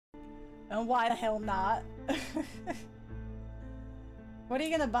And why the hell not? What are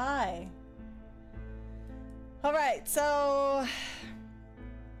you gonna buy? Alright, so...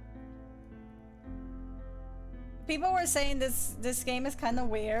 people were saying this game is kind of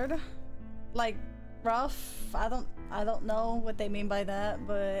weird. Like, rough. I don't know what they mean by that,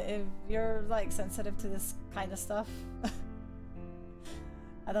 but if you're like sensitive to this kind of stuff,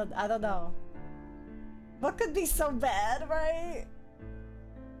 I don't know. What could be so bad, right?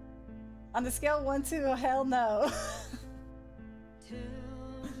 On the scale 1 to hell no.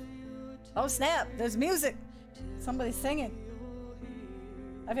 Oh snap, there's music. Somebody's singing.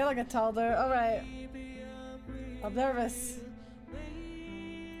 I feel like a toddler. Alright. I'm nervous.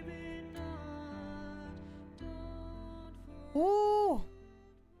 Ooh.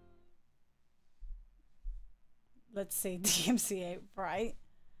 Let's see, DMCA, right?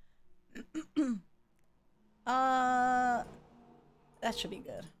 That should be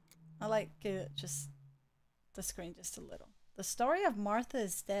good. I like just the screen just a little. The story of Martha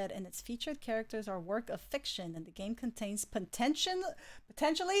is Dead and its featured characters are work of fiction, and the game contains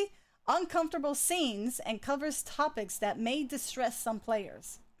potentially uncomfortable scenes and covers topics that may distress some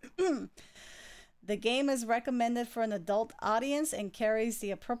players. The game is recommended for an adult audience and carries the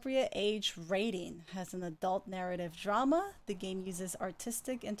appropriate age rating. Has an adult narrative drama. The game uses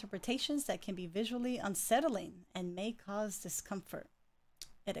artistic interpretations that can be visually unsettling and may cause discomfort.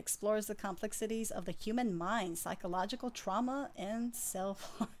 It explores the complexities of the human mind, psychological trauma, and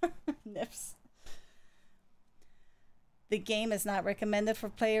self-harm. The game is not recommended for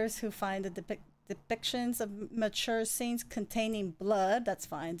players who find the depictions of mature scenes containing blood, that's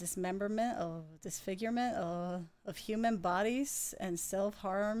fine, dismemberment or disfigurement of human bodies, and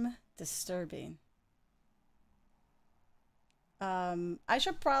self-harm disturbing. I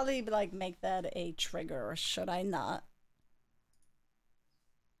should probably like make that a trigger, or should I not?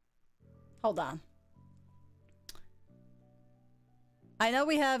 Hold on. I know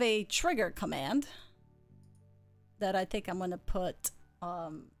we have a trigger command that I think I'm gonna put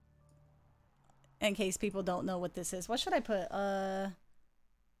in case people don't know what this is. What should I put?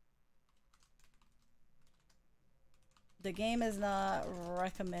 The game is not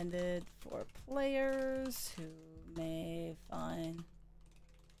recommended for players who may find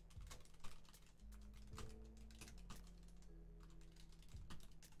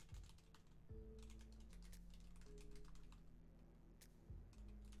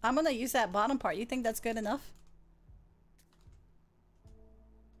I'm gonna use that bottom part. You think that's good enough?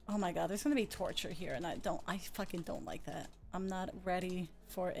 Oh my god, there's gonna be torture here, and I fucking don't like that. I'm not ready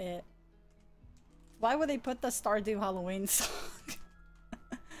for it. Why would they put the Stardew Halloween song?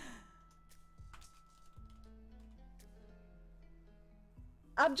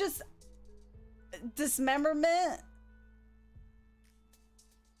 I'm just... dismemberment?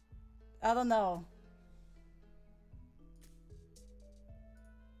 I don't know.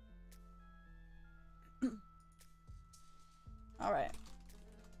 Alright.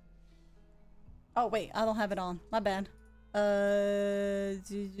 Oh wait, I don't have it on. My bad. Right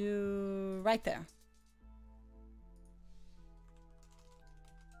there.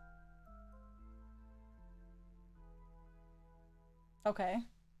 Okay.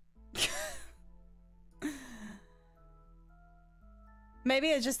 Maybe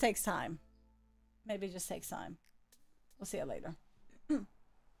it just takes time. Maybe it just takes time. We'll see it later. Did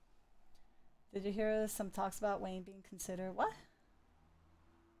you hear some talks about Wayne being considered? What?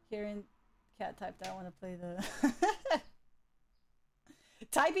 Hearing Cat typed, I want to play the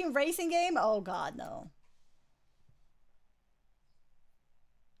typing racing game? Oh god, no.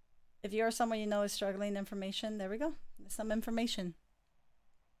 If you're someone you know is struggling, information, there we go. There's some information.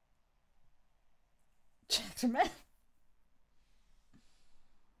 Gentleman.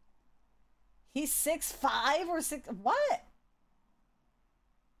 He's 6'5" or 6... What?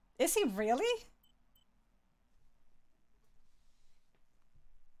 Is he really?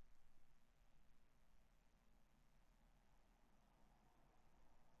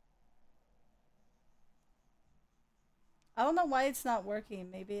 I don't know why it's not working.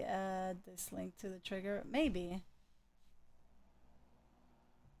 Maybe add this link to the trigger. Maybe.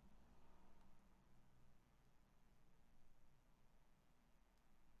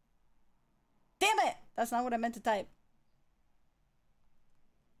 Damn it! That's not what I meant to type.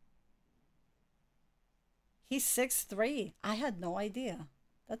 He's 6'3". I had no idea.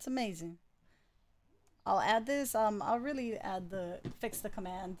 That's amazing. I'll add this. I'll really fix the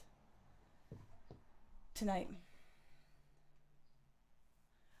command tonight.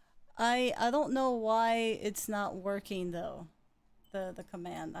 I don't know why it's not working though. The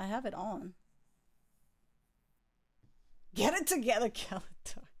command. I have it on. Get it together,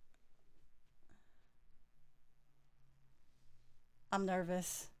 Calatar. I'm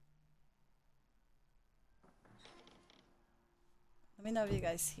nervous. Let me know if you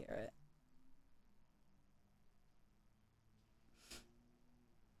guys hear it.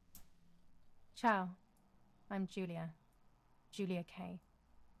 Ciao. I'm Julia. Julia Kay.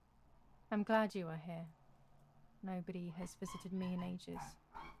 I'm glad you are here. Nobody has visited me in ages.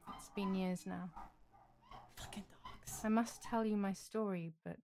 It's been years now. Fucking dogs. I must tell you my story,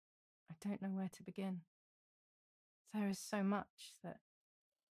 but I don't know where to begin. There is so much that...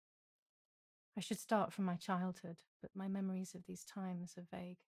 I should start from my childhood, but my memories of these times are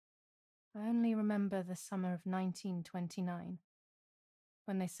vague. I only remember the summer of 1929,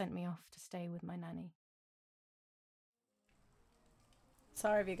 when they sent me off to stay with my nanny.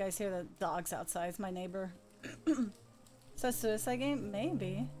 Sorry if you guys hear the dogs outside. It's my neighbor. Is that Suicide Game?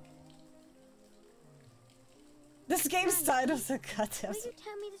 Maybe. This game's title is a goddamn... Will you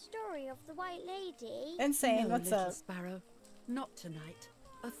tell me the story of the White Lady? Insane, No, what's little up? Sparrow. Not tonight.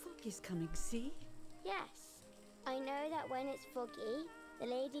 A fog is coming, see? Yes. I know that when it's foggy, the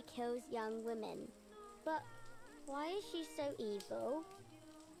lady kills young women. But why is she so evil?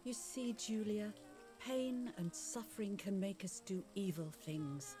 You see, Julia, pain and suffering can make us do evil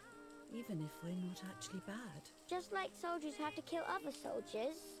things, even if we're not actually bad. Just like soldiers have to kill other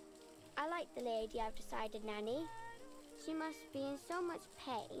soldiers. I like the lady I've decided, Nanny. She must be in so much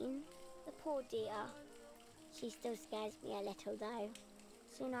pain. The poor dear. She still scares me a little, though.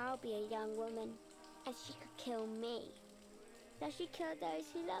 Soon I'll be a young woman, and she could kill me. Does she kill those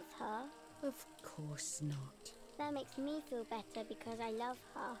who love her? Of course not. That makes me feel better because I love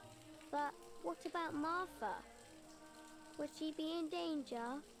her. But what about Martha? Would she be in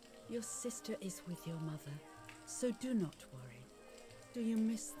danger? Your sister is with your mother, so do not worry. Do you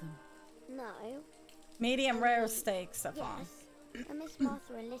miss them? No. Medium rare steak, Stefan. Yes, I miss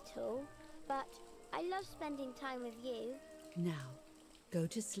Martha a little, but I love spending time with you. Now, go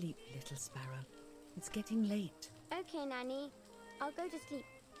to sleep, little Sparrow. It's getting late. Okay, Nanny. I'll go to sleep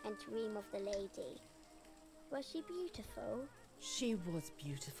and dream of the lady. Was she beautiful? She was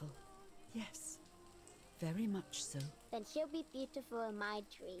beautiful. Yes, very much so. Then she'll be beautiful in my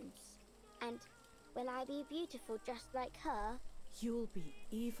dreams. And will I be beautiful just like her? You'll be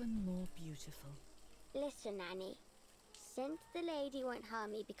even more beautiful. Listen, Nanny. Since the lady won't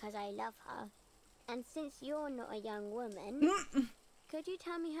harm me because I love her, and since you're not a young woman, could you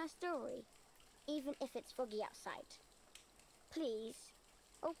tell me her story? Even if it's foggy outside. Please.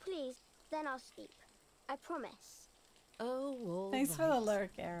 Oh, please. Then I'll sleep. I promise. Oh, all Thanks for right. the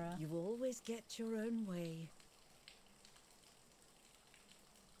lurk, Era. You always get your own way.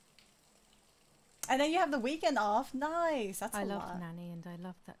 And then you have the weekend off. Nice. That's I a loved lot. Nanny and I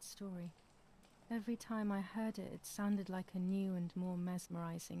loved that story. Every time I heard it, it sounded like a new and more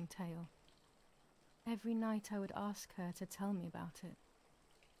mesmerizing tale. Every night I would ask her to tell me about it,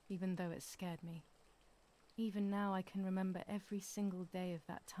 even though it scared me. Even now I can remember every single day of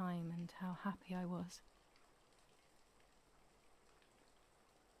that time and how happy I was.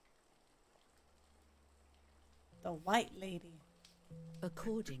 The White Lady.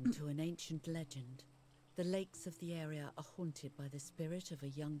 According to an ancient legend, the lakes of the area are haunted by the spirit of a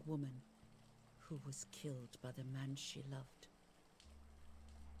young woman who was killed by the man she loved.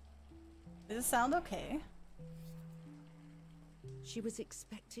 Does it sound okay? She was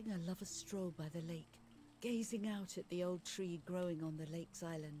expecting a lover's stroll by the lake, gazing out at the old tree growing on the lake's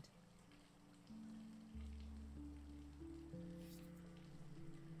island.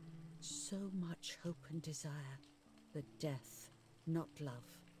 So much hope and desire, but death, not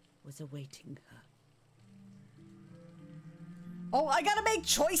love, was awaiting her. Oh, I gotta make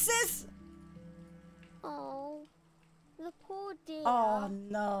choices? Oh, the poor dear. Oh,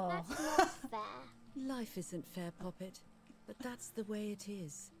 no. That's not fair. Life isn't fair, Poppet, but that's the way it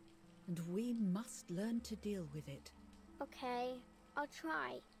is, and we must learn to deal with it. Okay, I'll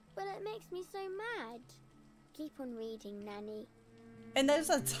try. But it makes me so mad. Keep on reading, Nanny. And there's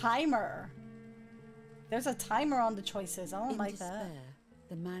a timer. There's a timer on the choices. I don't In like despair, that.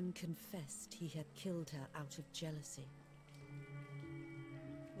 the man confessed he had killed her out of jealousy.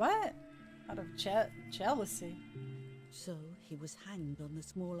 What? Out of jealousy. So he was hanged on the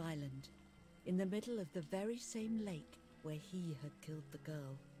small island, in the middle of the very same lake where he had killed the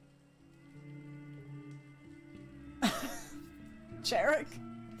girl. Jarek?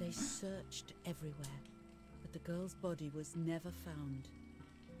 They searched everywhere, but the girl's body was never found.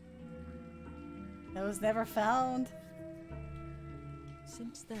 It was never found.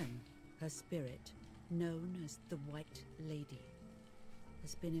 Since then, her spirit, known as the White Lady,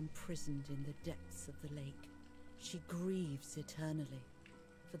 has been imprisoned in the depths of the lake. She grieves eternally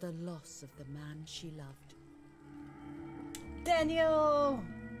for the loss of the man she loved. Daniel!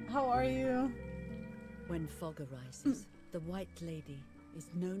 How are you? When fog arises, the White Lady is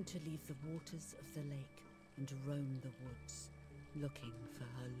known to leave the waters of the lake and roam the woods, looking for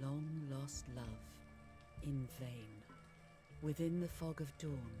her long-lost love, in vain. Within the fog of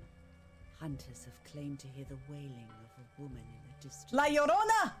dawn, hunters have claimed to hear the wailing of a woman in the distance. La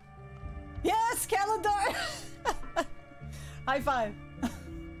Llorona! Yes, Calendar! High five.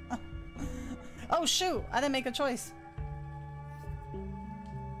 Oh shoot, I didn't make a choice.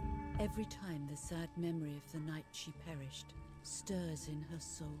 Every time the sad memory of the night she perished stirs in her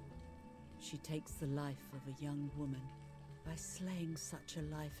soul, she takes the life of a young woman by slaying such a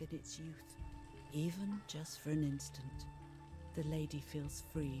life in its youth. Even just for an instant, the lady feels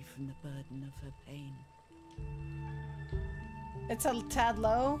free from the burden of her pain. It's a tad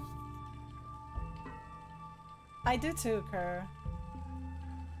low. I do too, Kerr.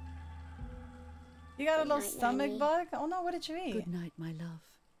 You got a little stomach bug? Oh no, what did you eat? Good night, my love.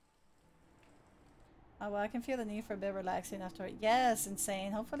 Oh well, I can feel the need for a bit relaxing after it. Yes,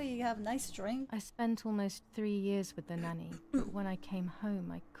 insane. Hopefully you have a nice drink. I spent almost 3 years with the nanny, but when I came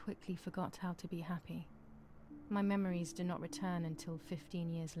home, I quickly forgot how to be happy. My memories do not return until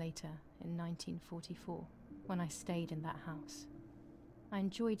 15 years later, in 1944, when I stayed in that house. I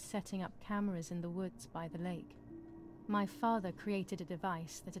enjoyed setting up cameras in the woods by the lake. My father created a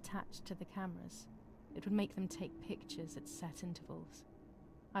device that attached to the cameras. It would make them take pictures at set intervals.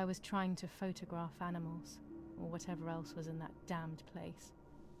 I was trying to photograph animals, or whatever else was in that damned place.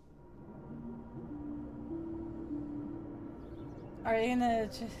 Are you gonna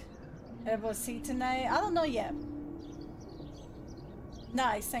able to see tonight? I don't know yet.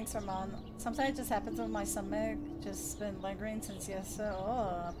 Nice, thanks, Ramon. Sometimes it just happens with my stomach. Just been lingering since yesterday.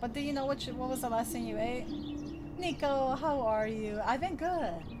 Oh, but do you know what was the last thing you ate? Nico, how are you? I've been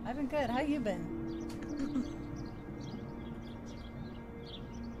good. I've been good. How you been?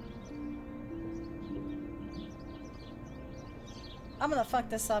 I'm gonna fuck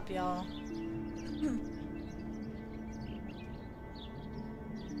this up, y'all.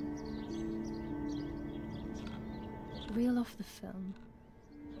 Reel off the film.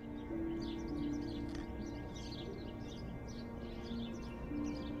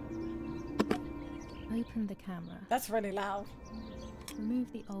 Open the camera. That's really loud.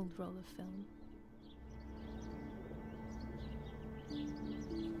 Remove the old roll of film.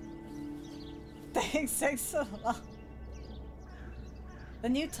 Thanks so long. The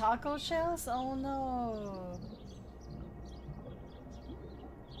new taco shells? Oh no.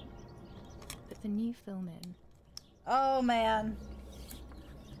 Put the new film in. Oh man.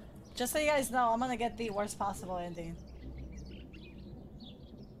 Just so you guys know, I'm gonna get the worst possible ending.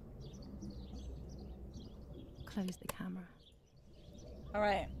 Close the camera.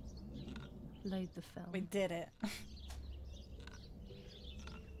 Alright. Load the film. We did it.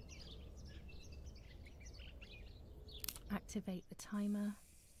 Activate the timer.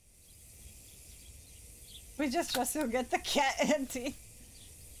 We just trust you'll get the cat ending.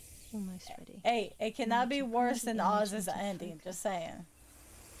 Almost ready. Hey, it cannot be worse than Oz's into ending, focus. just saying.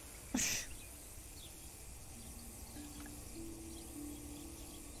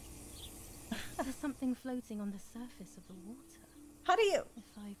 There's something floating on the surface of the water. How do you?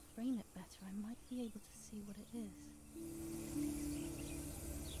 If I frame it better, I might be able to see what it is.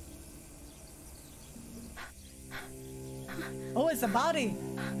 Oh, it's a body.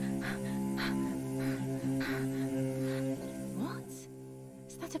 What?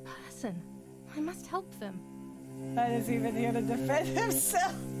 Is that a person? I must help them. That is even here to defend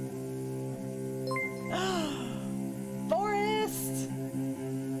himself. Forrest!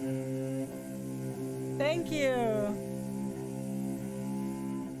 Thank you.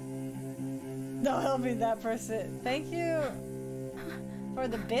 No helping that person. Thank you for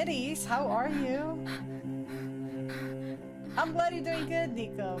the biddies. How are you? I'm glad you're doing good,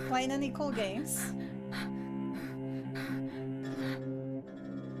 Nico. Playing any cool games?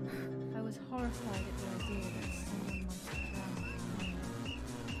 I was horrified at the idea that someone might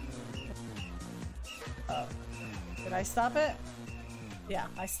drown. Did I stop it? Yeah,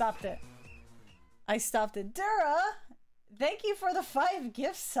 I stopped it. I stopped it. Dura, thank you for the 5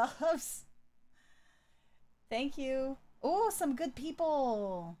 gift subs. Thank you. Oh, some good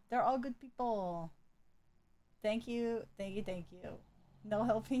people. They're all good people. Thank you. Thank you. Thank you. No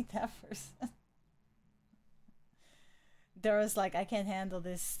helping that person. Dura's like, I can't handle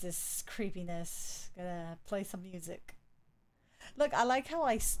this creepiness. Gotta play some music. Look, I like how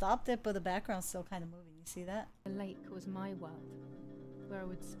I stopped it, but the background's still kind of moving. You see that? The lake was my world, where I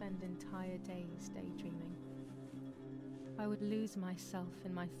would spend entire days daydreaming. I would lose myself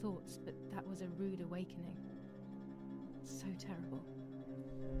in my thoughts, but that was a rude awakening. So terrible.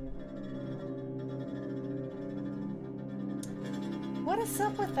 What is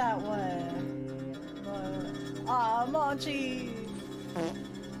up with that one? Ah, Monchi!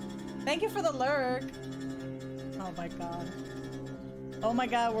 Thank you for the lurk. Oh my god. Oh my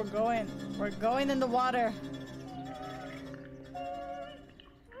god, we're going in the water.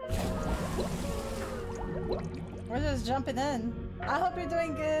 We're just jumping in. I hope you're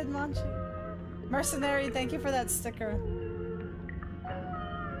doing good, Monchi. Mercenary, thank you for that sticker.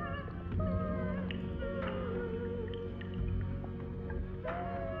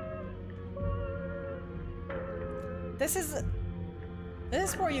 This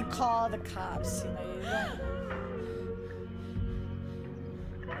is where you call the cops, you know, you don't...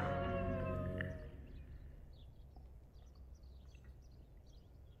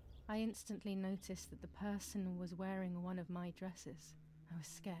 I instantly noticed that the person was wearing one of my dresses. I was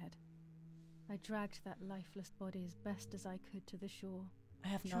scared. I dragged that lifeless body as best as I could to the shore, I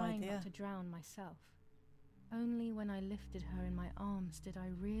have no trying idea. not to drown myself. Only when I lifted her in my arms did I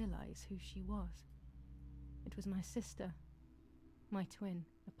realize who she was. It was my sister, my twin,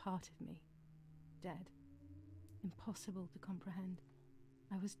 a part of me, dead. Impossible to comprehend.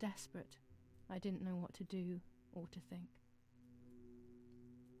 I was desperate. I didn't know what to do or to think.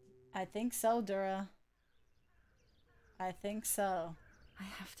 I think so, Dura. I think so. I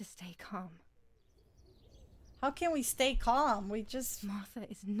have to stay calm. How can we stay calm? We just... Martha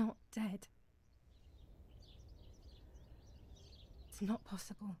is not dead. It's not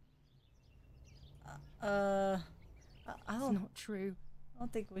possible. I It's don't... not true. I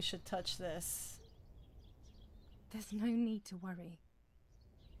don't think we should touch this. There's no need to worry.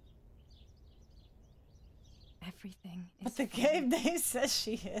 Everything is But the fine. game name says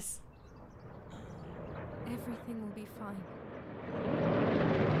she is. Everything will be fine. I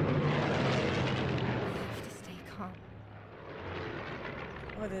have to stay calm.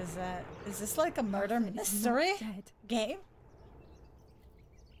 What is that? Is this like a murder Martha is mystery not dead. game?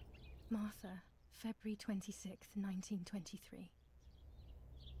 Martha, February 26th, 1923.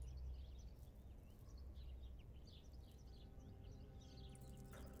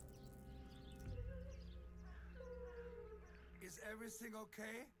 Is everything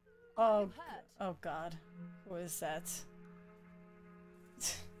okay? Oh, oh god. Who is that?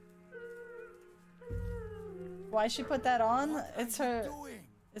 Why she put that on? What It's are you her doing?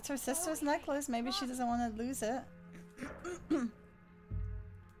 it's her sister's necklace. Maybe she doesn't want to lose it.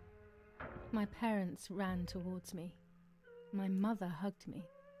 My parents ran towards me. My mother hugged me.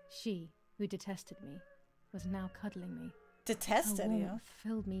 She, who detested me, was now cuddling me. Detested Her you. warmth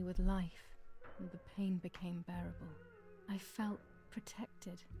filled me with life, and the pain became bearable. I felt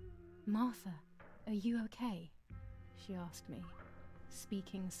protected. Martha, are you okay? She asked me,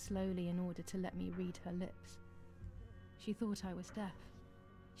 speaking slowly in order to let me read her lips. She thought I was deaf.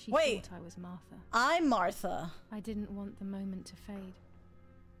 She Wait. thought I was Martha. I'm Martha. I didn't want the moment to fade,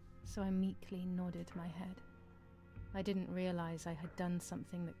 so I meekly nodded my head. I didn't realize I had done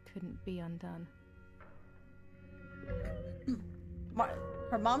something that couldn't be undone.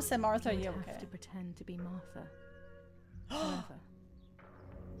 Her mom said, Martha, are I would you have okay? to pretend to be Martha. Forever.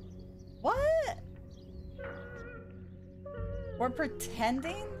 What? We're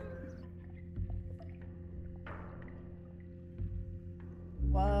pretending?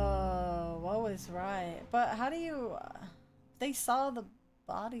 Whoa, what was right? But how do you... they saw the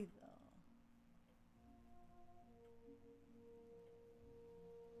body, though.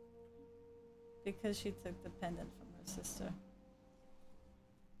 Because she took the pendant from her sister.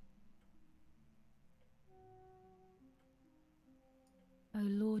 O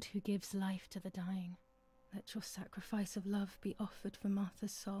Lord who gives life to the dying, let your sacrifice of love be offered for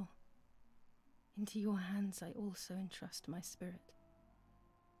Martha's soul. Into your hands I also entrust my spirit,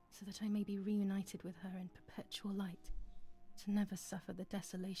 so that I may be reunited with her in perpetual light, to never suffer the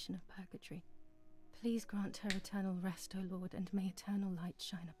desolation of purgatory. Please grant her eternal rest, O Lord, and may eternal light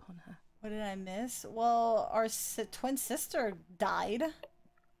shine upon her. What did I miss? Well, our twin sister died,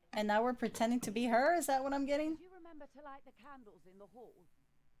 and now we're pretending to be her? Is that what I'm getting? Do you remember to light the candles in the hall?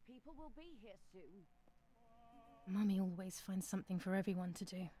 People will be here soon. Mummy always finds something for everyone to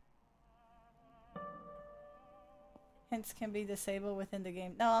do. Hints can be disabled within the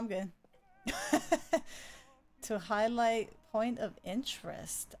game. No, I'm good. To highlight point of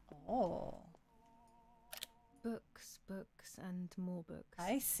interest. Oh, Books, books, and more books.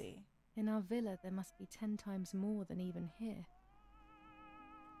 I see. In our villa, there must be 10 times more than even here.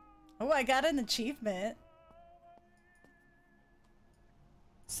 Oh, I got an achievement.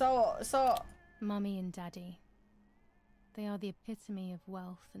 So, Mummy and Daddy. They are the epitome of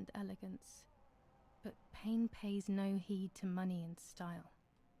wealth and elegance. But pain pays no heed to money and style.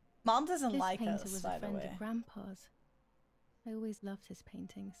 Mom doesn't This like painter us, was by a the friend way. of Grandpa's. I always loved his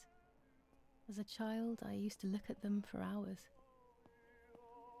paintings. As a child, I used to look at them for hours.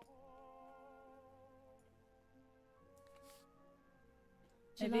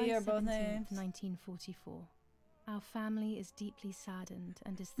 Maybe July you're both 17th, names. 1944. Our family is deeply saddened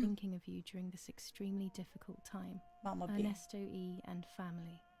and is thinking of you during this extremely difficult time. Mama B. Ernesto E. and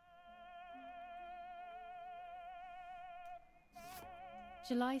family.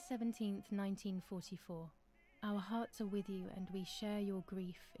 July 17th, 1944. Our hearts are with you and we share your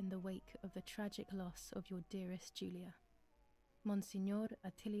grief in the wake of the tragic loss of your dearest Julia. Monsignor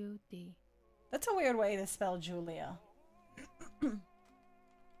Attilio D. That's a weird way to spell Julia.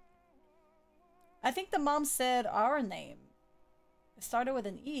 I think the mom said our name. It started with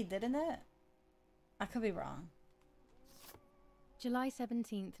an E, didn't it? I could be wrong. July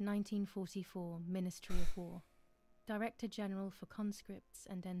 17th, 1944, Ministry of War. Director General for Conscripts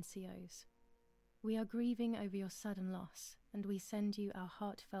and NCOs. We are grieving over your sudden loss, and we send you our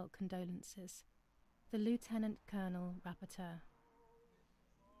heartfelt condolences. The Lieutenant Colonel Rapporteur.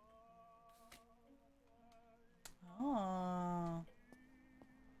 Oh.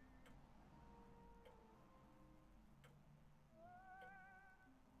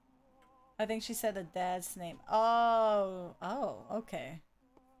 I think she said the dad's name. Oh. Oh, okay.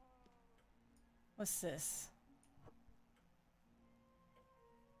 What's this?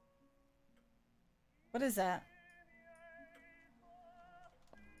 What is that?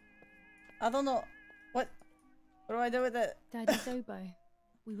 I don't know. What do I do with it? Daddy Zobo,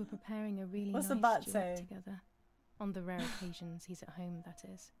 we were preparing a really What's nice the bot duet saying? together. On the rare occasions he's at home, that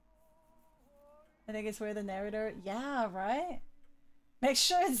is. I think it's where the narrator. Yeah, right? Make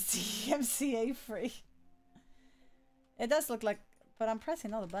sure it's DMCA free. It does look like, but I'm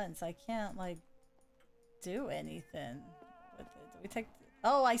pressing all the buttons. I can't like do anything with it. Do we take?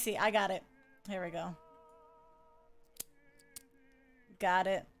 Oh, I see. I got it. Here we go. Got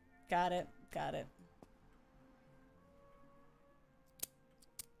it. Got it. Got it.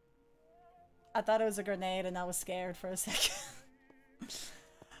 I thought it was a grenade and I was scared for a second.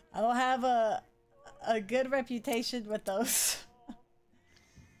 I don't have a good reputation with those.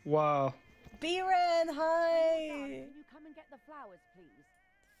 Wow. B-Ren, Can hi! you come and get the flowers, please?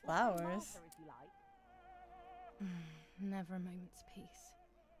 Flowers? Martha, if you like. Never a moment's peace.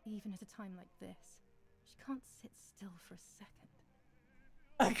 Even at a time like this. She can't sit still for a second.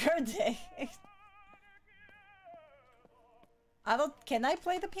 A grenade. Can I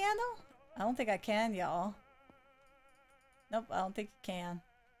play the piano? I don't think I can, y'all. Nope, I don't think you can.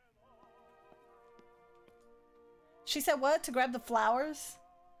 She said what? To grab the flowers?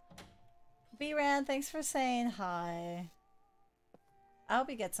 B-Ran, thanks for saying hi. I hope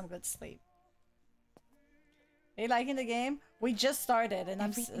you get some good sleep. Are you liking the game? We just started and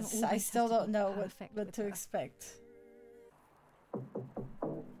Everything I always still has to don't be know perfect what with to her. expect.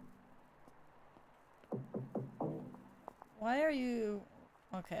 Why are you...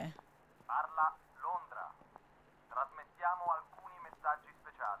 Okay. Parla Londra. Trasmettiamo alcuni messaggi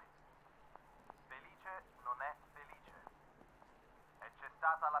speciali. Felice non è felice. E c'è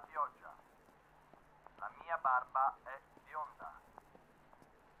stata la pioggia. La mia barba è bionda.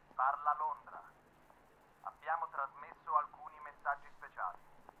 Parla Londra. Abbiamo trasmesso alcuni messaggi speciali.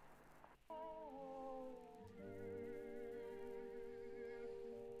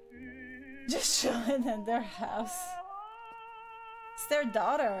 Just chilling in their house. It's their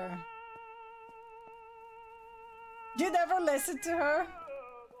daughter. You never listen to her?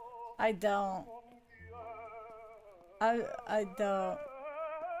 I don't. I don't.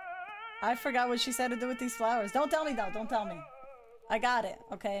 I forgot what she said to do with these flowers. Don't tell me though, don't tell me. I got it,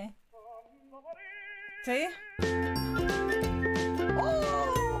 okay? See?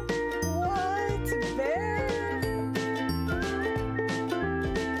 Oh! What? Bear?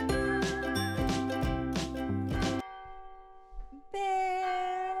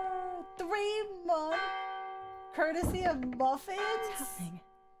 Bear! 3 months? Courtesy of muffins? What's happening?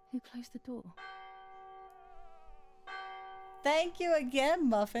 Who closed the door? Thank you again,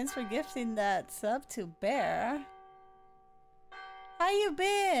 Muffins, for gifting that sub to Bear. How you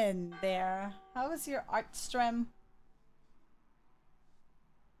been, Bear? How was your art stream?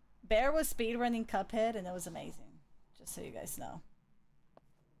 Bear was speedrunning Cuphead and it was amazing. Just so you guys know.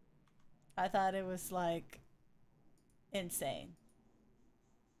 I thought it was like insane.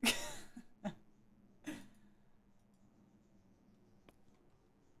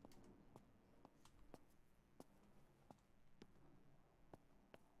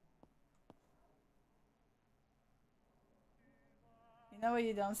 You know what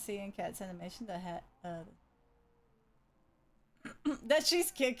you don't see in Cat's animation? The hat. That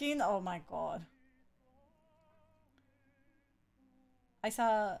she's kicking? Oh my god. I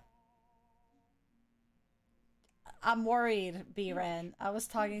saw... I'm worried, B-Ren. I was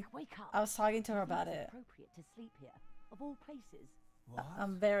talking to her about it. Appropriate to sleep here, of all places. What?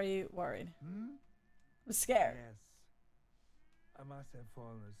 I'm very worried. Hmm? I'm scared. Yes. I must have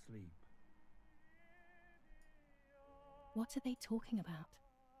fallen asleep. What are they talking about?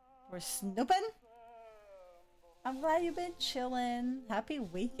 We're snooping? I'm glad you've been chilling. Happy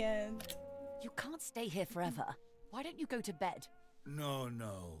weekend. You can't stay here forever. Why don't you go to bed? No,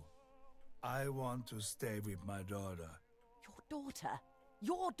 no. I want to stay with my daughter. Your daughter?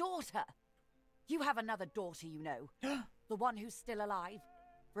 Your daughter? You have another daughter, you know. The one who's still alive.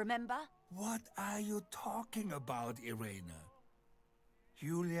 Remember? What are you talking about, Irena?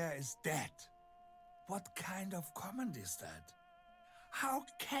 Julia is dead. What kind of comment is that? How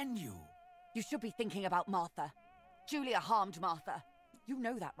can you? You should be thinking about Martha. Julia harmed Martha. You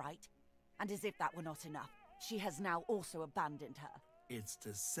know that, right? And as if that were not enough, she has now also abandoned her. It's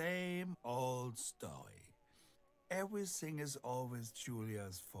the same old story. Everything is always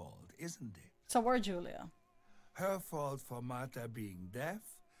Julia's fault, isn't it? So we're Julia. Her fault for Martha being deaf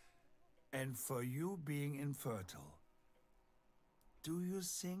and for you being infertile. Do you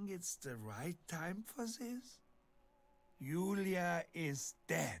think it's the right time for this? Julia is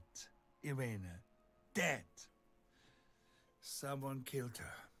dead, Irena. Dead. Someone killed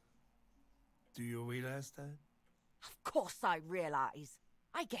her. Do you realize that? Of course I realize.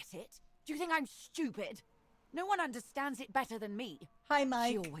 I get it. Do you think I'm stupid? No one understands it better than me. Hi,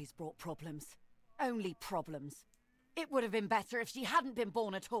 Mike. She always brought problems. Only problems. It would have been better if she hadn't been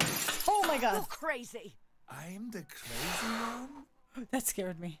born at all. Oh my god. You're crazy. I'm the crazy one? That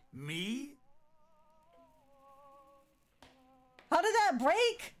scared me. Me? How did that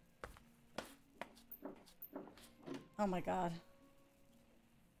break? Oh my god.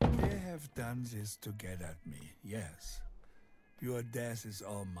 They have done this to get at me, yes. Your death is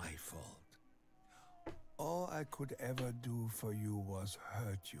all my fault. All I could ever do for you was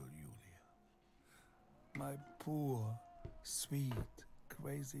hurt you, Julia. My poor, sweet,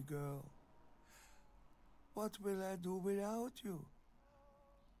 crazy girl. What will I do without you?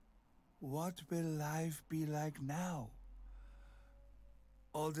 What will life be like now?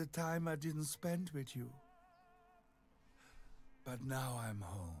 All the time I didn't spend with you. But now I'm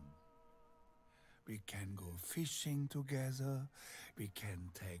home. We can go fishing together. We can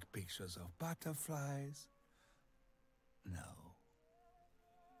take pictures of butterflies. No.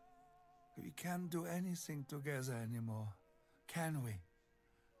 We can't do anything together anymore, can we?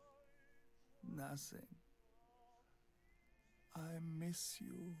 Nothing. I miss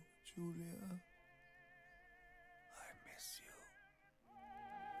you, Julia. I miss you.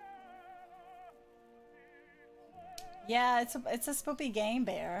 Yeah, it's a spoopy game,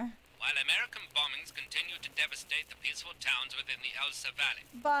 Bear. While American bombings continue to devastate the peaceful towns within the Elsa Valley,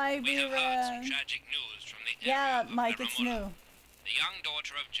 Bye, we have heard some B-Ren. tragic news from the Yeah, area of Mike, it's Baramulla. new. The young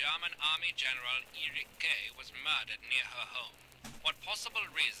daughter of German Army General Erich Kay was murdered near her home. What possible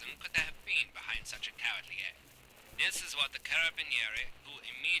reason could there have been behind such a cowardly act? This is what the Carabinieri, who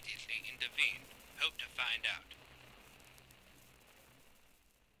immediately intervened, hope to find out.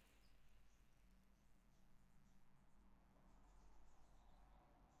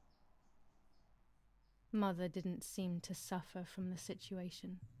 Mother didn't seem to suffer from the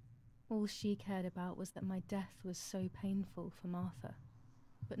situation. All she cared about was that my death was so painful for Martha.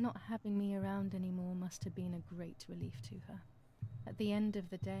 But not having me around anymore must have been a great relief to her. At the end of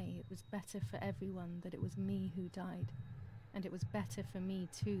the day, it was better for everyone that it was me who died. And it was better for me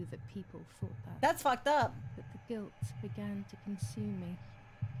too that people thought that. That's fucked up. But the guilt began to consume me.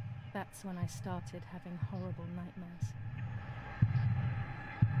 That's when I started having horrible nightmares.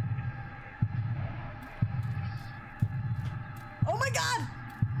 Oh my god!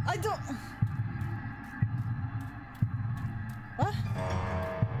 I don't... What?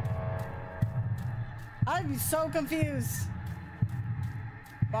 I'm so confused.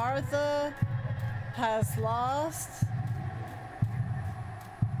 Martha has lost...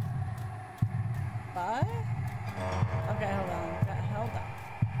 Bye? Okay, hold on. Hold on.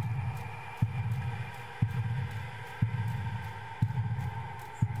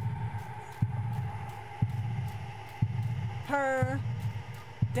 Her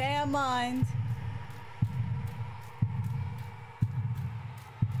damn mind.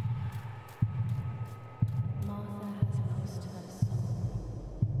 Martha has lost her soul.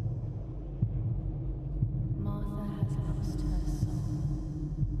 Martha has lost her soul.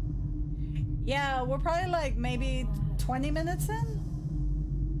 Yeah, we're probably like maybe 20 minutes in.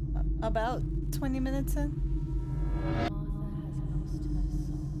 about 20 minutes in.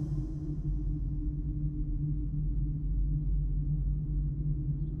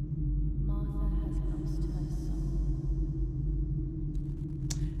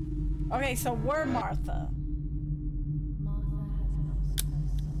 Okay, so we're Martha.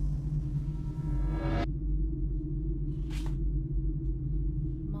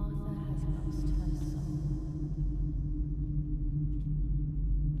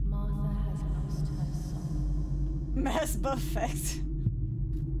 Mass Buffet.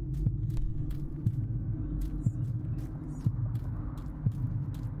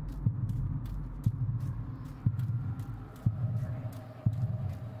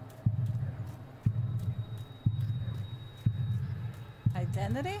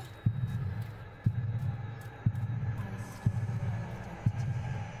 Identity?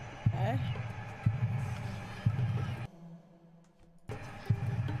 Okay.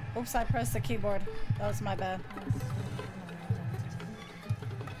 Oops, I pressed the keyboard. That was my bad.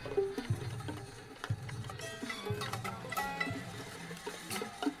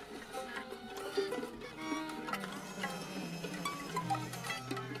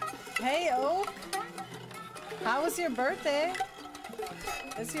 Hey, Oak. How was your birthday?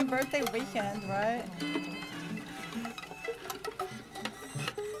 It's your birthday weekend, right?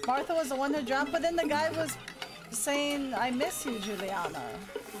 Martha was the one who dropped, but then the guy was saying, I miss you, Juliana.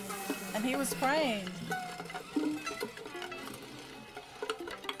 And he was praying.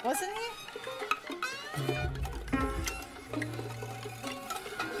 Wasn't he?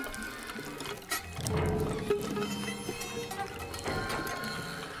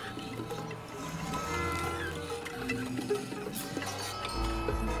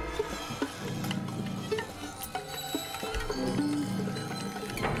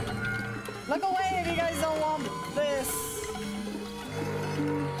 Look away if you guys don't want this.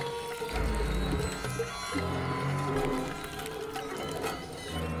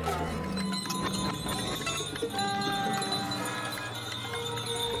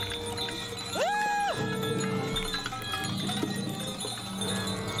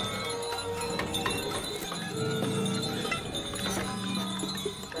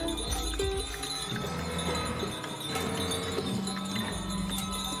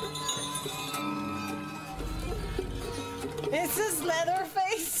 Is this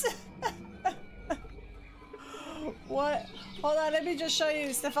Leatherface? What? Hold on, let me just show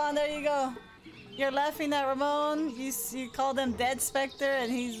you. Stefan, there you go. You're laughing at Ramon. You called him Dead Spectre,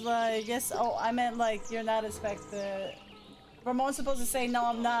 and he's like, yes, oh, I meant like, you're not a Spectre. Ramon's supposed to say, no,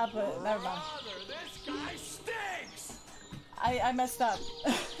 I'm not, but never mind. This guy stinks! I messed up.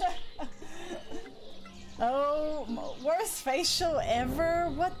 Oh, worst facial ever?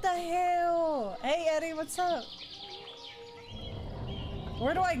 What the hell? Hey, Eddie, what's up?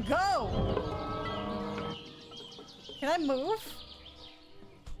 Where do I go? Can I move?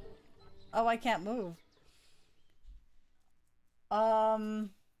 Oh, I can't move.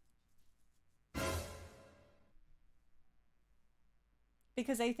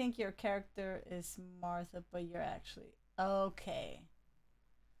 Because they think your character is Martha, but you're actually... Okay.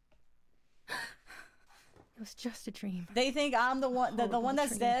 It was just a dream. They think I'm the one, the one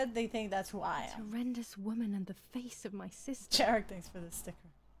that's dream. dead, they think that's who I am. Horrendous woman and the face of my sister. Jarek, thanks for the sticker.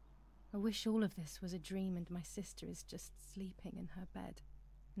 I wish all of this was a dream and my sister is just sleeping in her bed.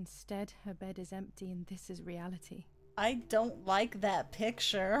 Instead, her bed is empty and this is reality. I don't like that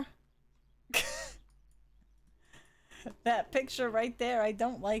picture. That picture right there, I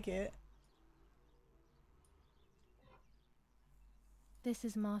don't like it. This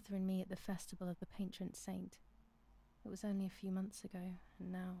is Martha and me at the festival of the patron saint. It was only a few months ago,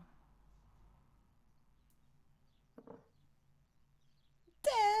 and now...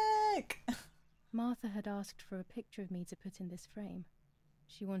 Dick! Martha had asked for a picture of me to put in this frame.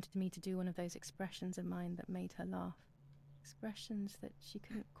 She wanted me to do one of those expressions of mine that made her laugh. Expressions that she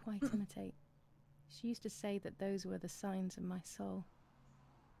couldn't quite imitate. She used to say that those were the signs of my soul.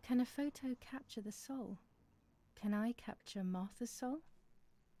 Can a photo capture the soul? Can I capture Martha's soul?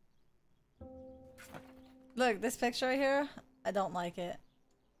 Look, this picture right here, I don't like it.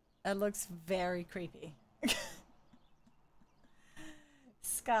 It looks very creepy.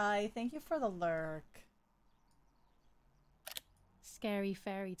 Sky, thank you for the lurk. Scary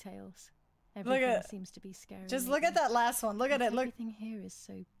fairy tales. Everything seems to be scary. Just look at that last one. Look at it. Look. Everything here is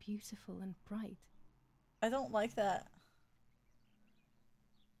so beautiful and bright. I don't like that.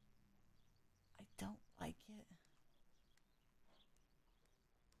 I don't like it.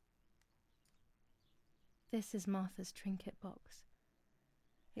 This is Martha's trinket box.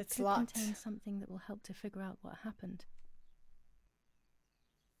 It's could locked. Contain something that will help to figure out what happened.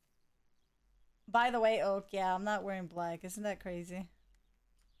 By the way, Oak, yeah, I'm not wearing black. Isn't that crazy?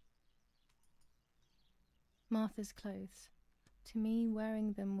 Martha's clothes. To me,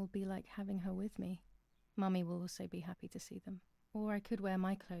 wearing them will be like having her with me. Mummy will also be happy to see them. Or I could wear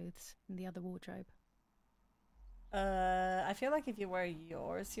my clothes in the other wardrobe. I feel like if you wear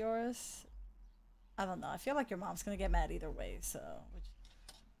yours, I don't know. I feel like your mom's gonna get mad either way, so.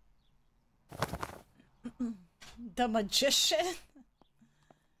 The magician?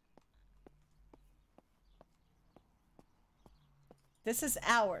 This is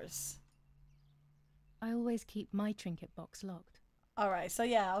ours. I always keep my trinket box locked. Alright, so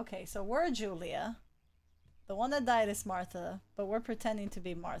yeah, okay. So we're Julia. The one that died is Martha, but we're pretending to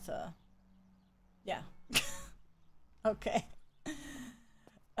be Martha. Yeah. Okay.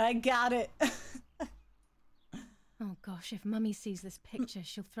 I got it. Oh gosh, if Mummy sees this picture,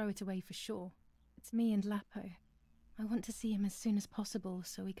 she'll throw it away for sure. It's me and Lapo. I want to see him as soon as possible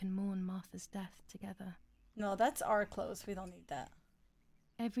so we can mourn Martha's death together. No, that's our clothes. We don't need that.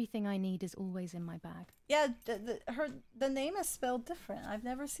 Everything I need is always in my bag. Yeah, the name is spelled different. I've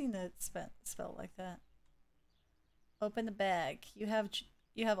never seen it spelled like that. Open the bag. You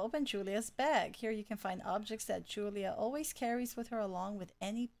have opened Julia's bag. Here you can find objects that Julia always carries with her along with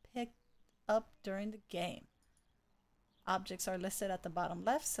any picked up during the game. Objects are listed at the bottom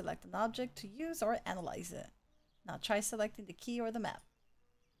left. Select an object to use or analyze it. Now try selecting the key or the map.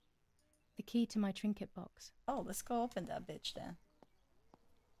 The key to my trinket box. Oh, let's go open that bitch then.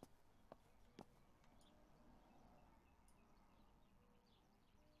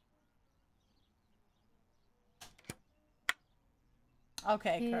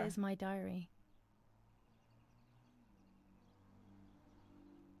 Okay, here is my diary.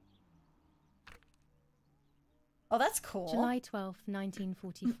 Oh, that's cool. July 12th,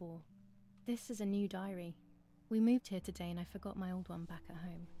 1944. This is a new diary. We moved here today and I forgot my old one back at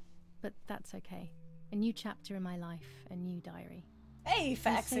home. But that's okay. A new chapter in my life, a new diary. Hey,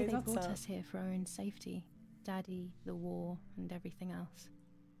 Faxi, they what's brought up? us here for our own safety. Daddy, the war, and everything else.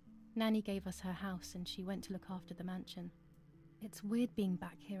 Nanny gave us her house and she went to look after the mansion. It's weird being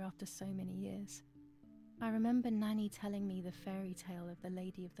back here after so many years. I remember Nanny telling me the fairy tale of the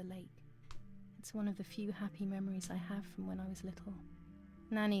Lady of the Lake. It's one of the few happy memories I have from when I was little.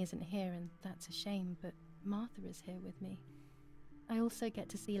 Nanny isn't here and that's a shame, but Martha is here with me. I also get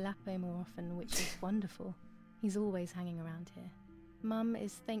to see Lapo more often, which is wonderful. He's always hanging around here. Mum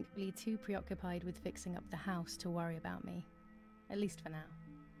is thankfully too preoccupied with fixing up the house to worry about me. At least for now.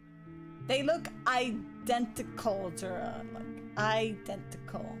 They look identical, Jura. Like,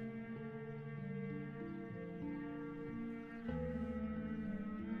 identical.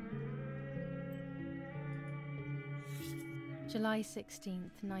 July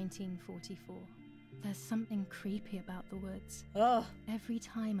 16th, 1944. There's something creepy about the woods. Ugh. Every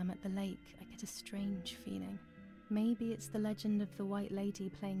time I'm at the lake, I get a strange feeling. Maybe it's the legend of the White Lady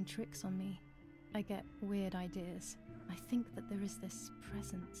playing tricks on me. I get weird ideas. I think that there is this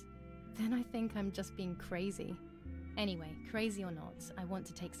presence. Then I think I'm just being crazy. Anyway, crazy or not, I want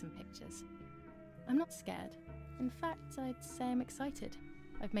to take some pictures. I'm not scared. In fact, I'd say I'm excited.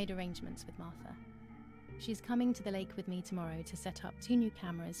 I've made arrangements with Martha. She's coming to the lake with me tomorrow to set up 2 new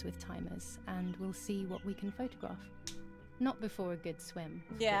cameras with timers, and we'll see what we can photograph. Not before a good swim,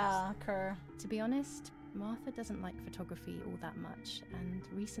 of course. Kerr. To be honest, Martha doesn't like photography all that much, and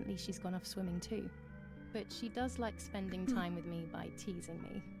recently she's gone off swimming too. But she does like spending time with me by teasing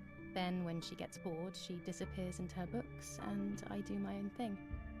me. Then when she gets bored, she disappears into her books, and I do my own thing.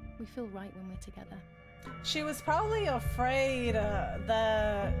 We feel right when we're together. She was probably afraid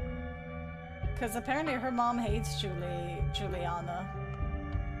that... Because apparently her mom hates Juliana.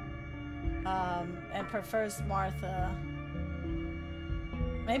 And prefers Martha.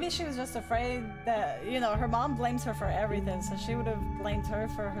 Maybe she was just afraid that, you know, her mom blames her for everything, so she would have blamed her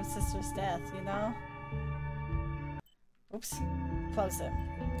for her sister's death, you know? Oops. Close it.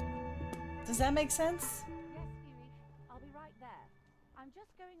 Does that make sense? Yes, Erie. I'll be right there. I'm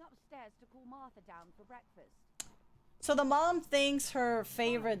just going upstairs to call Martha down for breakfast. So the mom thinks her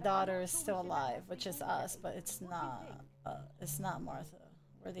favorite daughter is still alive, which is us, but it's not. It's not Martha.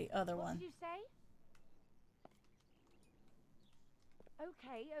 We're the other one. What did you say?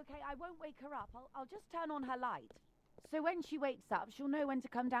 Okay, I won't wake her up. I'll just turn on her light. So when she wakes up, she'll know when to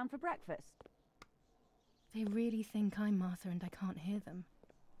come down for breakfast. They really think I'm Martha and I can't hear them.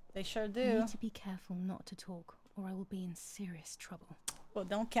 They sure I do. need to be careful not to talk, or I will be in serious trouble. Well,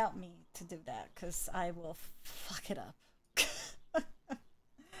 don't count me to do that, because I will fuck it up.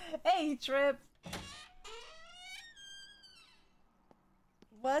 Hey, Trip!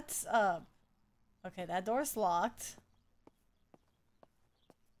 What's up? Okay, that door's locked.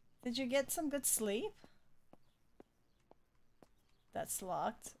 Did you get some good sleep? That's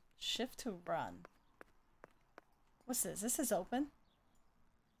locked. Shift to run. What's this? This is open.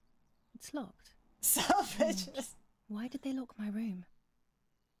 It's locked. Selfishness. Why did they lock my room?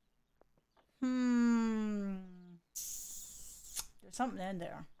 There's something in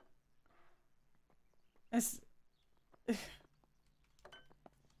there. It's...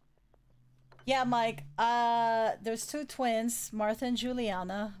 Yeah, Mike. There's two twins, Martha and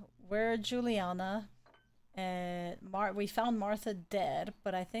Juliana. We're Juliana. And we found Martha dead,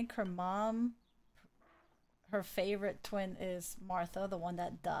 but I think her mom, her favorite twin is Martha, the one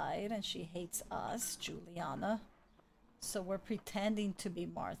that died, and she hates us, Juliana. So we're pretending to be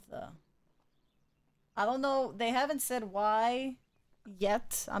Martha. I don't know. They haven't said why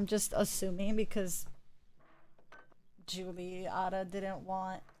yet. I'm just assuming because Juliana didn't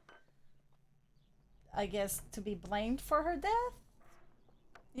want, I guess, to be blamed for her death.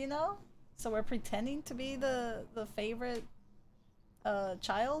 You know? So we're pretending to be the favorite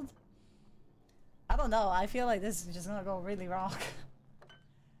child. I don't know. I feel like this is just gonna go really wrong.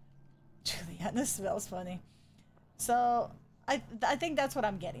 Juliana smells funny. So I think that's what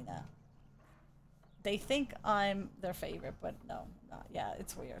I'm getting at. They think I'm their favorite, but no, not. Yeah,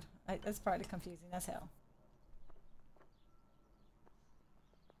 it's weird. It's probably confusing as hell.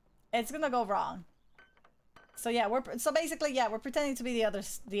 It's gonna go wrong. So yeah, we're pretending to be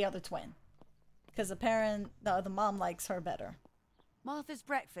the other twin, because the mom likes her better. Martha's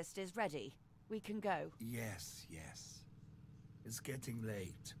breakfast is ready. We can go. Yes, yes. It's getting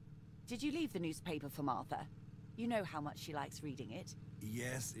late. Did you leave the newspaper for Martha? You know how much she likes reading it.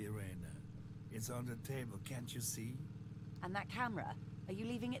 Yes, Irena. It's on the table, can't you see? And that camera, are you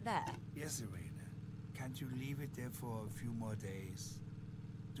leaving it there? Yes, Irena. Can't you leave it there for a few more days?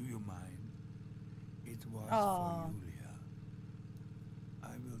 Do you mind? It was for Julia.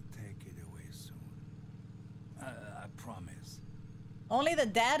 I will take it away soon. I promise. Only the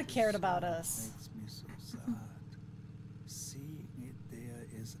dad cared about us. Makes me so sad. Seeing it there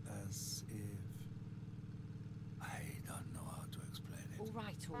is as if... I don't know how to explain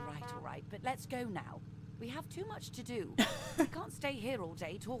it. All right. But let's go now. We have too much to do. We can't stay here all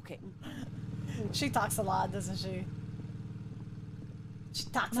day talking. She talks a lot, doesn't she? She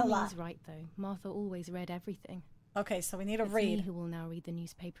talks a lot. Mummy's right, though. Martha always read everything. Okay, so we need to It's read. me who will now read the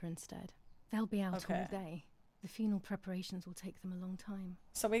newspaper instead. They'll be out all day. The funeral preparations will take them a long time.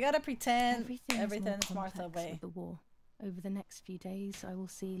 So we gotta pretend everything's is Martha way. With the war. Over the next few days, I will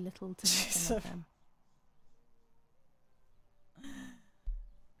see little to nothing of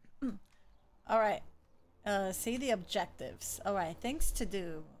them. Alright. See the objectives. Alright, things to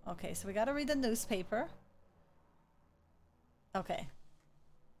do. Okay, so we gotta read the newspaper. Okay.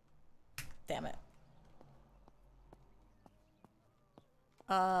 Damn it.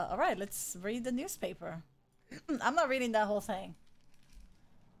 Alright, let's read the newspaper. I'm not reading that whole thing.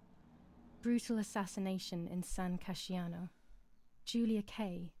 Brutal assassination in San Casciano. Julia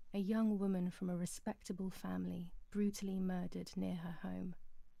Kay, a young woman from a respectable family, brutally murdered near her home.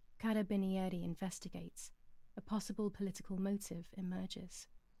 Carabinieri investigates. A possible political motive emerges.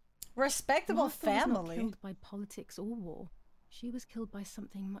 Respectable Martha was not family? killed by politics or war. She was killed by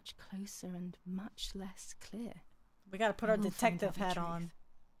something much closer and much less clear. We gotta put our We'll find detective out the hat truth. on.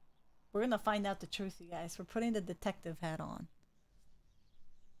 We're gonna find out the truth, you guys. We're putting the detective hat on.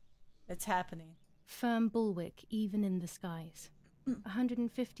 It's happening. Firm bulwark even in the skies.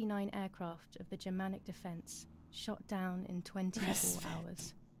 159 aircraft of the Germanic defense shot down in 24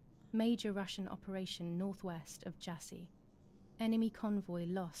 hours. Major Russian operation northwest of Jassy. Enemy convoy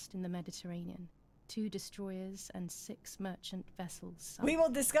lost in the Mediterranean. 2 destroyers and 6 merchant vessels sunk. We will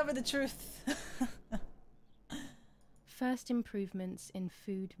discover the truth. First improvements in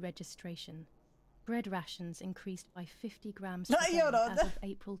food registration. Bread rations increased by 50 grams per day as of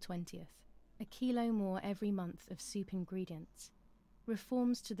April 20th. A kilo more every month of soup ingredients.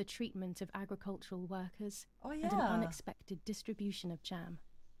 Reforms to the treatment of agricultural workers. And an unexpected distribution of jam.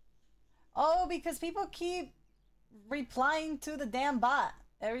 Oh, because people keep replying to the damn bot.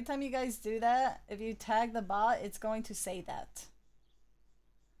 Every time you guys do that, if you tag the bot, it's going to say that.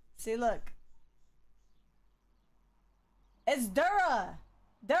 See, look. It's Dura!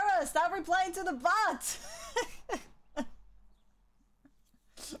 Dura, stop replying to the bot!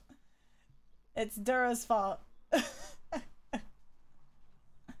 It's Dura's fault.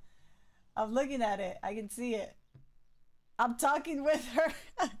 I'm looking at it. I can see it. I'm talking with her.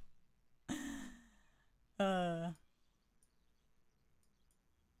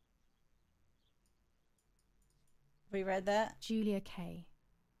 We read that? Julia Kay.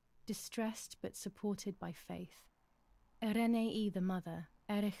 Distressed but supported by faith. Irene, the mother,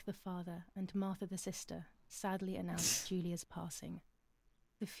 Erich the father and Martha the sister sadly announced Julia's passing.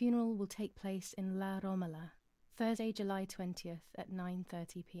 The funeral will take place in La Romola, Thursday, July 20th at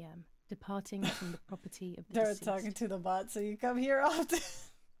 9:30 p.m., departing from the property of the They're deceased. talking to the bot, so you come here often.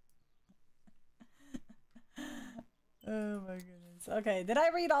 Oh my goodness. Okay, did I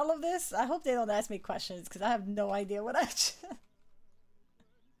read all of this? I hope they don't ask me questions because I have no idea what I.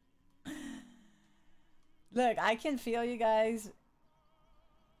 Look, I can feel you guys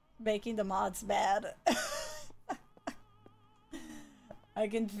making the mods mad. I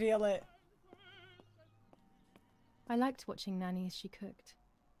can feel it. I liked watching Nanny as she cooked.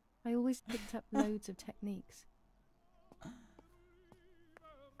 I always picked up loads of techniques.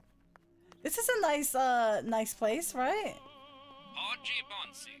 This is a nice place, right? Orgy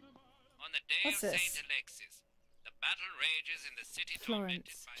Bonsi. On the day What's of this? Saint Alexis, the battle rages in the city tormented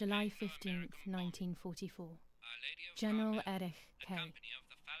Florence, by July Anglo-American 15th, 1944. Our Lady of General Carmel, Erich the K. company of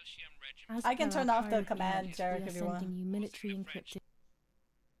the Falchium Regiment. As I can per turn our off the prior command, agreement, Jarek, we if are you want. sending you military encrypted.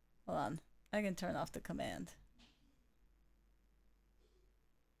 Hold on. I can turn off the command.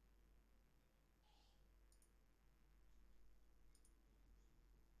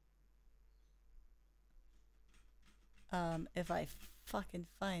 If I fucking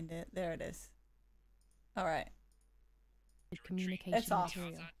find it. There it is. Alright. Communication It's off.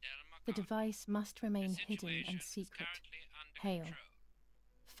 material. The device must remain hidden and secret. Hail.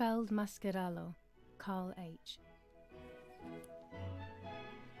 Feld Mascherallo, Carl H.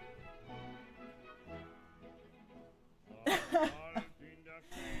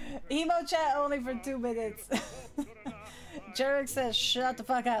 Emo chat only for 2 minutes. Jarek says, shut the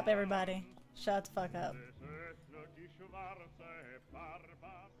fuck up, everybody. Shut the fuck up.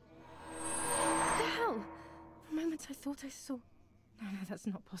 What the hell? For a moment I thought I saw... No, that's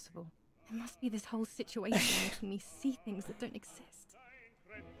not possible. It must be this whole situation making me see things that don't exist.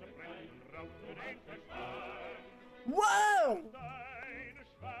 Whoa!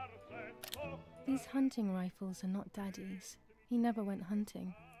 These hunting rifles are not Daddy's. He never went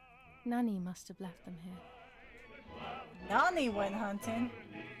hunting. Nanny must have left them here. Nani went hunting.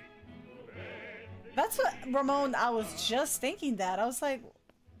 That's what, Ramon, I was just thinking that. I was like,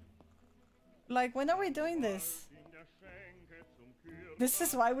 when are we doing this? This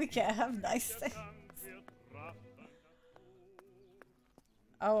is why we can't have nice things.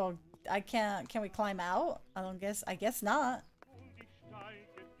 Oh, I can't. Can we climb out? I guess not.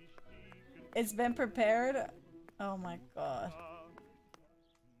 It's been prepared. Oh my god.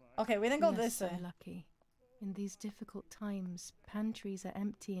 Okay, we didn't go this so way. Lucky. In these difficult times, pantries are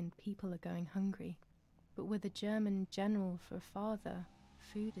empty and people are going hungry. But with a German general for a father,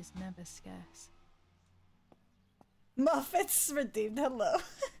 food is never scarce. Muffets redeemed. Hello.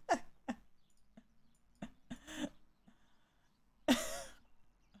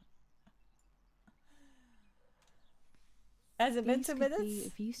 Has it been These 2 could minutes? be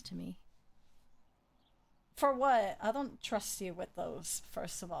of use to me. For what? I don't trust you with those,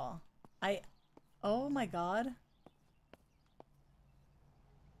 first of all. Oh my god.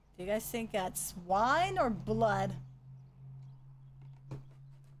 Do you guys think that's wine or blood?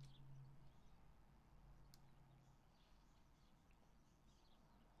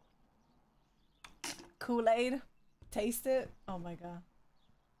 Kool-Aid? Taste it? Oh my god.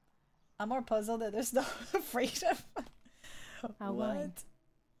 I'm more puzzled that there's no freedom. Our What? wine.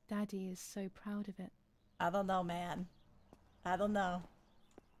 Daddy is so proud of it. I don't know, man. I don't know.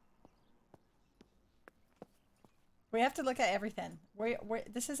 We have to look at everything.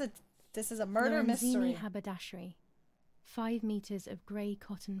 This is a murder mystery. Lorenzini haberdashery. 5 meters of grey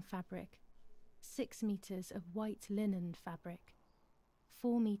cotton fabric. 6 meters of white linen fabric.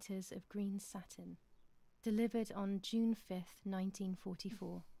 4 meters of green satin. Delivered on June 5th,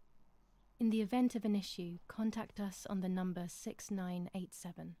 1944. In the event of an issue, contact us on the number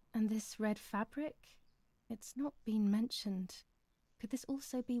 6987. And this red fabric? It's not been mentioned. Could this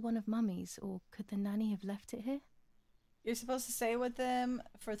also be one of Mummy's, or could the nanny have left it here? You're supposed to stay with them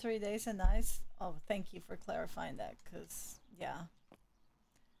for 3 days and nights? Oh, thank you for clarifying that, because, yeah.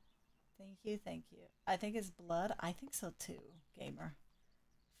 Thank you. I think it's blood. I think so too, gamer.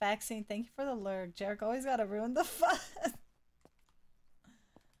 Faxing, thank you for the lurk. Jarek always gotta ruin the fun.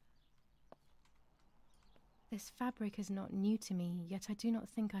 This fabric is not new to me, yet I do not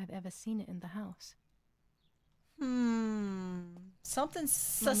think I have ever seen it in the house. Something Mummy's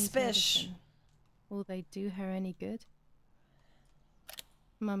suspicious. medicine. Will they do her any good?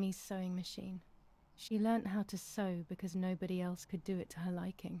 Mummy's sewing machine. She learnt how to sew because nobody else could do it to her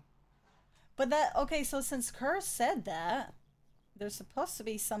liking. But that, okay, so since Kerr said that, there's supposed to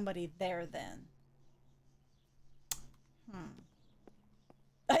be somebody there then.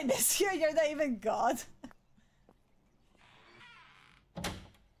 I miss you. You're not even God.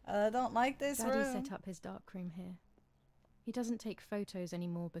 I don't like this Daddy room. set up his darkroom here. He doesn't take photos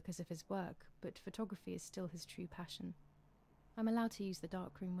anymore because of his work, but photography is still his true passion. I'm allowed to use the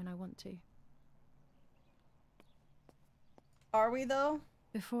darkroom when I want to. Are we though?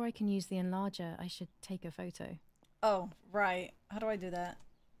 Before I can use the enlarger, I should take a photo. Oh, right. How do I do that?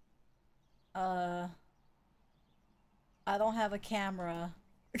 I don't have a camera.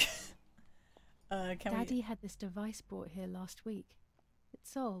 Can Daddy we... had this device brought here last week.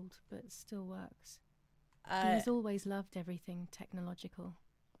 It's old, but still works. He's always loved everything technological.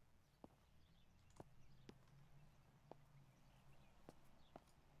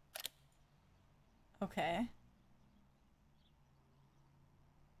 Okay.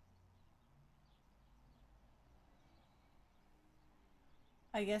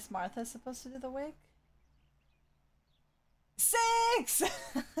 I guess Martha's supposed to do the wig? 6!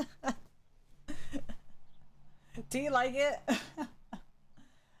 Do you like it?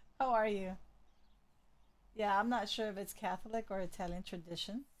 How are you? Yeah, I'm not sure if it's Catholic or Italian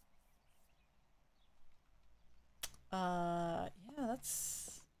tradition. Yeah,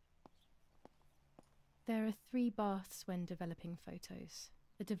 that's... There are 3 baths when developing photos.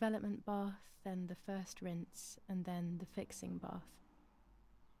 The development bath, then the first rinse, and then the fixing bath.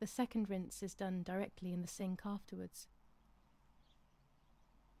 The second rinse is done directly in the sink afterwards.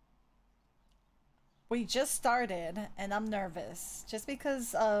 We just started, and I'm nervous. Just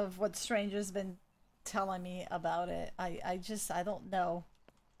because of what Stranger's been telling me about it. I don't know.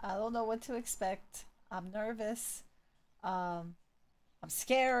 I don't know what to expect. I'm nervous. I'm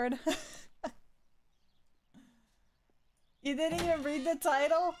scared. You didn't even read the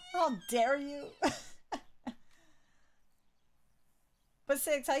title? How dare you? But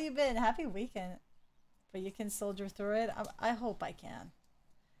 6, how you been? Happy weekend. But you can soldier through it. I hope I can.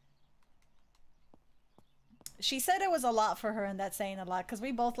 She said it was a lot for her, and that's saying a lot, because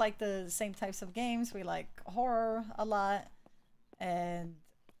we both like the same types of games. We like horror a lot, and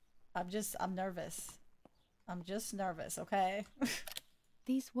I'm nervous. I'm just nervous, okay?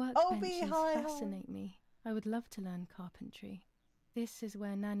 These workbenches fascinate me. I would love to learn carpentry. This is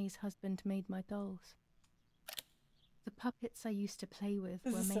where Nanny's husband made my dolls. The puppets I used to play with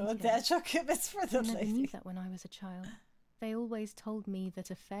were made so here. dad it's for the I never lady. knew that when I was a child. They always told me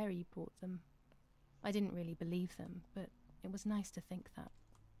that a fairy brought them. I didn't really believe them, but it was nice to think that.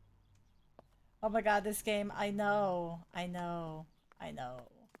 Oh my god, this game, I know. I'm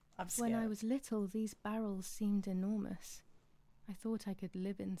scared. When I was little, these barrels seemed enormous. I thought I could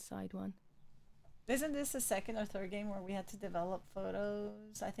live inside one. Isn't this the second or third game where we had to develop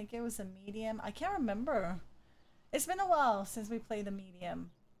photos? I think it was a medium. I can't remember. It's been a while since we played the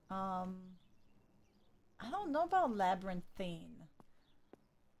medium. I don't know about Labyrinthine.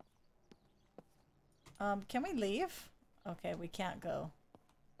 Can we leave? Okay, we can't go.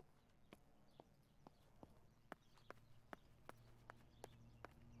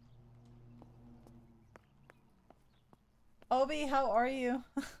 Obi, how are you?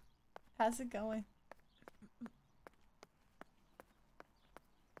 How's it going?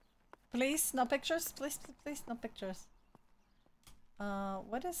 Please, no pictures? Please, please, no pictures.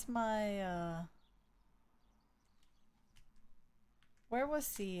 What is my, where was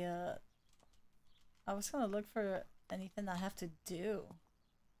the, I was gonna look for anything I have to do.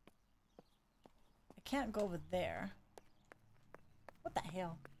 I can't go over there. What the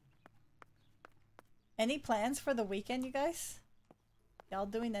hell? Any plans for the weekend, you guys? Y'all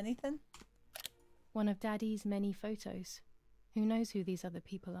doing anything? One of Daddy's many photos. Who knows who these other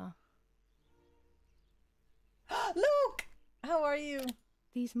people are? Luke! How are you?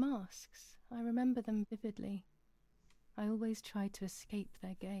 These masks. I remember them vividly. I always tried to escape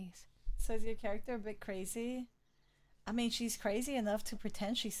their gaze. So is your character a bit crazy? I mean, she's crazy enough to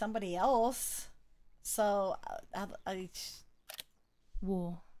pretend she's somebody else. So,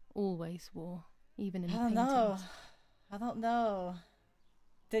 War. Always war. Even in I don't paintings. know. I don't know.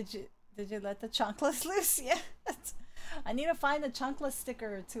 Did you let the chunkless loose yet? I need to find a chunkless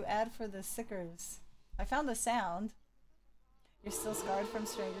sticker to add for the stickers. I found the sound. You're still scarred from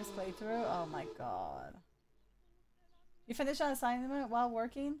Stranger's playthrough? Oh my god. You finished an assignment while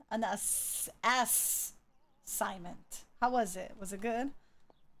working? An assignment. How was it? Was it good?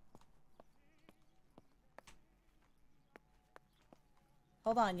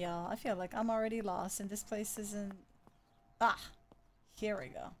 Hold on, y'all. I feel like I'm already lost and this place isn't... Ah! Here we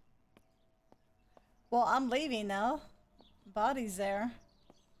go. Well, I'm leaving now. Body's there.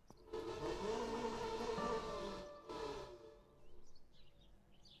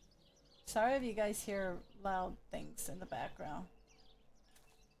 Sorry if you guys hear loud things in the background.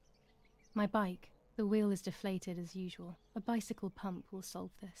 My bike. The wheel is deflated as usual. A bicycle pump will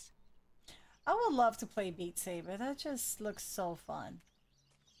solve this. I would love to play Beat Saber. That just looks so fun.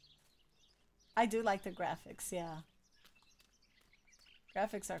 I do like the graphics, yeah.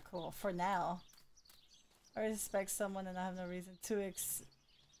 Graphics are cool for now. I respect someone and I have no reason to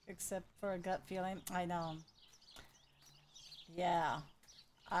except for a gut feeling. I know. Yeah.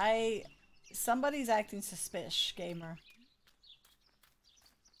 Somebody's acting suspicious, gamer.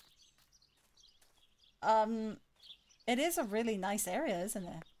 It is a really nice area, isn't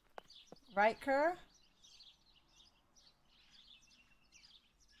it? Right, Kerr?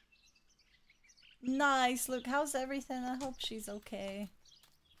 Nice. Look, how's everything? I hope she's okay.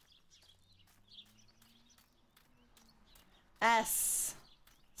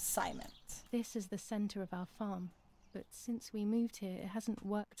 Assignment. This is the center of our farm, but since we moved here, it hasn't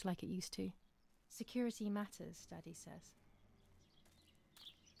worked like it used to. Security matters, Daddy says.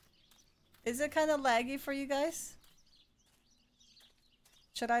 Is it kind of laggy for you guys?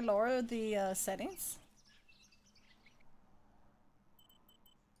 Should I lower the settings?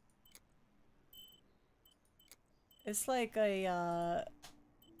 It's like a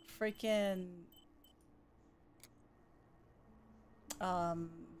freaking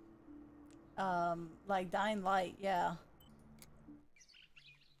like Dying Light, yeah.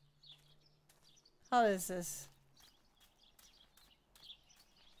 How is this?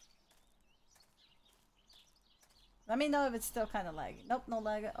 Let me know if it's still kind of laggy. Nope, no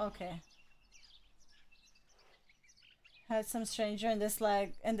lag. Okay. Had some stranger in this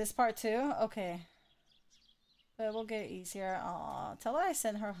part too? Okay. But we'll get easier. Aw, tell her I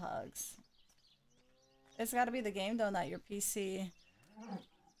send her hugs. It's gotta be the game though, not your PC.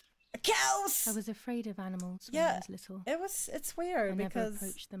 Cows! I was afraid of animals when I was little. It's weird I because never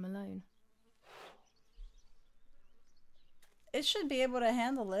approached them alone. it should be able to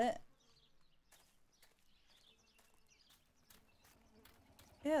handle it.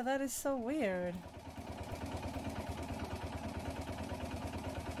 Yeah, that is so weird.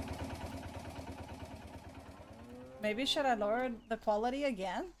 Maybe should I lower the quality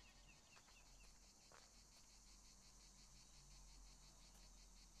again?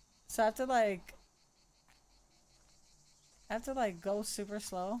 So I have to like go super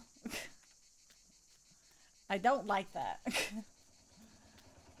slow. I don't like that.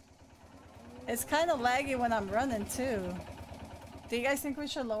 It's kind of laggy when I'm running too. Do you guys think we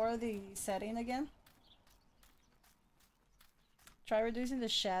should lower the setting again? Try reducing the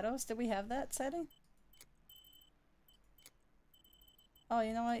shadows. Did we have that setting? Oh,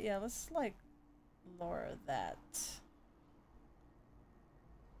 you know what? Yeah, let's like lower that.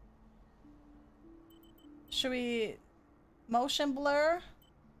 Should we motion blur?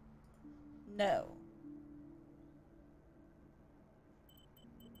 No.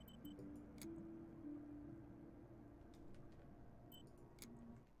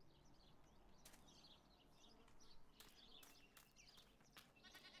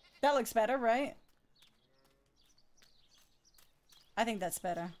 That looks better, right? I think that's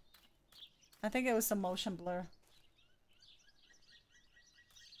better. I think it was some motion blur.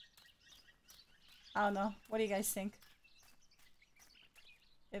 I don't know. What do you guys think?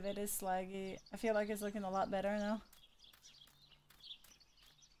 If it is laggy, I feel like it's looking a lot better now.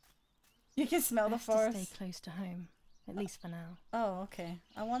 You can smell the forest. Stay close to home, at least for now. Oh, okay.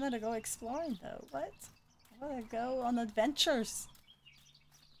 I wanted to go exploring though. What? I want to go on adventures.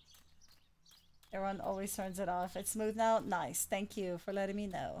 Everyone always turns it off. It's smooth now? Nice. Thank you for letting me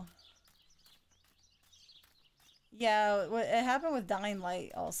know. Yeah, it happened with Dying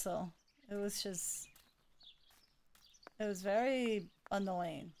Light also. It was just... It was very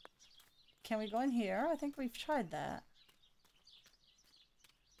annoying. Can we go in here? I think we've tried that.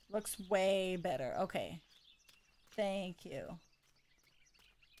 Looks way better. Okay. Thank you.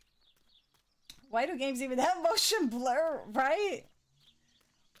 Why do games even have motion blur, right?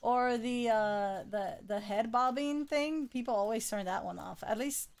 Or the head bobbing thing? People always turn that one off. At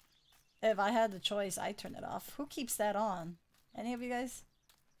least if I had the choice, I'd turn it off. Who keeps that on? Any of you guys?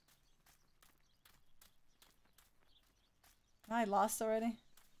 Am I lost already?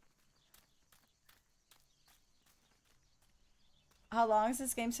 How long is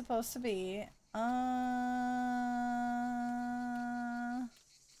this game supposed to be?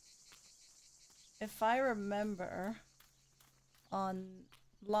 If I remember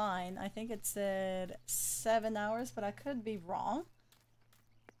online, I think it said 7 hours, but I could be wrong.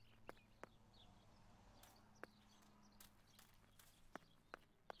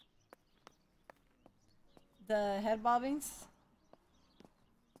 The head bobbings,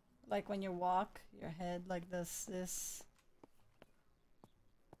 like when you walk, your head like this.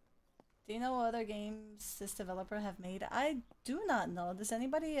 Do you know what other games this developer have made? I do not know. Does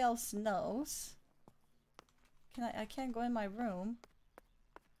anybody else knows? I can't go in my room.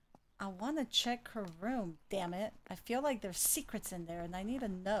 I want to check her room, damn it. I feel like there's secrets in there and I need to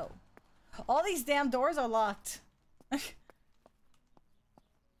know. All these damn doors are locked. What's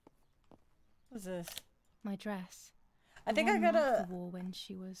this? My dress. I think I one gotta... Martha wore when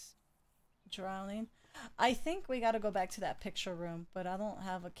she was drowning. I think we gotta go back to that picture room, but I don't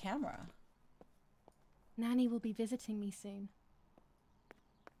have a camera. Nanny will be visiting me soon.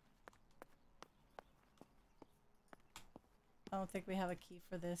 I don't think we have a key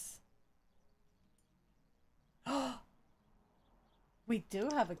for this. We do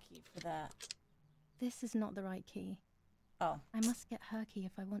have a key for that. This is not the right key. Oh. I must get her key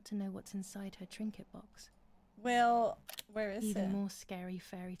if I want to know what's inside her trinket box. Well, where is it? Even more scary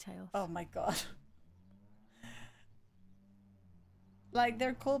fairy tales. Oh my god. Like,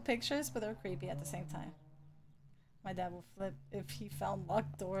 they're cool pictures, but they're creepy at the same time. My dad will flip if he found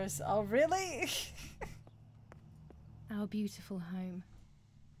locked doors. Oh, really? Our beautiful home.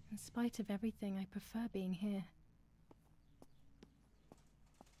 In spite of everything, I prefer being here.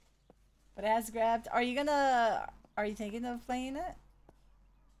 But it has grabbed. Are you thinking of playing it?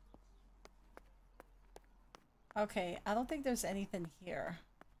 Okay, I don't think there's anything here.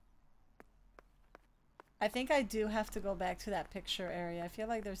 I think I do have to go back to that picture area. I feel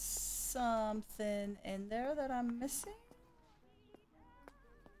like there's something in there that I'm missing.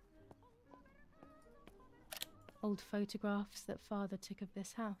 Old photographs that father took of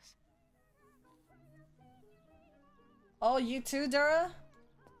this house. Oh, you too, Dura?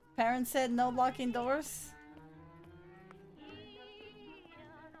 Parents said no locking doors?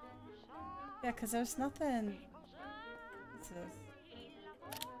 Yeah, because there's nothing... What's this?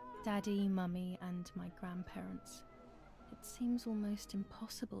 Daddy, Mummy, and my grandparents. It seems almost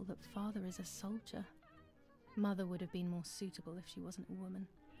impossible that father is a soldier. Mother would have been more suitable if she wasn't a woman.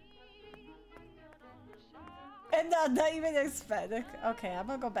 And not even Hispanic. Okay, I'm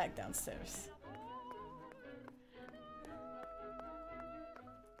gonna go back downstairs.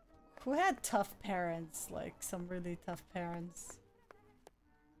 Who had tough parents? Like, some really tough parents.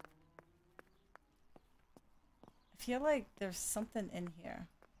 I feel like there's something in here.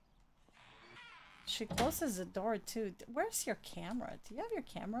 She closes the door too. Where's your camera? Do you have your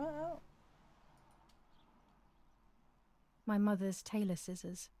camera out? My mother's tailor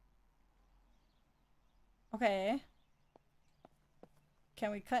scissors. Okay.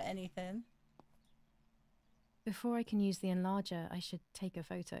 Can we cut anything? Before I can use the enlarger, I should take a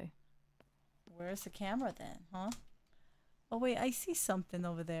photo. Where's the camera then, huh? Oh wait, I see something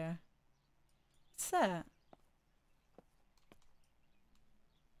over there. What's that?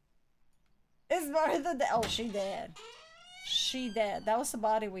 Is Martha dead? Oh, she dead. She dead. That was the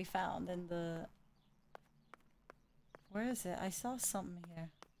body we found in the... Where is it? I saw something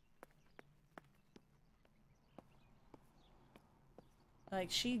here.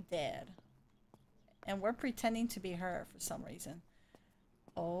 Like, she dead. And we're pretending to be her for some reason.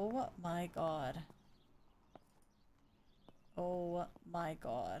 Oh my god. Oh my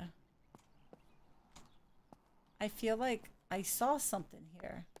god. I feel like I saw something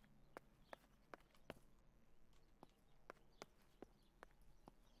here.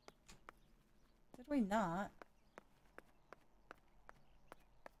 Did we not?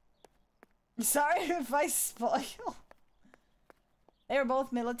 Sorry if I spoil. They were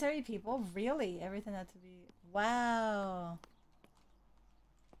both military people? Really? Everything had to be... Wow.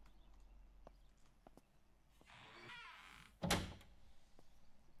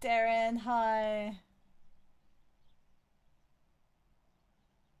 Darren, hi.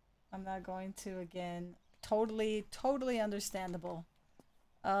 I'm not going to again. Totally understandable.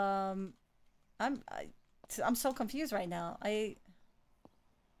 I'm so confused right now. You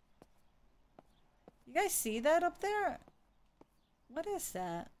guys see that up there? What is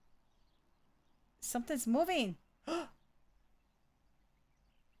that? Something's moving.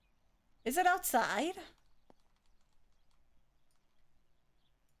 Is it outside?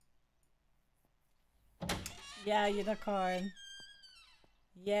 Yeah, unicorn.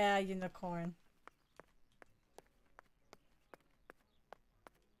 Yeah, unicorn.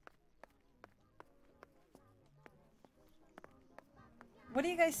 What do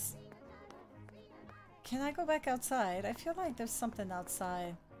you guys... Can I go back outside? I feel like there's something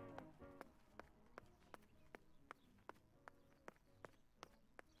outside.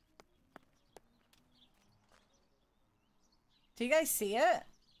 Do you guys see it?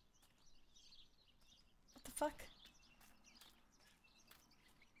 What the fuck?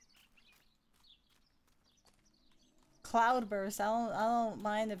 cloudburst. I don't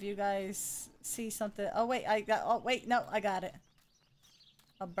mind if you guys see something. Oh wait, no, I got it.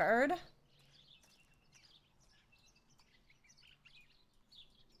 A bird?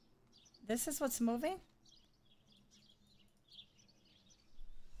 This is what's moving?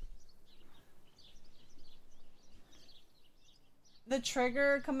 The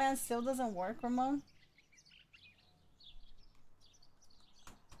trigger command still doesn't work, Ramon?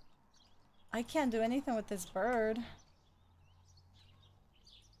 I can't do anything with this bird.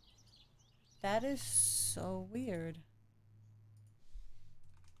 That is so weird.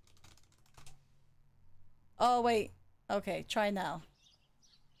 Oh, wait. Okay, try now.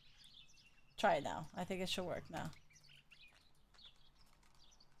 Try it now. I think it should work now.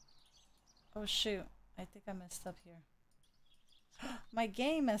 Oh, shoot. I think I messed up here. My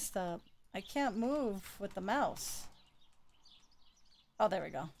game messed up. I can't move with the mouse. Oh, there we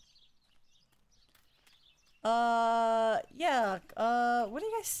go. Yeah. What do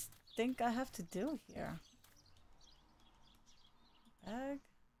you guys think I have to do here? Bag?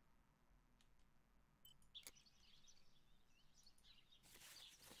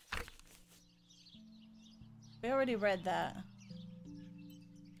 We already read that.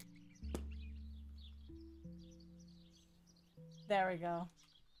 There we go.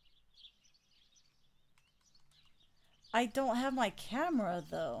 I don't have my camera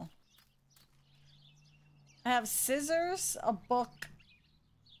though. I have scissors, a book,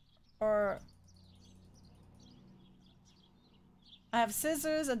 or I have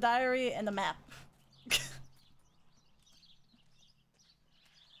scissors, a diary, and a map.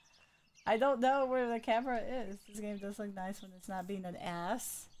 I don't know where the camera is. This game does look nice when it's not being an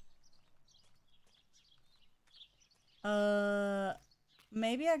ass.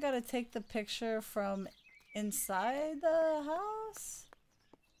 Maybe I gotta take the picture from inside the house?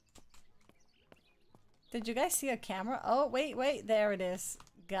 Did you guys see a camera? Oh, wait, there it is.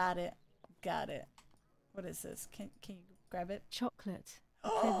 Got it. What is this? Can you grab it? Chocolate. A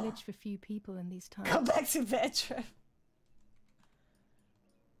privilege for few people in these times. Go back to bed, Trip.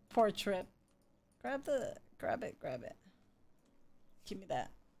 Poor Trip. Grab it. Give me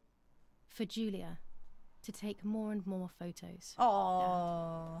that. For Julia, to take more and more photos.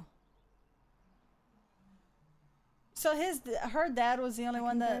 Oh. So her dad was the only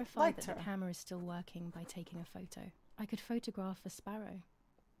one that liked her. The camera is still working by taking a photo. I could photograph a sparrow.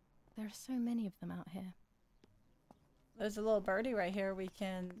 There are so many of them out here. There's a little birdie right here we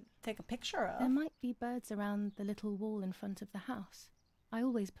can take a picture of. There might be birds around the little wall in front of the house. I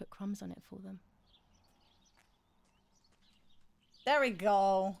always put crumbs on it for them. There we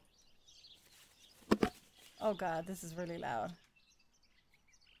go. Oh god, this is really loud.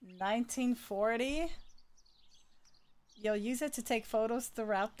 1940? You'll use it to take photos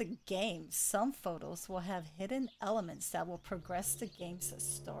throughout the game. Some photos will have hidden elements that will progress the game's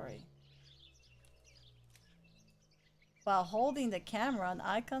story. While holding the camera, an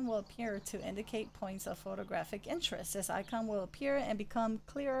icon will appear to indicate points of photographic interest. This icon will appear and become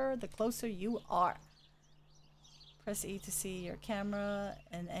clearer the closer you are. Press E to see your camera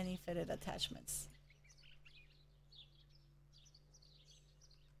and any fitted attachments.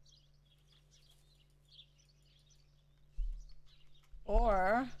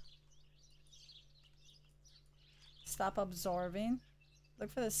 Or stop absorbing.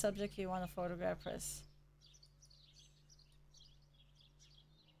 Look for the subject you want to photograph. Press.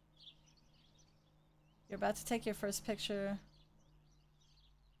 You're about to take your first picture.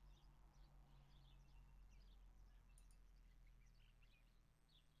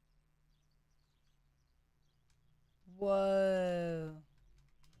 Whoa.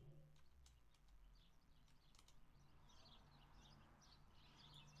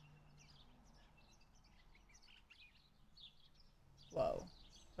 Whoa.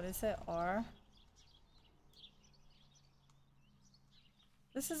 What is it? R?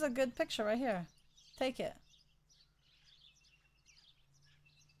 This is a good picture right here. Take it.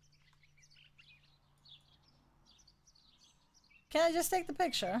 Can I just take the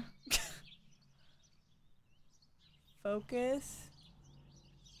picture? Focus.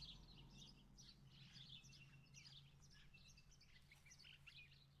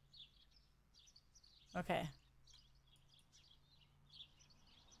 Okay.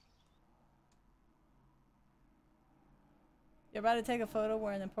 You're about to take a photo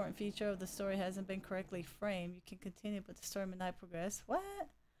where an important feature of the story hasn't been correctly framed. You can continue, but the story may not progress. What?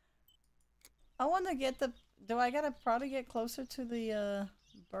 I want to get the... Do I gotta probably get closer to the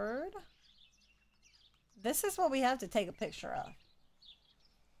bird? This is what we have to take a picture of.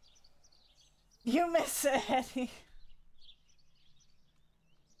 You miss it, Eddie.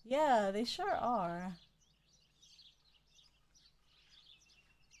 Yeah, they sure are.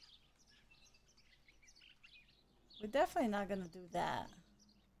 We're definitely not gonna do that.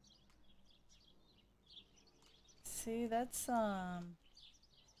 See, that's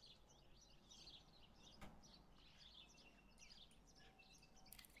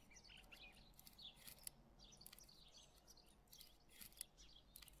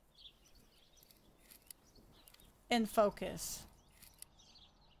in focus.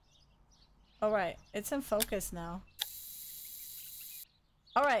 Alright, it's in focus now.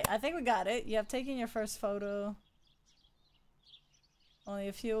 Alright, I think we got it. You have taken your first photo. Only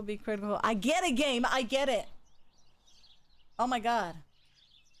a few will be critical. I get it, game! I get it! Oh my god.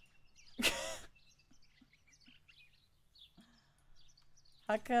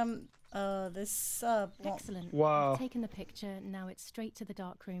 How come this Excellent. Wow. I've taken the picture, now it's straight to the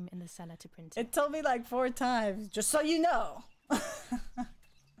dark room in the cellar to print it. It told me like 4 times, just so you know.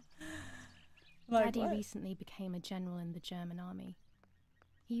 Like, Daddy what? recently became a general in the German army.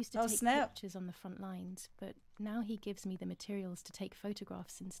 He used to Oh, take snap. pictures on the front lines, but now he gives me the materials to take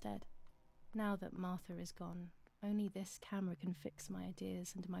photographs instead. Now that Martha is gone, only this camera can fix my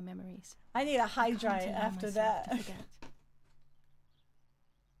ideas and my memories. I need a I can't hydrite allow after myself that. to forget.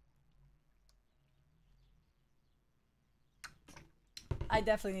 I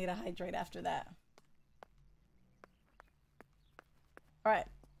definitely need a hydrate after that. Alright.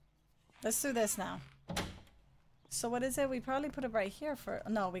 Let's do this now. So what is it? We probably put it right here for...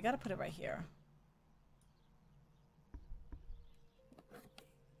 No, we gotta put it right here.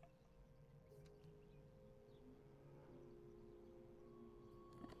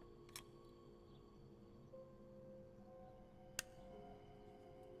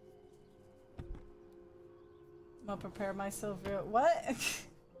 I'm gonna prepare myself real... What?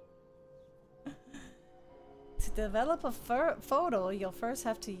 To develop a photo, you'll first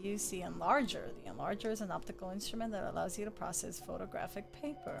have to use the enlarger. The enlarger is an optical instrument that allows you to process photographic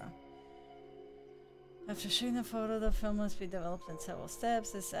paper. After shooting the photo, the film must be developed in several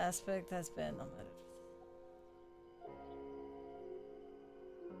steps. This aspect has been omitted.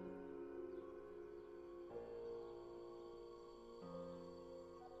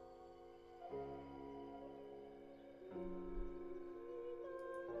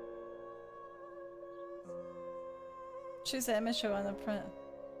 Choose the image you want to print.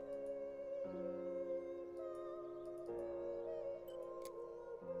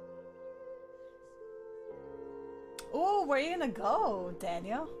 Oh, where are you gonna go,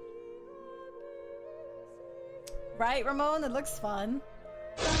 Daniel? Right, Ramon? It looks fun.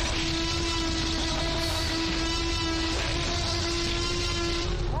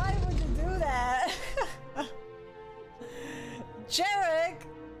 Why would you do that? Jarek!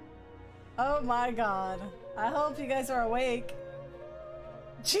 Oh my god. I hope you guys are awake.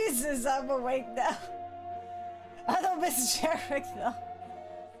 Jesus, I'm awake now. I don't miss Jarek though.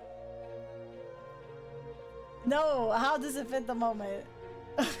 No, how does it fit the moment?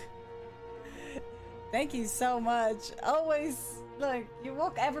 Thank you so much. Always, look, you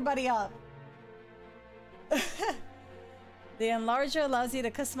woke everybody up. The enlarger allows you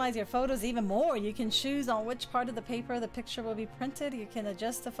to customize your photos even more. You can choose on which part of the paper the picture will be printed. You can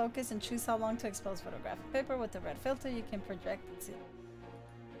adjust the focus and choose how long to expose photographic paper. With the red filter, you can project and see.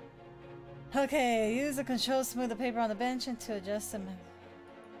 Okay, use the control to smooth the paper on the bench and to adjust them.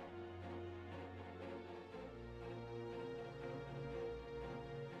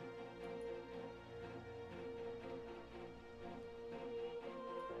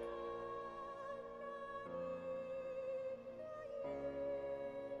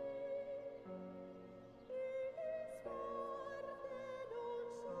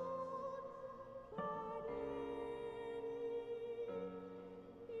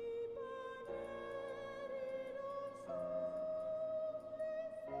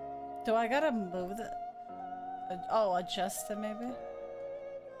 Do I gotta move the... Oh, adjust it maybe?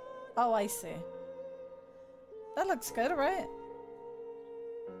 Oh, I see. That looks good, right?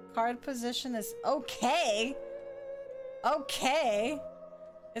 Card position is okay. Okay.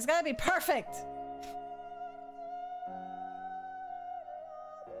 It's gotta be perfect.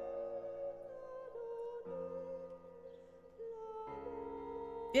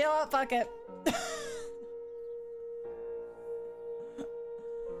 You know what? Fuck it.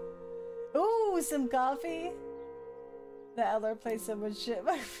 Ooh, some coffee. The elder plays so much shit,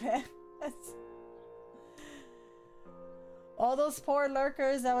 my friend. All those poor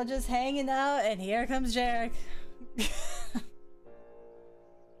lurkers that were just hanging out, and here comes Jarek.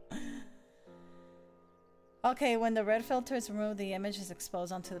 Okay, when the red filter is removed, the image is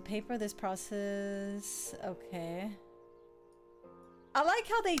exposed onto the paper. This process... Okay. I like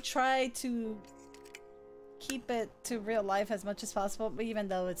how they try to keep it to real life as much as possible, but even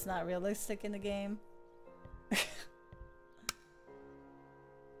though it's not realistic in the game.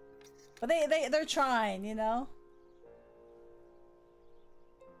 But they're trying, you know?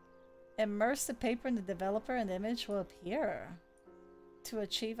 Immerse the paper in the developer and the image will appear. To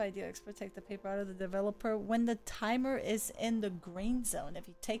achieve ideal export, take the paper out of the developer when the timer is in the green zone. If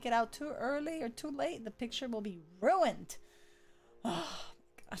you take it out too early or too late, the picture will be ruined. Oh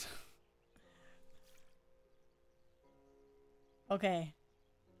my god. Okay.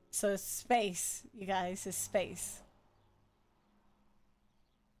 So it's space, you guys, it's space.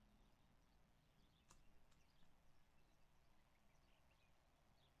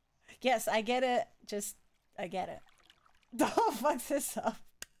 Yes, I get it. Just, I get it. Don't fuck this up.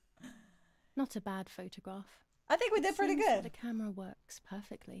 Not a bad photograph. I think we did pretty Seems good. that the camera works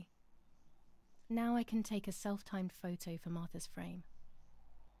perfectly. Now I can take a self-timed photo for Martha's frame.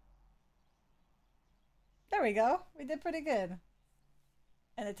 There we go. We did pretty good.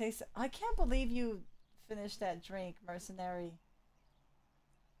 And it tastes... I can't believe you finished that drink, mercenary.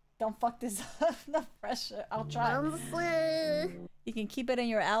 Don't fuck this up. No pressure. I'll try. You can keep it in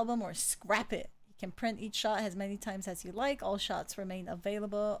your album or scrap it. You can print each shot as many times as you like. All shots remain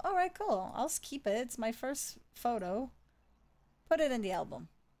available. Alright, cool. I'll keep it. It's my first photo. Put it in the album.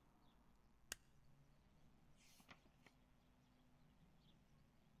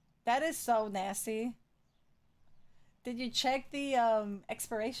 That is so nasty. Did you check the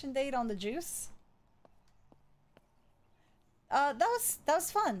expiration date on the juice? That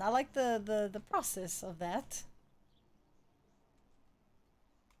was fun. I like the process of that.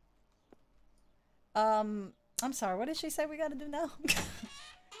 I'm sorry, what did she say we gotta do now?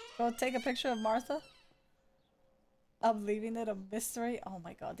 Go take a picture of Martha? I'm leaving it a mystery. Oh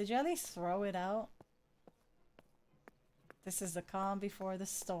my god, did you at least throw it out? This is the calm before the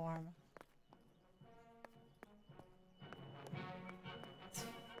storm.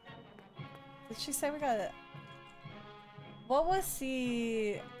 Did she say we gotta... What was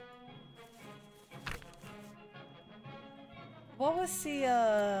the... What was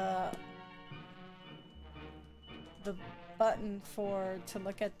the button for to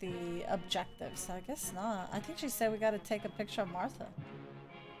look at the objectives? I guess not. I think she said we gotta take a picture of Martha.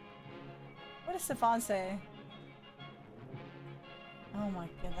 What does Stefan say? Oh my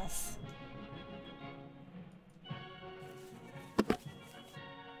goodness.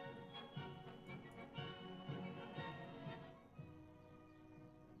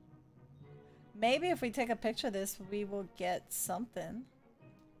 Maybe if we take a picture of this, we will get something.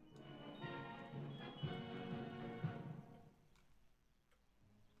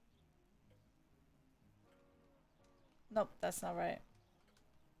 Nope, that's not right.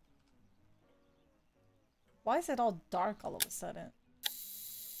 Why is it all dark all of a sudden?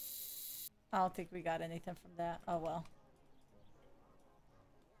 I don't think we got anything from that. Oh well.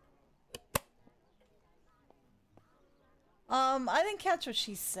 I didn't catch what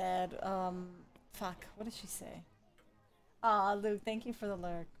she said. Fuck, what did she say? Ah, Luke, thank you for the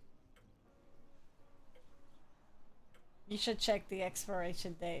lurk. You should check the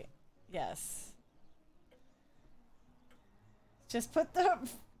expiration date. Yes. Just put the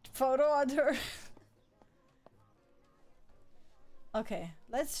photo under. Okay,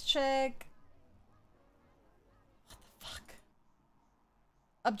 let's check. What the fuck?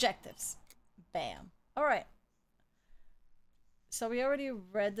 Objectives. Bam. Alright. So we already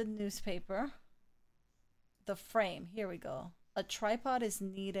read the newspaper. The frame. Here we go. A tripod is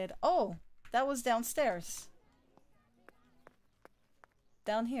needed. Oh, that was downstairs.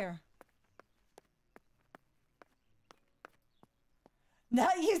 Down here.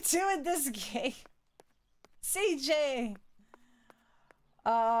 Not you two in this game. CJ.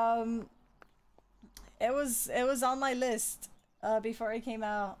 It was on my list before it came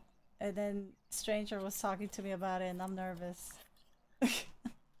out, and then Stranger was talking to me about it, and I'm nervous.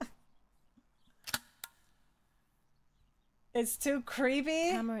 It's too creepy.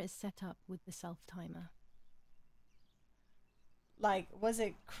 The camera is set up with the self-timer. Like, was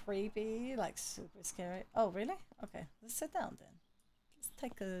it creepy? Like, super scary? Oh, really? Okay, let's sit down then. Let's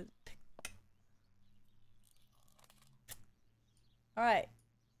take a pic. Alright.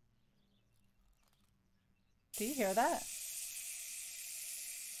 Do you hear that?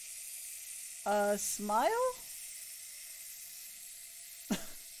 Smile?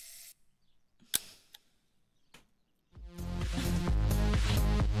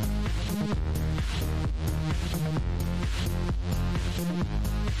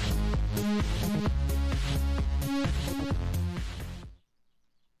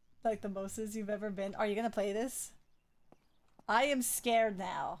 Like the mostest you've ever been. Are you gonna play this? I am scared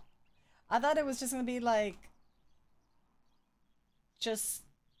now. I thought it was just gonna be like just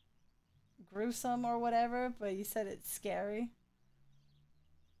gruesome or whatever, but you said it's scary.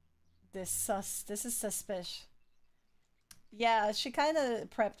 This is suspicious. Yeah, she kind of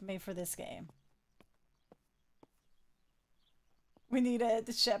prepped me for this game. We need a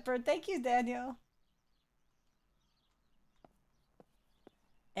shepherd. Thank you, Daniel.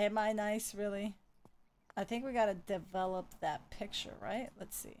 Am I nice, really? I think we gotta develop that picture, right?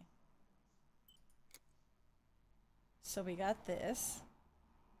 Let's see. So we got this.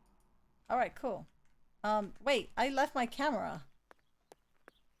 Alright, cool. Wait, I left my camera.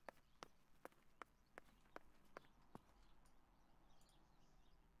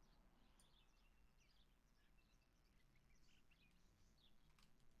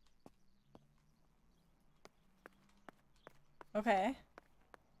 Okay.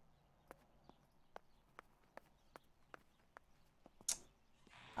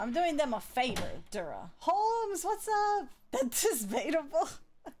 I'm doing them a favor, Dura. Holmes, what's up? That's just debatable.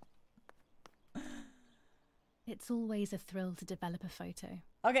 It's always a thrill to develop a photo.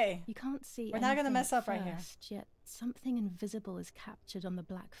 Okay. You can't see We're not gonna mess up first, right here. Yet something invisible is captured on the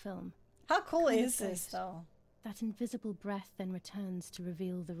black film. How cool Kind of is this, ghost. though? That invisible breath then returns to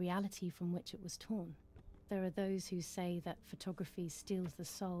reveal the reality from which it was torn. There are those who say that photography steals the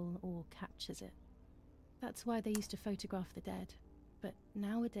soul or captures it. That's why they used to photograph the dead. But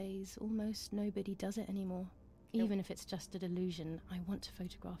nowadays, almost nobody does it anymore. Even if it's just a delusion, I want to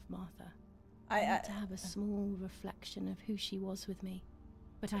photograph Martha. I want to have a small reflection of who she was with me.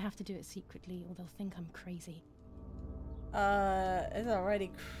 But I have to do it secretly or they'll think I'm crazy. It's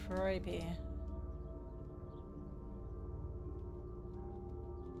already creepy.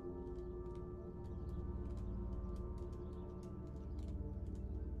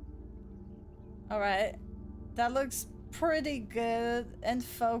 Alright. That looks pretty good and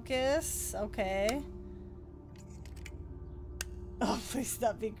focus. Okay. Oh, please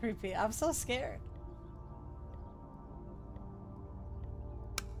not be creepy. I'm so scared.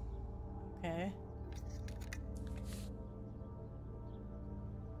 Okay.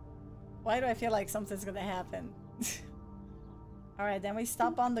 Why do I feel like something's gonna happen? Alright, then we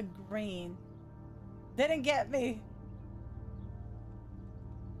stop on the green. Didn't get me.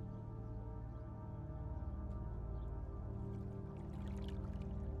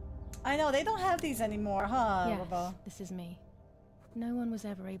 I know, they don't have these anymore, huh, Yes, Robo? this is me. No one was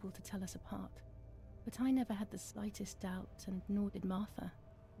ever able to tell us apart. But I never had the slightest doubt, and nor did Martha.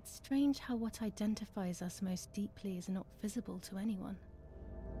 It's strange how what identifies us most deeply is not visible to anyone.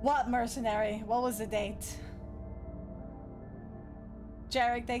 What mercenary? What was the date?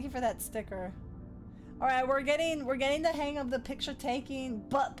 Jarek, thank you for that sticker. Alright, we're getting the hang of the picture taking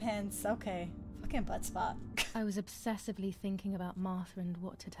butt pens. Okay. Fucking butt spot. I was obsessively thinking about Martha and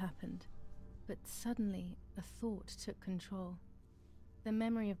what had happened. But suddenly, a thought took control. The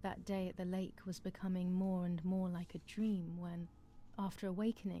memory of that day at the lake was becoming more and more like a dream when, after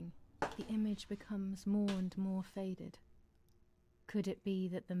awakening, the image becomes more and more faded. Could it be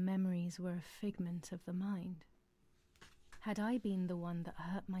that the memories were a figment of the mind? Had I been the one that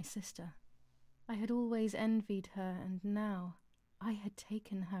hurt my sister? I had always envied her, and now I had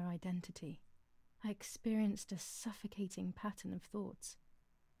taken her identity. I experienced a suffocating pattern of thoughts.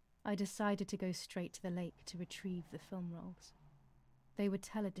 I decided to go straight to the lake to retrieve the film rolls. They would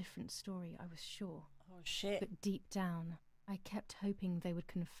tell a different story, I was sure. Oh shit. But deep down, I kept hoping they would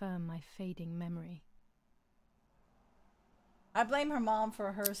confirm my fading memory. I blame her mom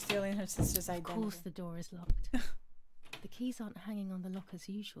for her stealing her sister's identity. Of course the door is locked. The keys aren't hanging on the lock as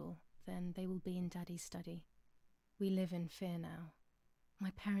usual, then they will be in Daddy's study. We live in fear now.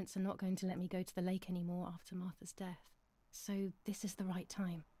 My parents are not going to let me go to the lake anymore after Martha's death. So this is the right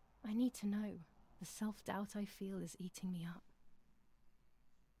time. I need to know. The self-doubt I feel is eating me up.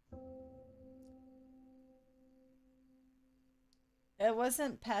 It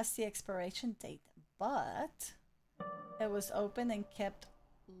wasn't past the expiration date, but it was open and kept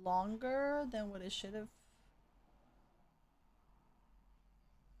longer than what it should have.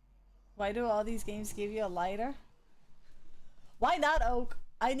 Why do all these games give you a lighter? Why not, Oak?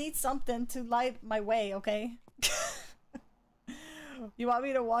 I need something to light my way, okay? You want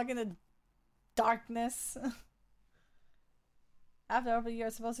me to walk in the darkness? After over,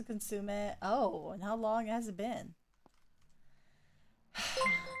 you're supposed to consume it. Oh, and how long has it been?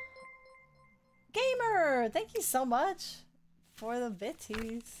 Gamer, thank you so much for the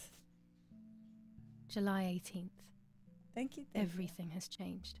bitties. July 18th. Thank you. Everything has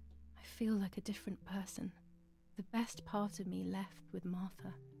changed. I feel like a different person. The best part of me left with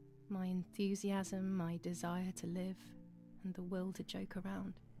Martha. My enthusiasm, my desire to live, and the will to joke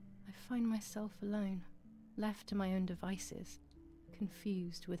around. I find myself alone, left to my own devices,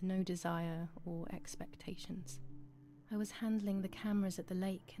 confused with no desire or expectations. I was handling the cameras at the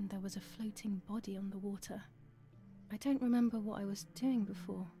lake and there was a floating body on the water. I don't remember what I was doing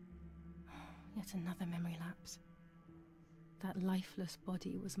before. Yet another memory lapse. That lifeless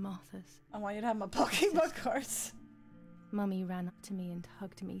body was Martha's. I want you to have my Pokemon cards. Mummy ran up to me and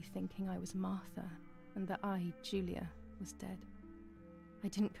hugged me, thinking I was Martha, and that I, Julia, was dead. I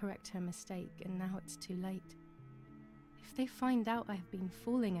didn't correct her mistake, and now it's too late. If they find out I've been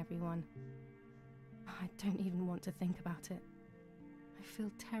fooling everyone, I don't even want to think about it. I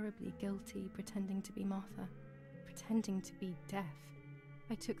feel terribly guilty pretending to be Martha, pretending to be deaf.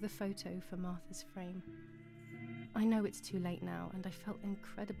 I took the photo for Martha's frame. I know it's too late now, and I felt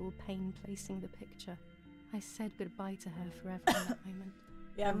incredible pain placing the picture. I said goodbye to her forever in that moment.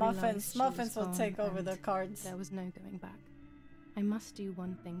 Yeah, Muffins will take over the cards. There was no going back. I must do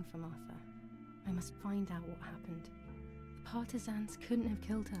one thing for Martha. I must find out what happened. The partisans couldn't have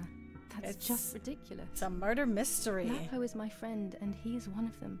killed her. That's just ridiculous. It's a murder mystery. Lapo is my friend, and he is one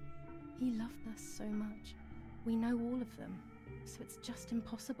of them. He loved us so much. We know all of them, so it's just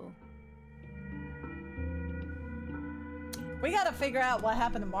impossible. We gotta figure out what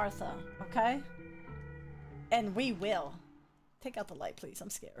happened to Martha, okay? And we will. Take out the light, please. I'm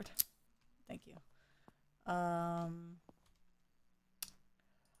scared. Thank you. I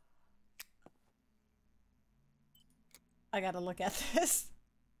gotta look at this.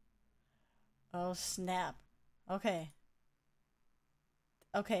 Oh, snap. Okay.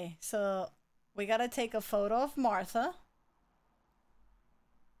 Okay, so we gotta take a photo of Martha.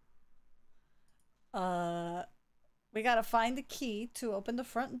 We gotta find the key to open the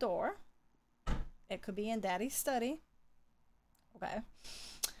front door. It could be in Daddy's study. Okay.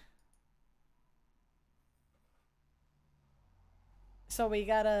 So we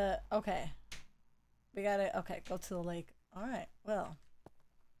gotta, okay. We gotta, okay, go to the lake. Alright, well.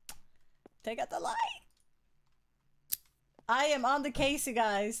 Take out the light. I am on the case, you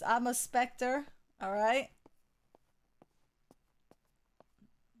guys. I'm a specter. Alright.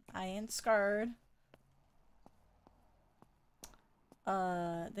 I ain't scared.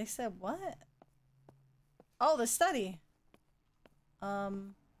 They said what? Oh, the study.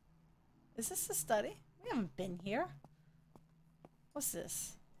 Is this the study? We haven't been here. What's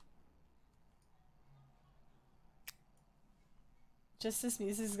this? Just this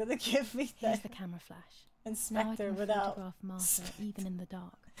music is gonna give me that. Here's the camera flash. Inspector now I can without photograph Martha even in the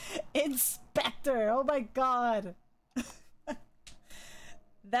dark. Inspector! Oh my god!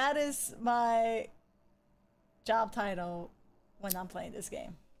 That is my job title when I'm playing this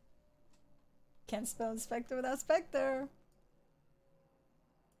game. Can't spell Inspector without Spectre.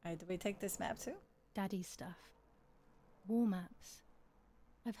 Alright, do we take this map too? Daddy's stuff. War maps.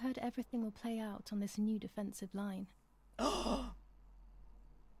 I've heard everything will play out on this new defensive line.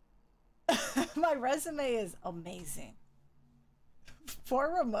 My resume is amazing.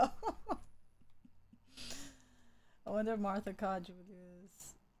 For remote. I wonder if Martha caught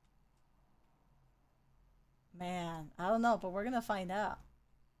Julius. Man, I don't know, but we're gonna find out.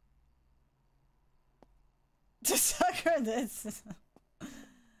 To sucker this.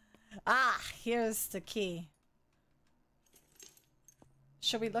 Ah, here's the key.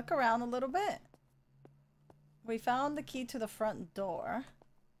 Should we look around a little bit? We found the key to the front door.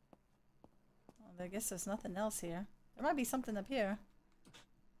 Well, I guess there's nothing else here. There might be something up here.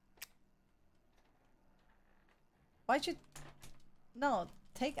 Why'd you... No,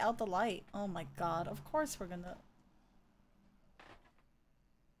 take out the light. Oh my god, of course we're gonna...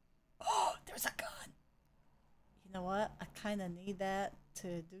 Oh, there's a gun! You know what? I kinda need that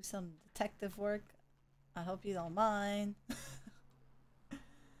to do some detective work. I hope you don't mind.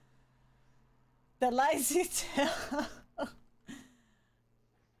 The lies you tell.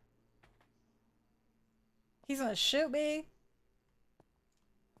 He's gonna shoot me.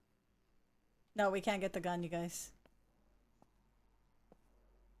 No, we can't get the gun, you guys.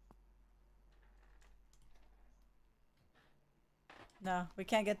 No, we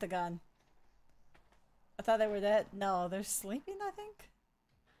can't get the gun. I thought they were dead. No, they're sleeping, I think.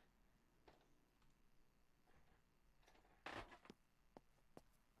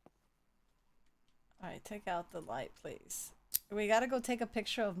 Alright, take out the light, please. We gotta go take a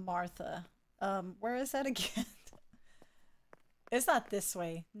picture of Martha. Where is that again? It's not this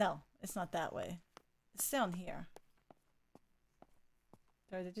way. No, it's not that way. It's down here.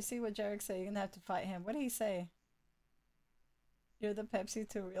 Sorry, did you see what Jarek said? You're gonna have to fight him. What did he say? You're the Pepsi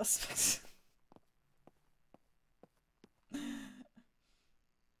to real specs.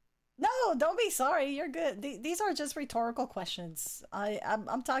 No, don't be sorry. You're good. These are just rhetorical questions.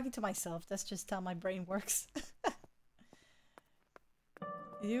 I'm talking to myself. That's just how my brain works.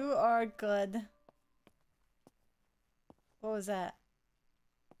 You are good. What was that?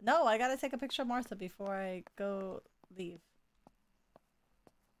 No, I gotta take a picture of Martha before I go leave.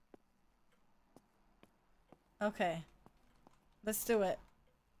 Okay. Let's do it.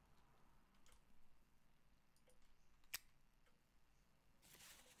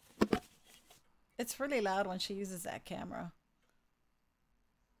 It's really loud when she uses that camera.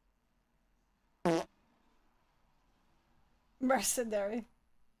 Mercenary.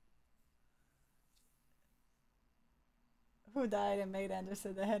 Who died and made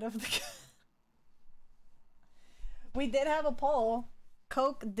Anderson the head of the... We did have a poll.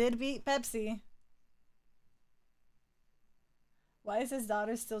 Coke did beat Pepsi. Why is his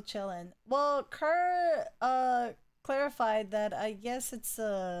daughter still chilling? Well, Kerr clarified that I guess it's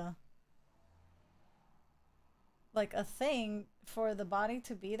like a thing for the body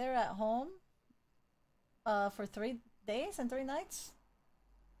to be there at home for 3 days and 3 nights,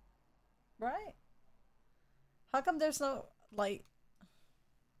 right? How come there's no light?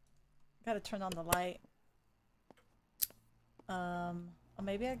 Gotta turn on the light.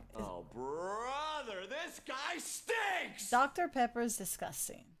 Maybe I... Oh, brother, this guy stinks! Dr. Pepper's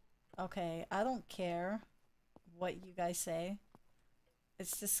disgusting. Okay, I don't care what you guys say.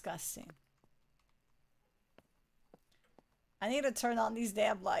 It's disgusting. I need to turn on these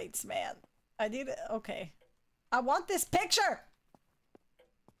damn lights, man. I need to... Okay. I want this picture!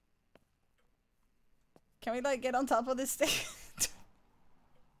 Can we, like, get on top of this thing?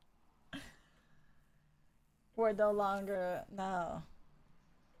 We're no longer... No.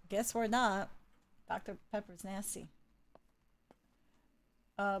 Guess we're not. Dr. Pepper's nasty.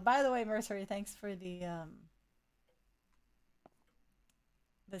 By the way, Mercury, thanks for the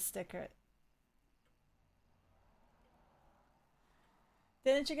sticker.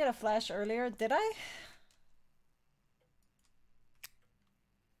 Didn't you get a flash earlier? Did I?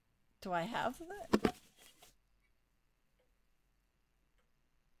 Do I have that?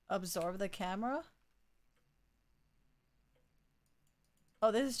 Absorb the camera?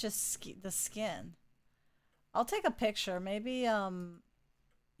 Oh, this is just the skin. I'll take a picture. Maybe,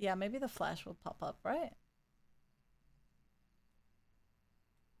 yeah, maybe the flash will pop up, right?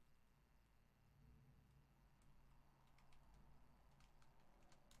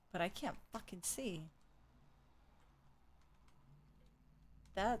 But I can't fucking see.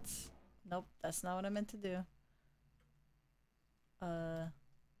 That's... Nope, that's not what I meant to do.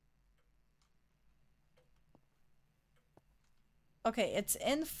 Okay, it's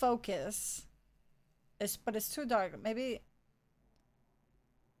in focus. But it's too dark. Maybe...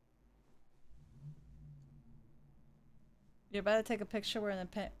 You're about to take a picture. We're an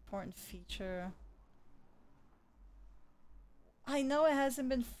important feature. I know it hasn't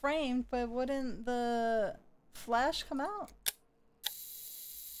been framed, but wouldn't the flash come out?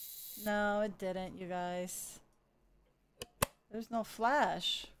 No, it didn't, you guys. There's no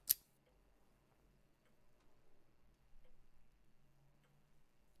flash.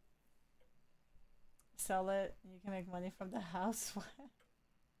 Sell it. You can make money from the house.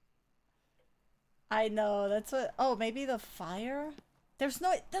 I know, that's what... Oh, maybe the fire? There's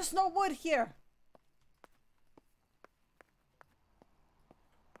no wood here.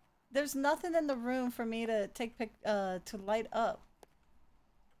 There's nothing in the room for me to take to light up.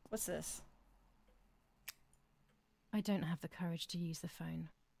 What's this? I don't have the courage to use the phone.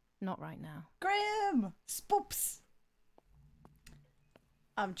 Not right now. Grim! Spoops!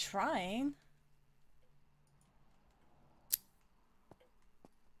 I'm trying.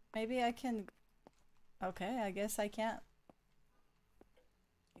 Maybe I can... Okay, I guess I can't.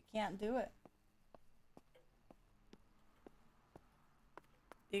 I can't do it.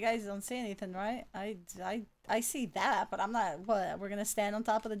 You guys don't see anything, right? I see that, but I'm not... What? We're gonna stand on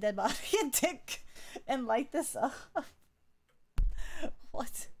top of the dead body and tick and light this up?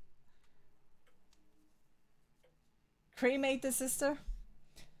 What? Cremate the sister?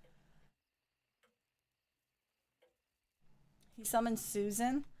 He summoned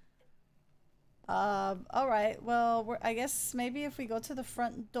Susan. Alright, well, I guess maybe if we go to the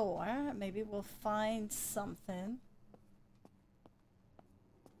front door, maybe we'll find something.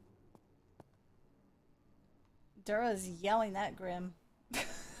 Dura's yelling at Grim.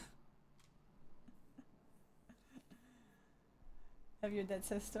 Have your dead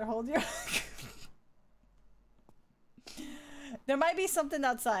sister hold your... There might be something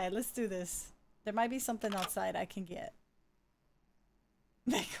outside. Let's do this. There might be something outside I can get.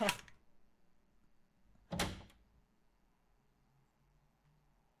 Make up.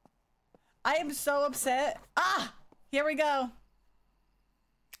 I am so upset. Ah! Here we go.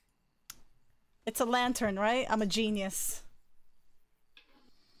 It's a lantern, right? I'm a genius.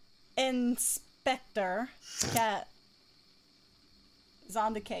 Inspector Cat is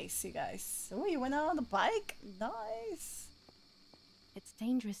on the case, you guys. Oh, you went out on the bike? Nice. It's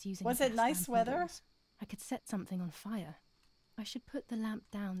dangerous using. Was a it gas nice lamp weather? indoors. I could set something on fire. I should put the lamp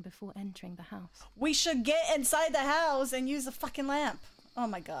down before entering the house. We should get inside the house and use the fucking lamp. Oh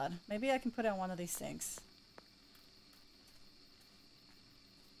my god. Maybe I can put it on one of these things.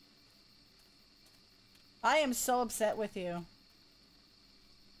 I am so upset with you.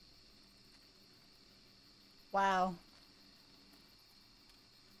 Wow.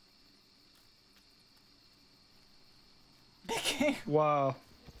 Wow.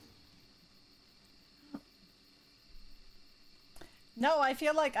 No, I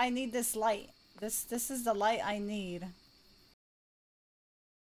feel like I need this light. This is the light I need.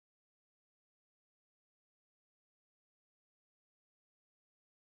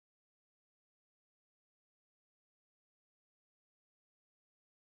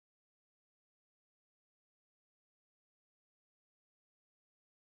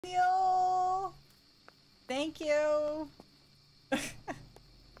 Yo! Thank you.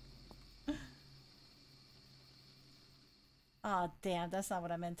 Oh, damn, that's not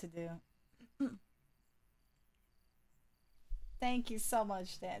what I meant to do. Thank you so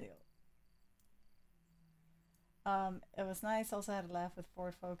much, Daniel. It was nice. Also had a laugh with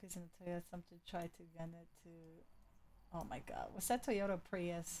Ford Focus and the Toyota something to try to get it to. Oh my god, what's that Toyota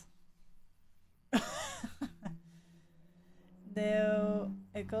Prius? No,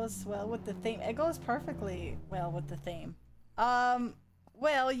 it goes well with the theme. It goes perfectly well with the theme.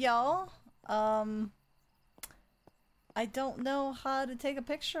 Well, y'all, I don't know how to take a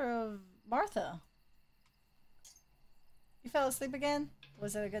picture of Martha. You fell asleep again?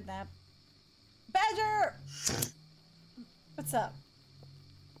 Was it a good nap? Badger! What's up?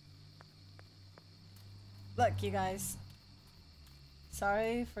 Look, you guys.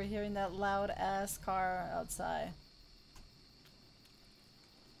 Sorry for hearing that loud ass car outside.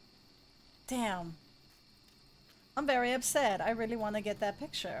 Damn. I'm very upset. I really want to get that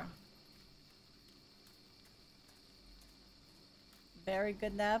picture. Very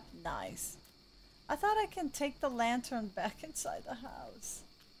good nap. Nice. I thought I can take the lantern back inside the house.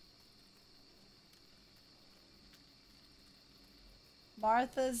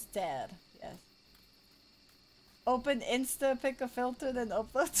 Martha's dead. Yes. Open Insta, pick a filter, then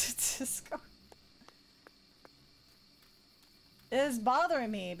upload to Discord. It is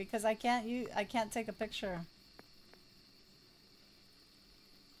bothering me because I can't take a picture.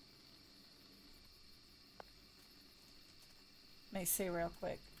 Let me see real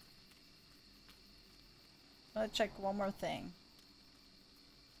quick. I'm gonna check one more thing.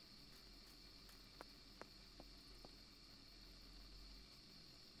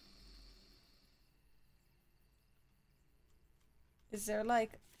 Is there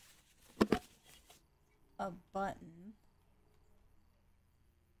like a button?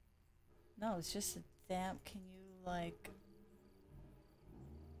 No, it's just a damn. Can you like?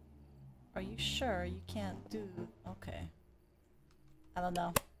 Are you sure you can't do? Okay. I don't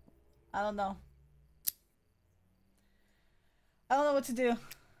know. I don't know. I don't know what to do.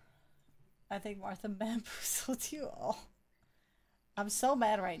 I think Martha bamboozled you all. I'm so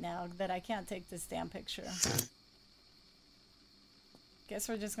mad right now that I can't take this damn picture. Guess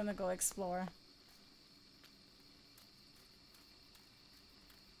we're just gonna go explore.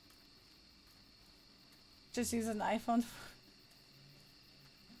 Just use an iPhone.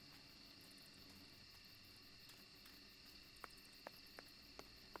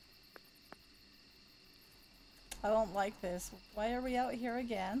 I don't like this. Why are we out here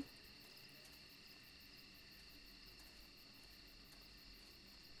again?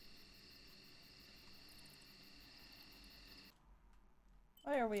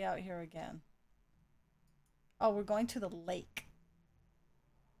 Why are we out here again? Oh, we're going to the lake.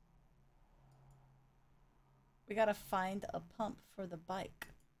 We gotta find a pump for the bike.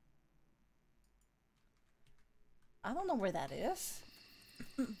 I don't know where that is.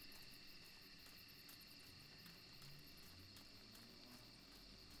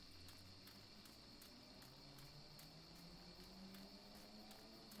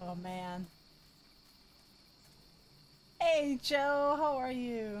 Oh man. Hey Joe, how are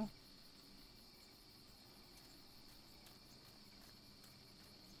you?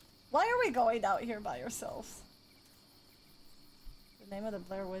 Why are we going out here by ourselves? The name of the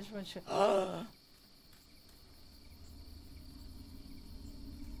Blair Witch one should.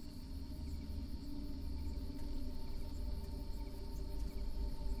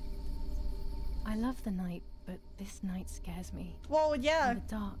 I love the night, but this night scares me. Well, yeah. In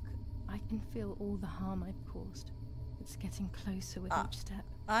the dark, I can feel all the harm I've caused. It's getting closer with each step.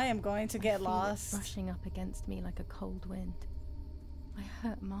 I am going to get lost. Brushing up against me like a cold wind. I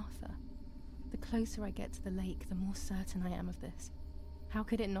hurt Martha. The closer I get to the lake, the more certain I am of this. How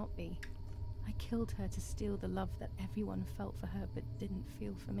could it not be? I killed her to steal the love that everyone felt for her but didn't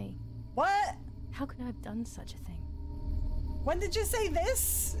feel for me. What? How could I have done such a thing? When did you say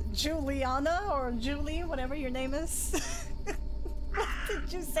this? Juliana or Julie, whatever your name is? When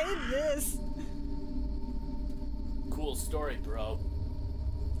did you say this? Cool story, bro.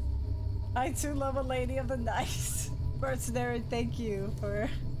 I too love a lady of the night. Mercenary, thank you for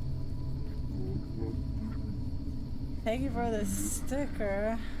the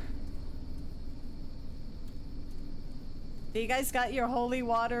sticker. Do you guys got your holy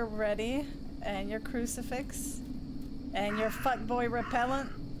water ready? And your crucifix? And your fuckboy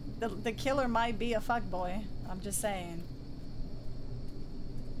repellent? The killer might be a fuckboy. I'm just saying.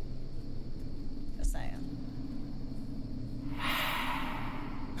 Just saying.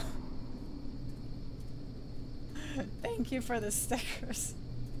 Thank you for the stickers.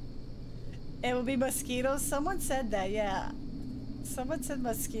 It will be mosquitoes? Someone said that, yeah. Someone said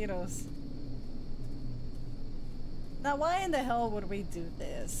mosquitoes. Now, why in the hell would we do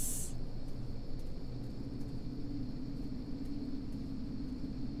this?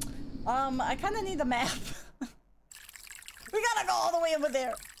 I kind of need a map. We gotta go all the way over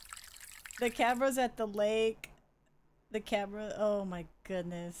there. The camera's at the lake. The camera, oh my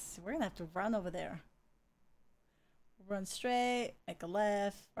goodness. We're gonna have to run over there. Run straight, make a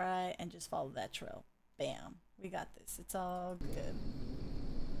left, right, and just follow that trail. Bam. We got this. It's all good.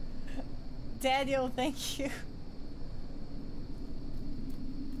 Daniel, thank you.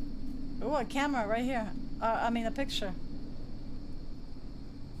 Ooh, a camera right here. I mean, a picture.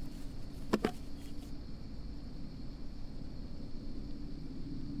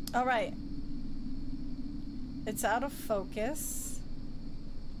 All right. It's out of focus.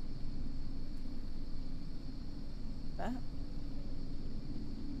 That.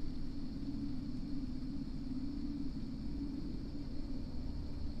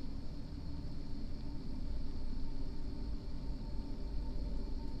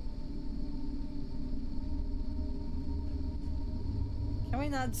 Can we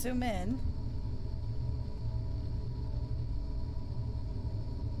not zoom in?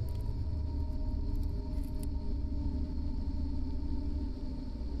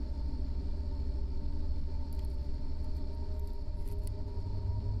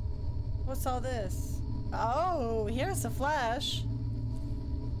 What's all this? Oh, here's the flash.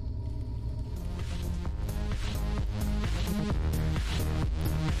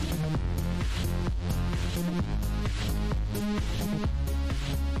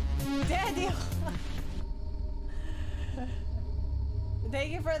 Daniel!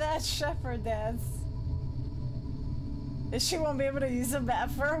 Thank you for that shepherd dance. She won't be able to use the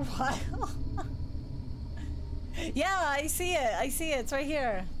map for a while. Yeah, I see it. I see it. It's right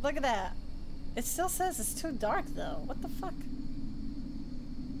here. Look at that. It still says it's too dark though. What the fuck?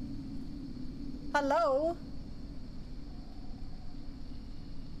 Hello?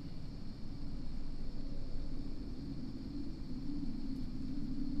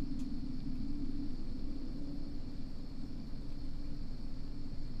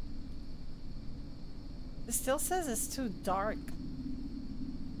 It still says it's too dark.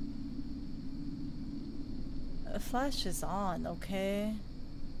 The flash is on, okay?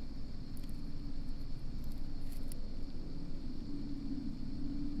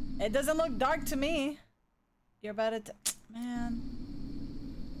 It doesn't look dark to me. You're about to... Man.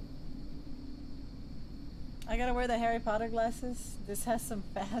 I gotta wear the Harry Potter glasses. This has some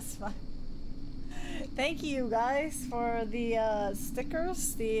fast vibe. Thank you guys for the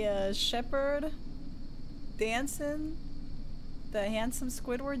stickers. The shepherd dancing. The handsome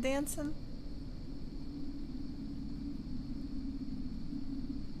Squidward dancing.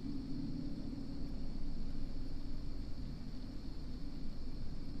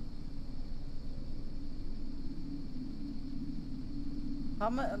 How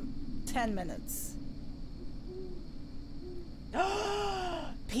much? 10 minutes.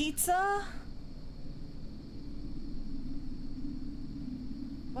 Pizza?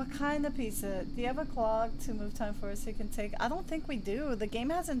 What kind of pizza? Do you have a clock to move time for us so you can take? I don't think we do. The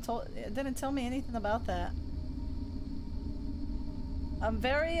game hasn't told, it didn't tell me anything about that. I'm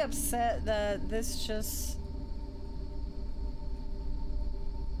very upset that this just...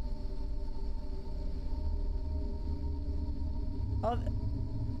 Oh,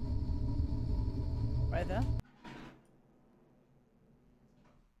 right there.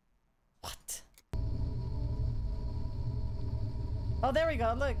 What? Oh, there we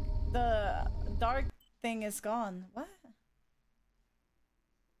go. Look, the dark thing is gone. What?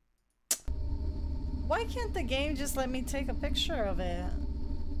 Why can't the game just let me take a picture of it?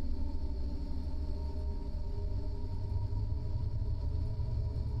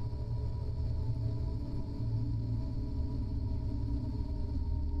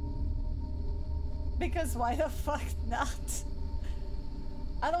 Because why the fuck not?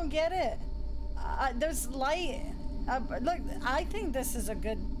 I don't get it. There's light. Look, I think this is a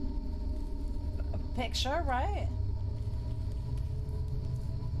good picture, right?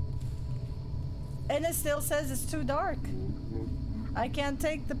 And it still says it's too dark. I can't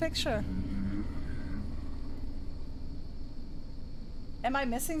take the picture. Am I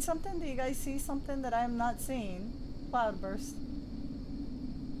missing something? Do you guys see something that I'm not seeing? Cloudburst.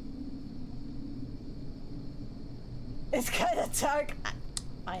 It's kind of dark.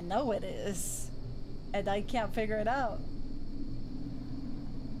 I know it is. And I can't figure it out.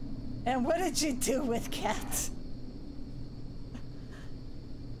 And what did you do with Cat?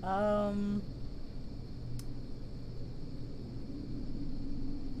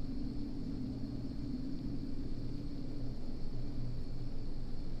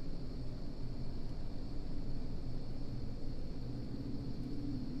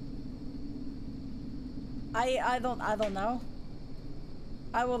 I don't know.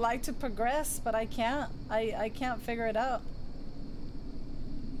 I would like to progress, but I can't. I can't figure it out.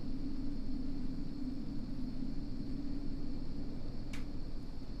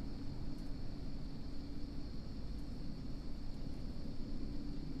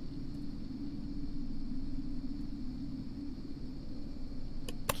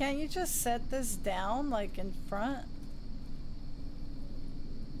 Can't you just set this down, like, in front?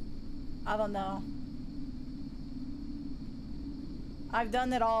 I don't know. I've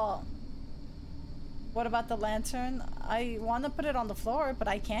done it all. What about the lantern? I want to put it on the floor, but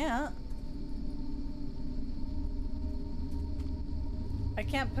I can't. I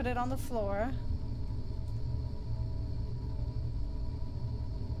can't put it on the floor.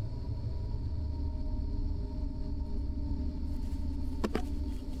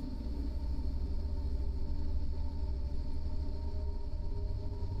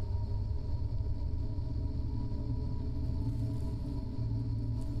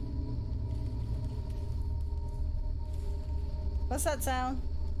 What's that sound?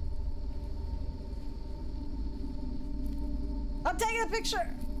 I'm taking a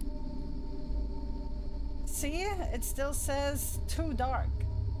picture! See? It still says too dark.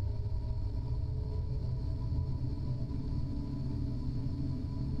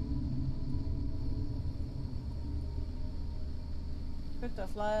 Put the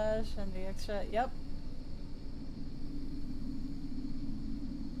flash and the extra. Yep.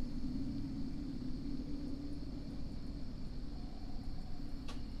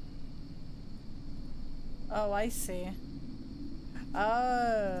 Oh, I see.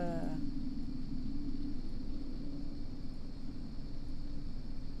 Oh.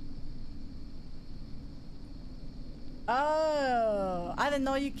 Oh, I didn't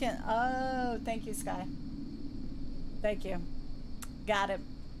know you can. Oh, thank you, Sky. Thank you. Got it.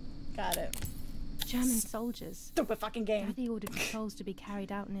 Got it. German soldiers. Stupid fucking game. Daddy ordered patrols to be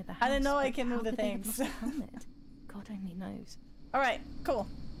carried out near the house. I didn't know I can move the how could they have things. lost the helmet? God only knows. All right, cool.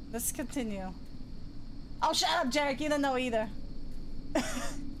 Let's continue. Oh, shut up, Jarek. You didn't know either.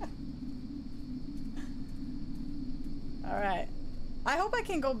 All right. I hope I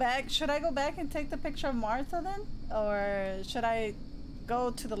can go back. Should I go back and take the picture of Martha then? Or should I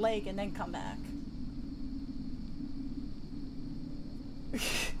go to the lake and then come back?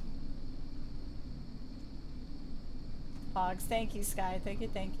 Hogs, thank you, Sky. Thank you,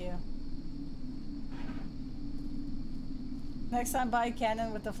 thank you. Next time, buy a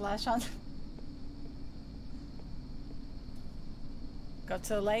cannon with the flash on. Go to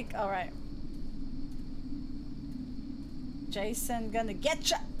the lake? Alright. Jason gonna get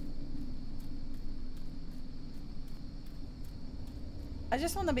ya! I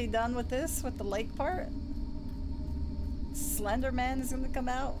just want to be done with this, with the lake part. Slender Man is gonna come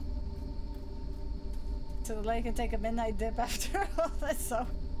out to the lake and take a midnight dip after all that, so...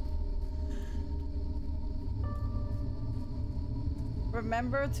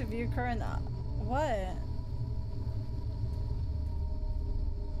 Remember to view current... What?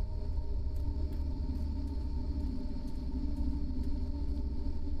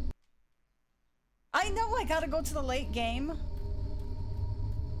 I know I gotta go to the late game.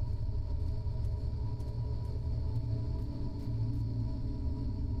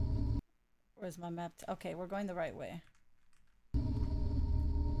 Where's my map? Okay, we're going the right way.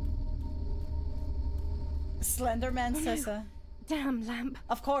 Slenderman says a... Damn lamp.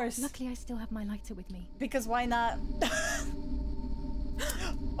 Of course. Luckily I still have my lighter with me. Because why not?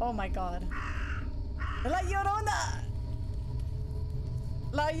 Oh my god. La Llorona!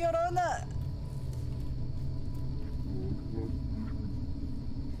 La Llorona!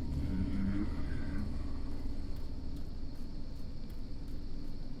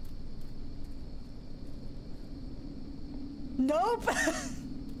 Nope!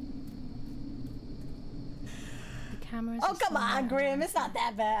 Cameras. Oh, come on, Grim. It's not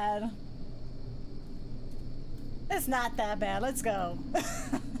that bad. It's not that bad. Let's go.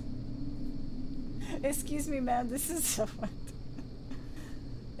 Excuse me, man. This is so what?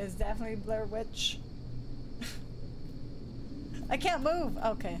 It's definitely Blair Witch. I can't move.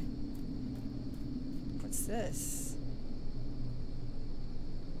 Okay. What's this?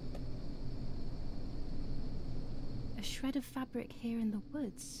 A shred of fabric here in the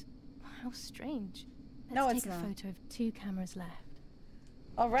woods. How strange. No, Let's it's take a not. photo of 2 cameras left.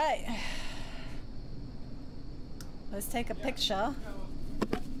 All right. Let's take a picture.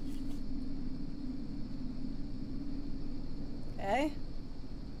 Okay.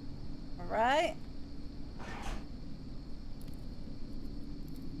 All right.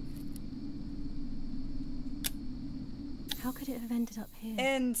 How could it have ended up here?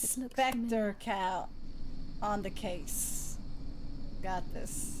 Inspector Cal on the case. Got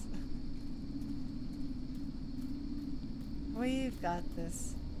this. We've got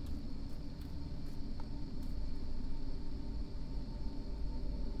this.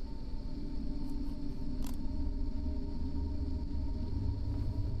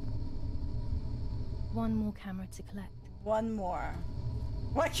 One more camera to collect. One more.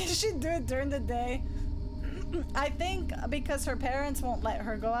 Why can't she do it during the day? I think because her parents won't let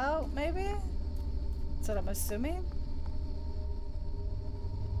her go out, maybe? That's what I'm assuming.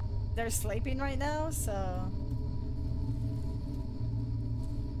 They're sleeping right now, so...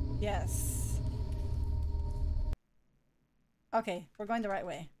 Yes. Okay, we're going the right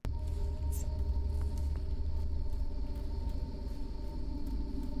way.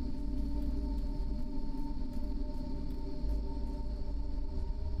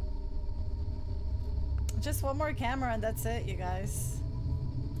 Just one more camera and that's it, you guys.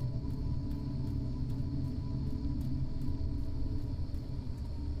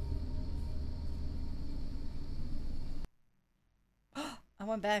 I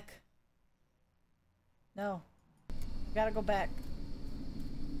went back. No. Gotta go back.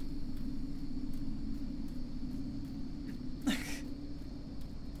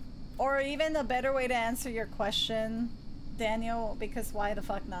 Or even a better way to answer your question, Daniel, because why the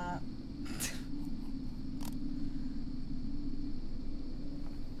fuck not?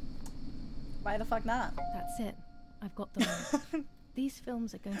 Why the fuck not? That's it. I've got them all. These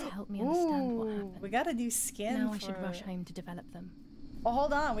films are going to help me understand what happened. We got a new skin. Now I should rush home to develop them. Well,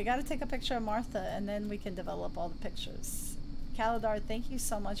 hold on. We got to take a picture of Martha, and then we can develop all the pictures. Calidar, thank you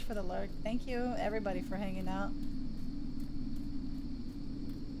so much for the lurk. Thank you, everybody, for hanging out.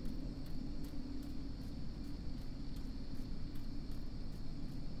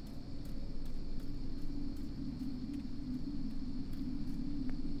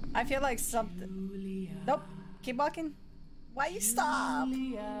 I feel like something... Julia. Nope. Keep walking. Why you stop?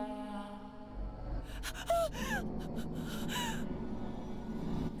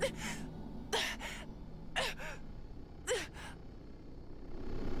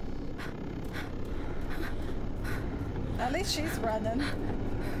 At least she's running.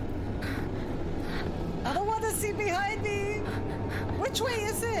 I don't want to see behind me. Which way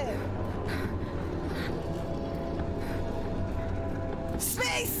is it?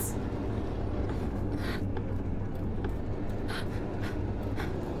 Space!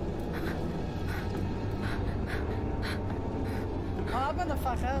 Oh, I'm gonna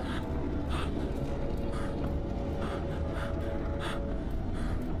fuck up.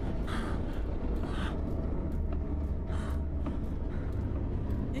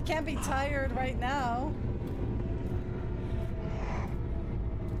 You can't be tired right now.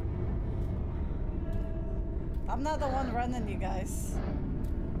 I'm not the one running, you guys.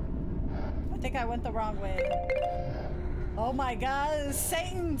 I think I went the wrong way. Oh my god, it's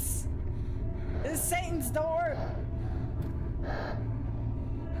Satan's! It's Satan's door!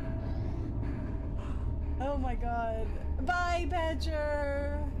 Oh my god. Bye,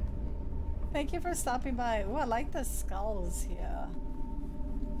 Badger! Thank you for stopping by. Ooh, I like the skulls here.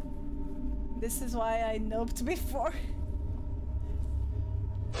 This is why I noped before.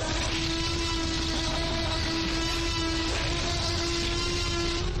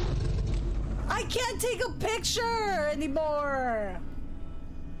 I can't take a picture anymore!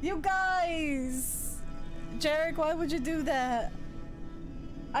 You guys! Jarek, why would you do that?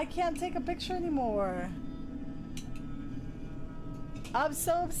 I can't take a picture anymore. I'm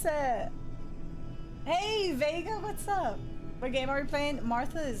so upset. Hey, Vega, what's up? What game are we playing?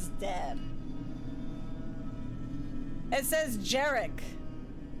 Martha is dead. It says Jarek.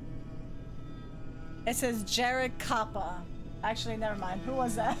 It says Jarek Kappa. Actually, never mind. Who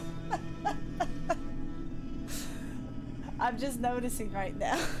was that? I'm just noticing right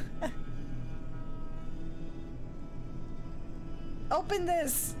now. Open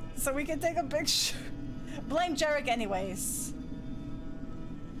this so we can take a picture. Blame Jarek anyways.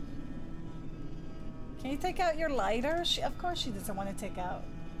 Can you take out your lighter? Of course she doesn't want to take out.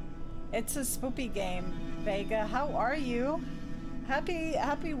 It's a spoopy game, Vega. How are you?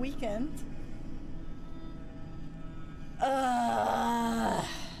 Happy weekend.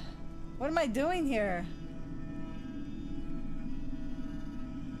 What am I doing here?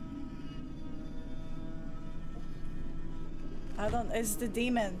 I don't. It's the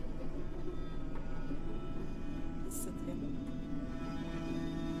demon. It's the demon.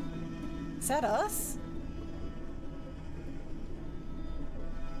 Is that us?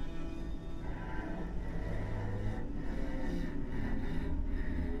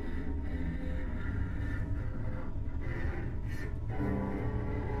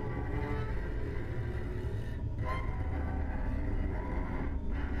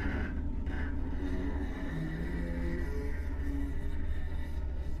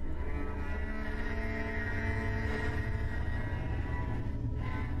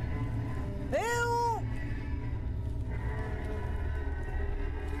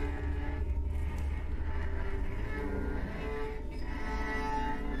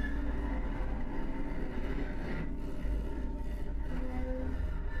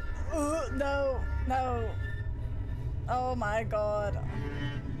 No. Oh my god.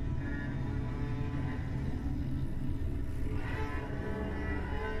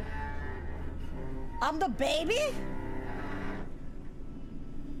 I'm the baby?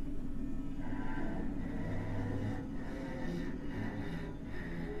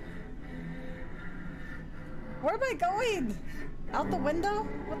 Where am I going? Out the window?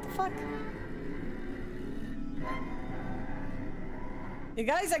 What the fuck? You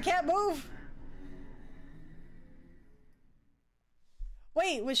guys, I can't move.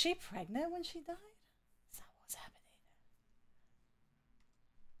 Wait, was she pregnant when she died? Is that what's happening?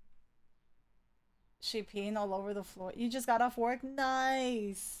 She peeing all over the floor. You just got off work?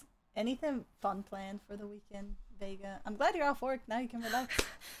 Nice. Anything fun planned for the weekend, Vega? I'm glad you're off work. Now you can relax.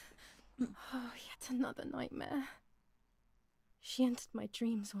 Oh, yet another nightmare. She entered my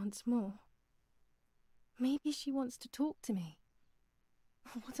dreams once more. Maybe she wants to talk to me.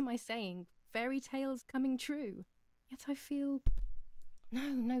 What am I saying? Fairy tales coming true. Yet I feel...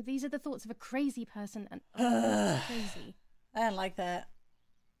 No, these are the thoughts of a crazy person, and it's crazy. I don't like that.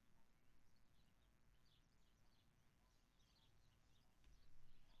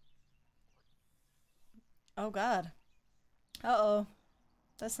 Oh god. Uh-oh.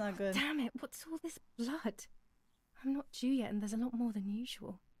 That's not good. Damn it, what's all this blood? I'm not due yet, and there's a lot more than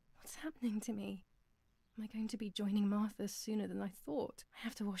usual. What's happening to me? Am I going to be joining Martha sooner than I thought? I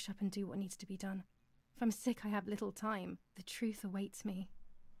have to wash up and do what needs to be done. If I'm sick, I have little time. The truth awaits me.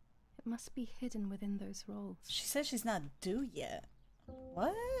 It must be hidden within those rolls. She said she's not due yet.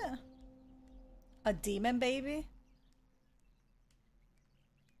 What? A demon baby?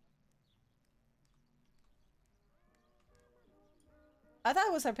 I thought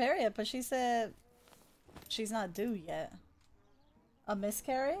it was her period, but she said she's not due yet. A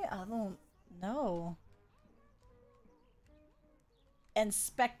miscarry? I don't know.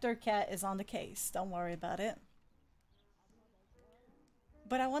 Inspector Cat is on the case. Don't worry about it.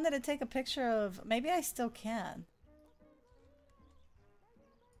 But I wanted to take a picture of... Maybe I still can.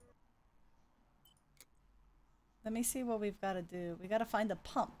 Let me see what we've got to do. We got to find a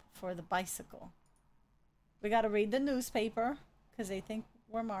pump for the bicycle. We got to read the newspaper because they think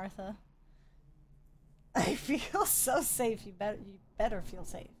we're Martha. I feel so safe. You better feel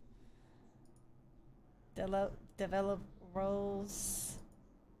safe. Develop roles.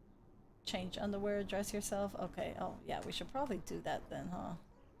 Change underwear. Dress yourself. Okay. Oh, yeah. We should probably do that then,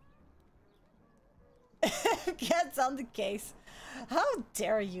 huh? Cat's on the case. How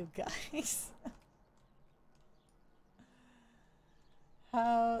dare you guys?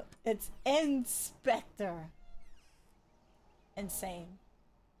 How... It's Inspector. Insane.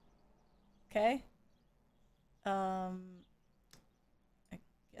 Okay. I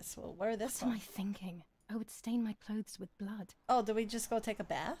guess we'll wear this one. What am I thinking? I would stain my clothes with blood. Oh, do we just go take a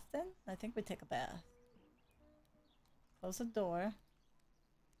bath then? I think we take a bath. Close the door.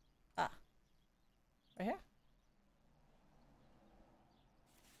 Ah. Right here?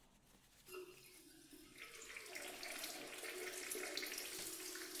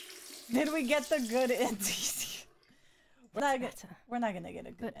 Did we get the good ending? We're not gonna get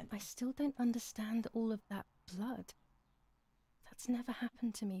a good But ending. I still don't understand all of that blood. That's never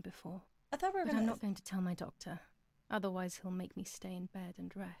happened to me before. I thought we were But gonna. I'm not going to tell my doctor. Otherwise, he'll make me stay in bed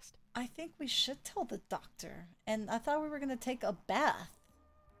and rest. I think we should tell the doctor. And I thought we were gonna take a bath.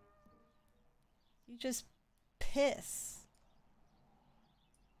 You just piss.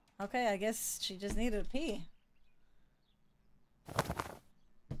 Okay, I guess she just needed to pee.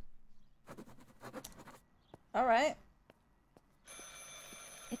 Alright.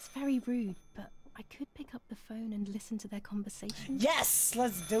 It's very rude, but I could pick up the phone and listen to their conversation. Yes!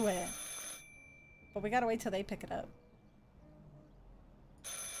 Let's do it! But we gotta wait till they pick it up.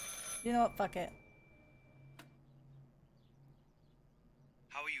 You know what? Fuck it.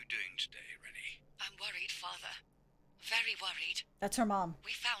 How are you doing today, Rennie? I'm worried, Father. Very worried. That's her mom.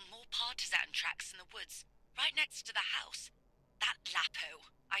 We found more partisan tracks in the woods, right next to the house. That Lapo,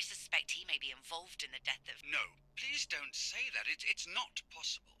 I suspect he may be involved in the death of... No, please don't say that. It's not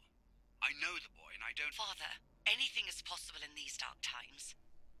possible. I know the boy and I don't... Father, anything is possible in these dark times.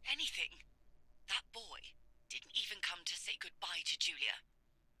 Anything. That boy didn't even come to say goodbye to Julia.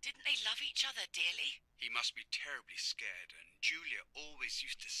 Didn't they love each other dearly? He must be terribly scared, and Julia always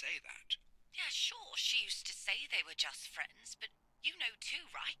used to say that. Yeah, sure, she used to say they were just friends, but you know too,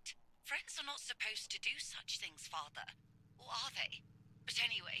 right? Friends are not supposed to do such things, Father. Or are they? But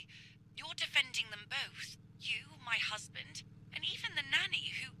anyway, you're defending them both. You, my husband, and even the nanny,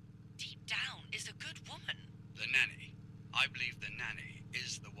 who, deep down, is a good woman. The nanny. I believe the nanny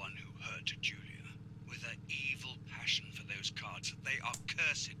is the one who hurt Julia. With her evil passion for those cards, they are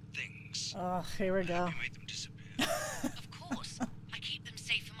cursed things. Oh, here we go. You made them disappear. Of course. I keep them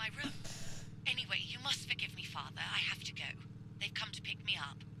safe in my room. Anyway, you must forgive me, Father. I have to go. They've come to pick me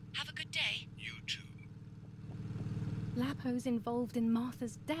up. Have a good day. You too. Lapo's involved in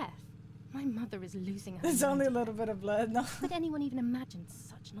Martha's death. My mother is losing her There's mind. only a little bit of blood. No. Could anyone even imagine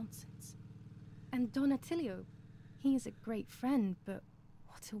such nonsense? And Don Attilio, he is a great friend, but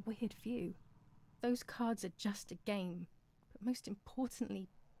what a weird view. Those cards are just a game, but most importantly,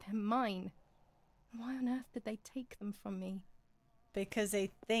 they're mine. Why on earth did they take them from me? Because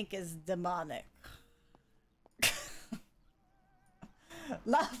they think it's demonic.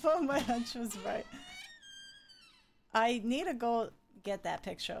 Laugh on my hunch was right. I need to go get that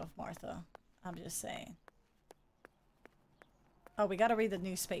picture of Martha. I'm just saying. Oh, we gotta read the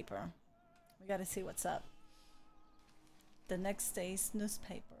newspaper. We gotta see what's up. The next day's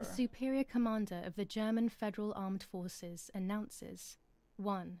newspaper. The Superior Commander of the German Federal Armed Forces announces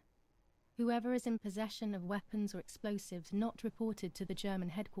 1. Whoever is in possession of weapons or explosives not reported to the German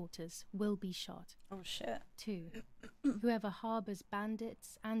headquarters will be shot. Oh shit. 2. Whoever harbors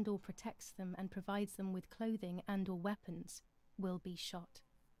bandits and or protects them and provides them with clothing and or weapons will be shot.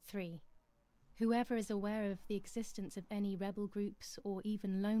 3. Whoever is aware of the existence of any rebel groups or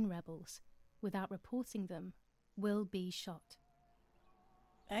even lone rebels without reporting them will be shot.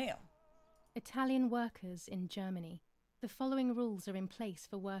 Damn. Italian workers in Germany. The following rules are in place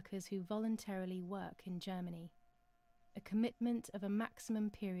for workers who voluntarily work in Germany. A commitment of a maximum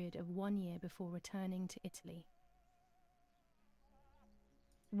period of 1 year before returning to Italy.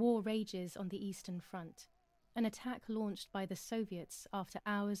 War rages on the Eastern Front. An attack launched by the Soviets after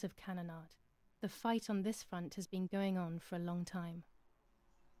hours of cannonade. The fight on this front has been going on for a long time.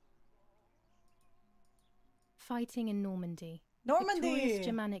 Fighting in Normandy. Normandy! Victorious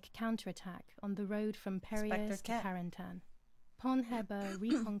Germanic counterattack on the road from Perrières to Carentan. Pont Heber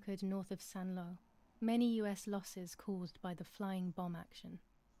reconquered north of Saint-Lô. Many US losses caused by the flying bomb action.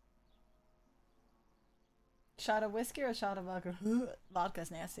 Shot of whiskey or a shot of vodka?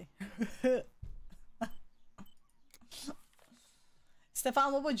 Vodka's nasty.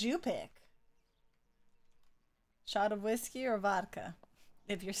 Stefan, what would you pick? Shot of whiskey or vodka?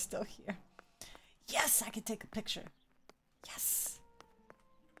 If you're still here. Yes, I can take a picture. Yes.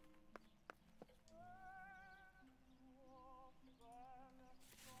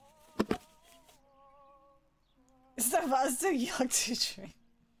 Stefan's too young to drink.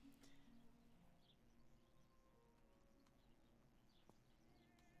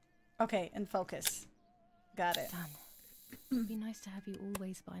 Okay, and focus. Got it. Done. It'd be nice to have you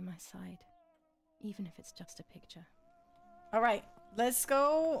always by my side, even if it's just a picture. All right, let's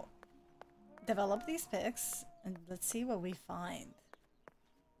go develop these pics and let's see what we find.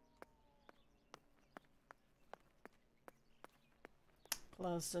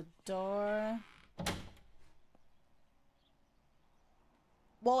 Close the door.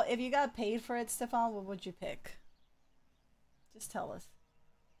 Well, if you got paid for it, Stefan, what would you pick? Just tell us.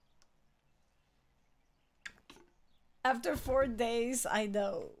 After 4 days, I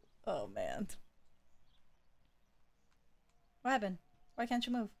know. Oh man. What happened? Why can't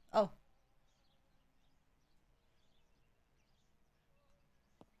you move? Oh.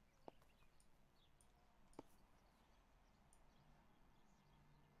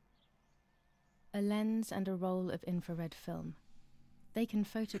 A lens and a roll of infrared film. They can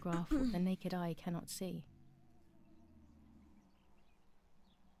photograph what the naked eye cannot see.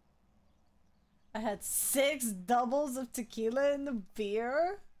 I had 6 doubles of tequila in the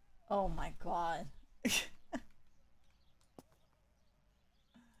beer? Oh my god.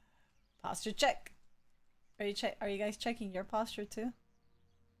 Posture check. Are you guys checking your posture too?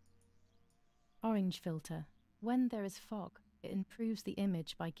 Orange filter. When there is fog, it improves the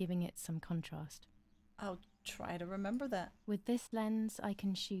image by giving it some contrast. I'll try to remember that. With this lens, I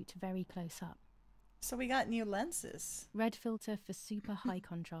can shoot very close up. So we got new lenses. Red filter for super high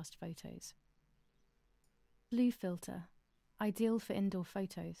contrast photos. Blue filter, ideal for indoor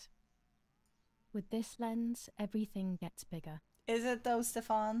photos. With this lens, everything gets bigger. Is it though,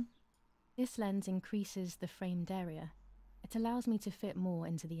 Stefan? This lens increases the framed area. It allows me to fit more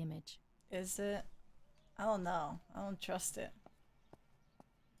into the image. Is it? I don't know. I don't trust it.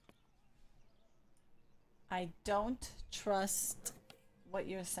 I don't trust what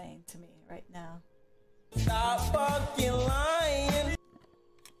you're saying to me right now. Stop fucking lying.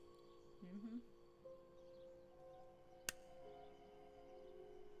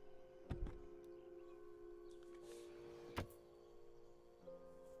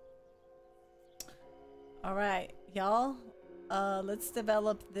 All right, y'all. Let's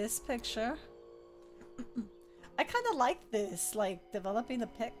develop this picture. I kind of like this, like developing the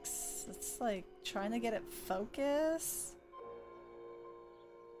pics. It's like trying to get it focused.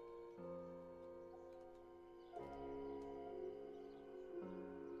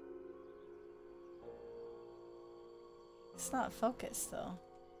 It's not focused though.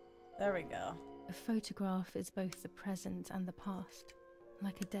 There we go. A photograph is both the present and the past,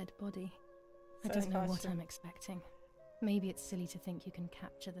 like a dead body. I First don't know what posture. I'm expecting. Maybe it's silly to think you can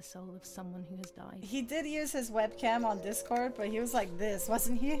capture the soul of someone who has died. He did use his webcam on Discord, but he was like this,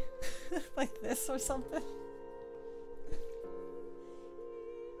 wasn't he? Like this or something.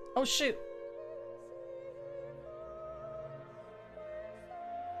 Oh shoot.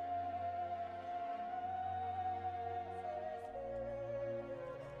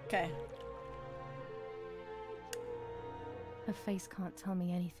 Okay. Her face can't tell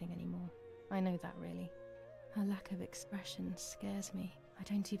me anything anymore. I know that really. Her lack of expression scares me. I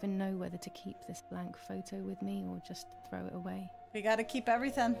don't even know whether to keep this blank photo with me or just throw it away. We gotta keep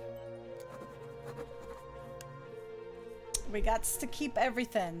everything. We got to keep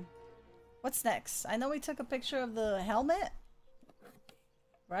everything. What's next? I know we took a picture of the helmet.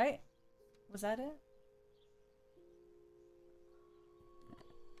 Right? Was that it?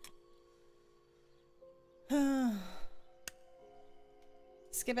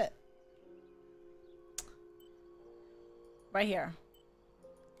 Skip it. Right here.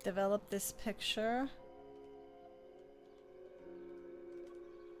 Develop this picture.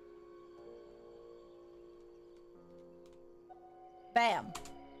 Bam.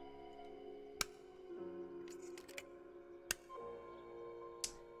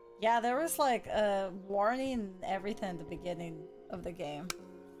 Yeah, there was like a warning and everything at the beginning of the game.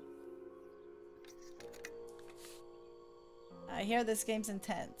 I hear this game's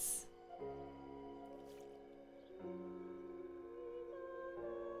intense.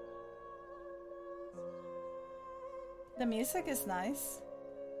 The music is nice.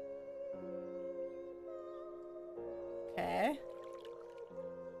 Okay.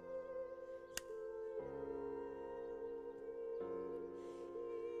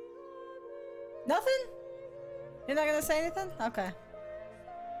 Nothing? You're not gonna say anything? Okay.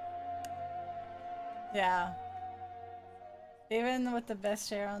 Yeah. Even with the best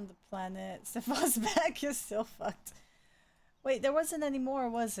chair on the planet, Stefan's back is still fucked. Wait, there wasn't any more,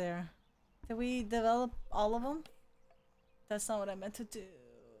 was there? Did we develop all of them? That's not what I meant to do.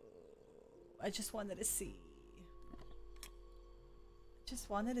 I just wanted to see. Just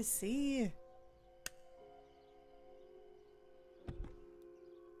wanted to see.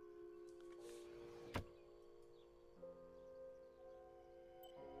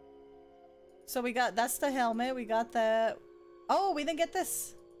 So we got, that's the helmet, we got that. Oh, we didn't get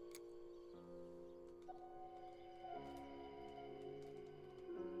this.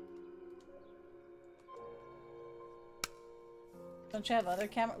 Don't you have other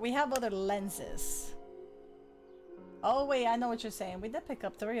camera? We have other lenses. Oh wait, I know what you're saying. We did pick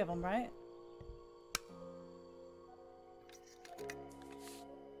up 3 of them, right?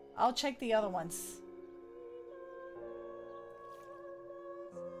 I'll check the other ones.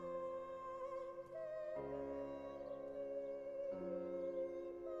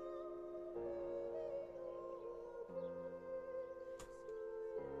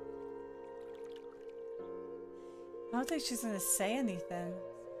 don't think she's gonna say anything.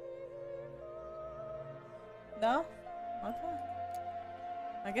 No? Okay.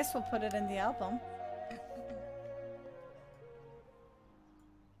 I guess we'll put it in the album.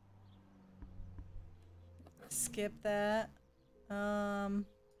 Skip that.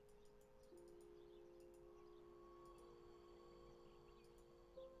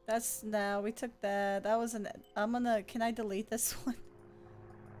 That's no, we took that. That was an can I delete this one?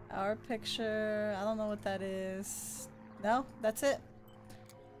 Our picture. I don't know what that is. No, that's it.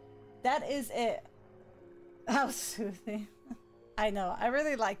 That is it. How soothing. I know. I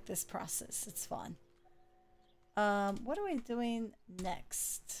really like this process. It's fun. What are we doing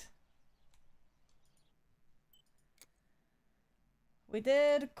next? We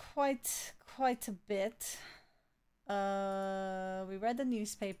did quite a bit. We read the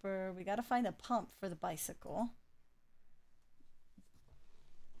newspaper. We gotta find a pump for the bicycle.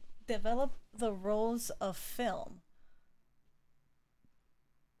 Develop the rolls of film.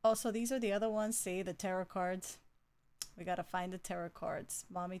 Oh, so these are the other ones. See, the tarot cards. We gotta find the tarot cards.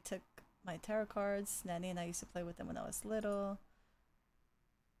 Mommy took my tarot cards. Nanny and I used to play with them when I was little.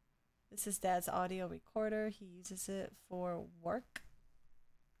 This is Dad's audio recorder. He uses it for work.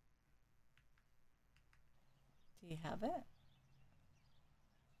 Do you have it?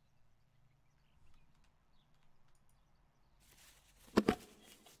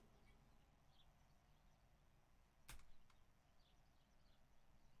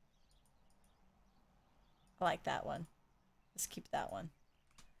 I like that one. Let's keep that one.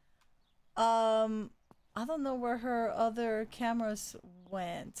 I don't know where her other cameras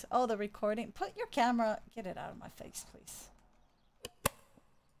went. Oh, the recording. Put your camera. Get it out of my face, please.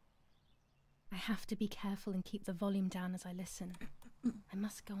 I have to be careful and keep the volume down as I listen. I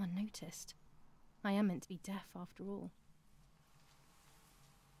must go unnoticed. I am meant to be deaf after all.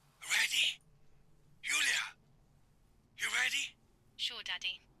 Ready? Julia? You ready? Sure,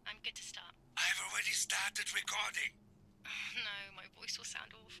 Daddy. I'm good to start. I've already started recording. Oh, no, my voice will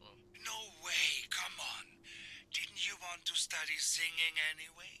sound awful. No way, come on. Didn't you want to study singing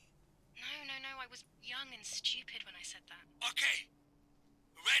anyway? No, I was young and stupid when I said that. Okay.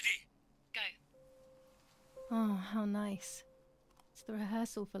 Ready? Go. Oh, how nice. It's the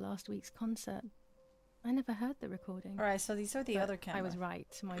rehearsal for last week's concert. I never heard the recording. Alright, so these are the other cameras. I was right.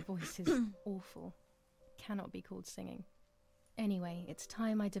 My voice is awful. It cannot be called singing. Anyway, it's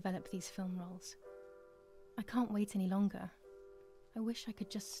time I develop these film roles. I can't wait any longer. I wish I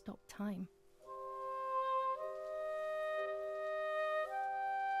could just stop time.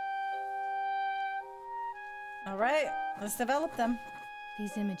 Alright, let's develop them.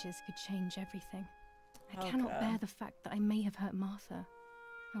 These images could change everything. I cannot bear the fact that I may have hurt Martha.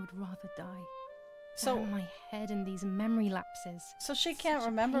 I would rather die. So Down my head in these memory lapses. So she can't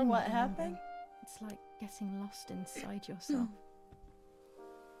remember what happened? It's like getting lost inside yourself.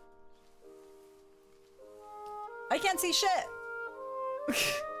 I can't see shit.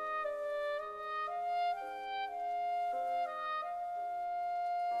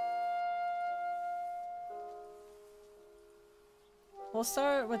 We'll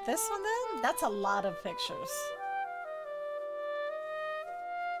start with this one then? That's a lot of pictures.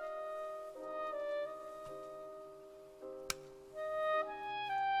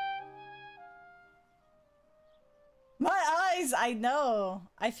 My eyes, I know.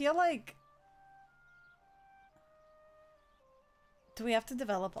 I feel like... Do we have to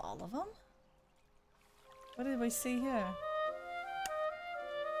develop all of them? What did we see here?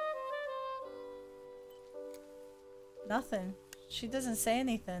 Nothing. She doesn't say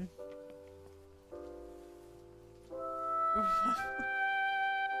anything.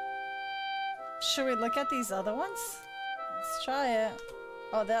 Should we look at these other ones? Let's try it.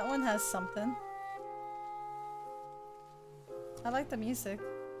 Oh, that one has something. I like the music.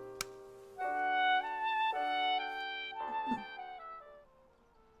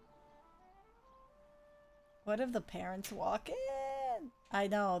 What if the parents walk in? I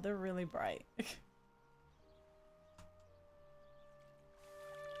know, they're really bright.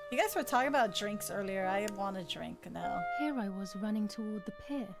 You guys were talking about drinks earlier. I want a drink now. Here I was running toward the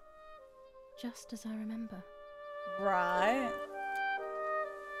pier. Just as I remember. Right.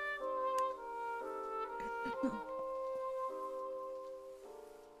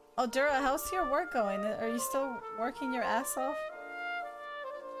 Oh, Dura, how's your work going? Are you still working your ass off?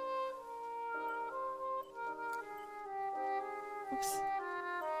 Oops.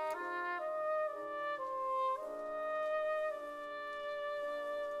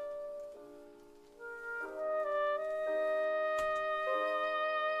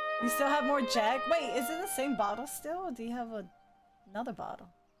 You still have more Jack? Wait, is it the same bottle still? Or do you have another bottle?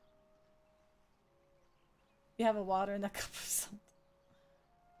 You have a water in a cup of something.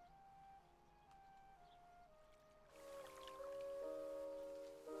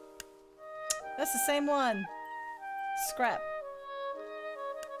 That's the same one. Scrap.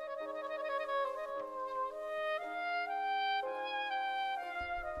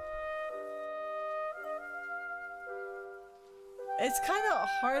 It's kind of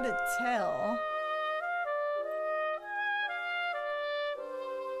hard to tell.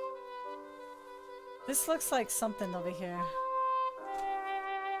 This looks like something over here.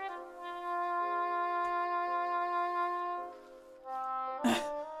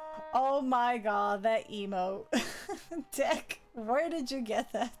 Oh my god, that emote. Deck, where did you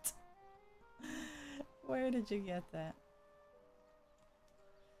get that? Where did you get that?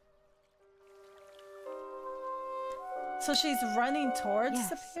 So she's running towards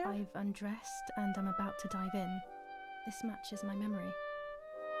the pier? I've undressed and I'm about to dive in. This matches my memory.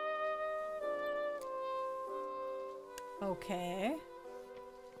 Okay.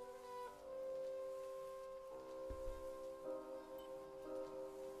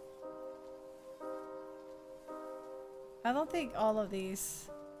 I don't think all of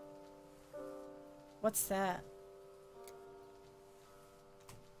these... What's that?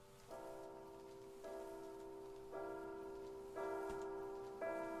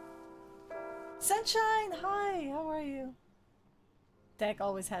 Sunshine! Hi! How are you? Deck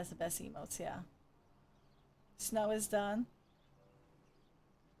always has the best emotes, yeah. Snow is done.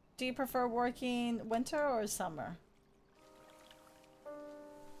 Do you prefer working winter or summer?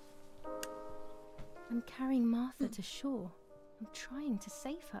 I'm carrying Martha to shore. I'm trying to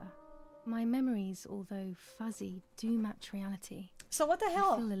save her. My memories, although fuzzy, do match reality. So what the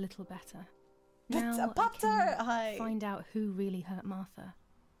hell? I feel a little better. It's Now a Pop-Tart! I Hi! can find out who really hurt Martha.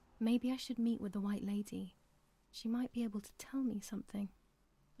 Maybe I should meet with the White Lady. She might be able to tell me something.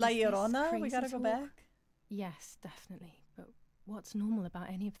 La Is this Llorona? We crazy gotta go talk? back? Yes, definitely. But what's normal about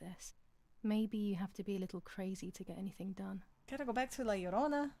any of this? Maybe you have to be a little crazy to get anything done. Gotta go back to La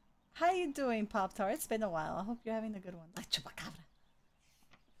Llorona. How you doing, Pop-Tart? It's been a while. I hope you're having a good one. La Chupacabra.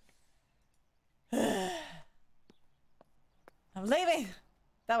 I'm leaving!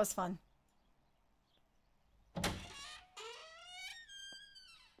 That was fun.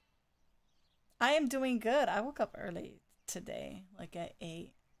 I am doing good. I woke up early today, like at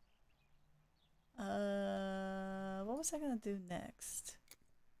 8. What was I gonna do next?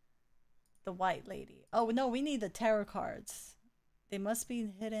 The White Lady. Oh no, we need the tarot cards. They must be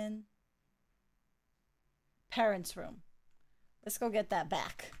hidden. Parents' room. Let's go get that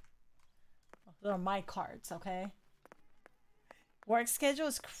back. Those are my cards, okay? Work schedule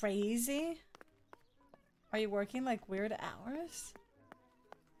is crazy. Are you working like weird hours?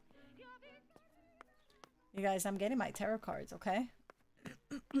 You guys, I'm getting my tarot cards, okay?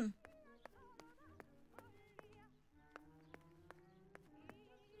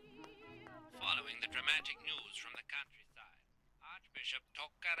 Following the dramatic news from the countryside, Archbishop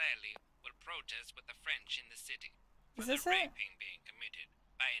Toccarelli will protest with the French in the city for the raping being committed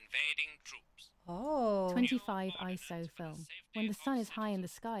by invading troops. Oh. 25 ISO film. When the sun is high in the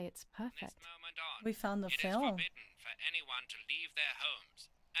sky, it's perfect. We found the It is film. forbidden for anyone to leave their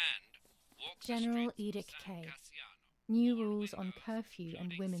homes and walk the General streets Edict of K. San Cassiano. New rules on curfew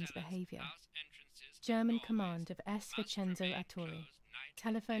and women's behavior. German command of S. Vincenzo Atturi.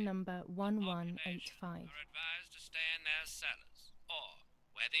 Telephone number 1185. Are advised to stay in their cellars, or,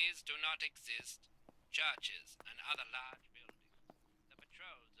 where these do not exist, churches and other large buildings. The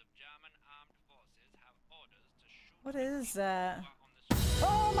patrols of German armed forces have orders to shoot. What is that?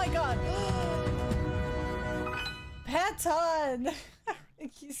 Oh my god! Patton!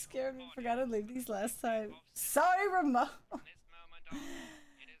 You scared me. Forgot to leave these last time. Sorry, Ramon.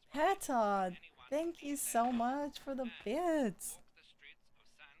 Patton, thank you so much for the bits.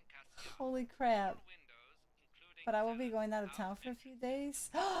 Holy crap. But I will be going out of town for a few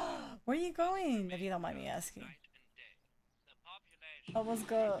days. Where are you going, if you don't mind me asking? Almost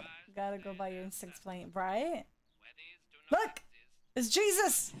gotta go buy your insects plane, right? Look! It's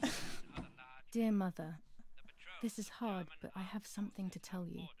Jesus! Dear Mother, this is hard, but I have something to tell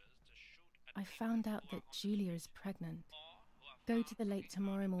you. I found out that Julia is pregnant. Go to the lake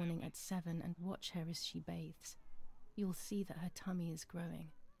tomorrow morning at 7 and watch her as she bathes. You'll see that her tummy is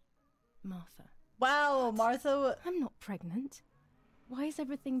growing. Martha. Wow, Martha. I'm not pregnant. Why is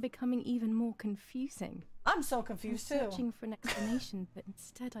everything becoming even more confusing? I'm so confused too. Searching for an explanation, but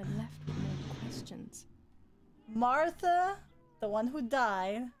instead I'm left with more questions. Martha, the one who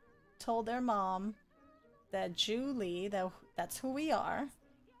died, told their mom that Julie, that's who we are,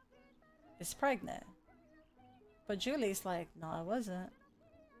 is pregnant. But Julie's like, no, I wasn't.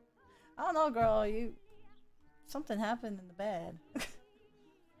 I don't know, girl. Something happened in the bed.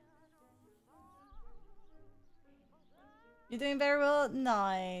 You're doing very well?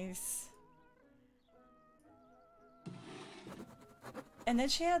 Nice. And then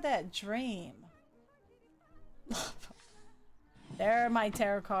she had that dream. There are my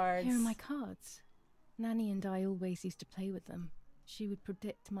tarot cards. Here are my cards. Nanny and I always used to play with them. She would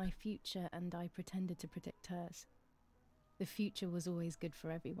predict my future and I pretended to predict hers. The future was always good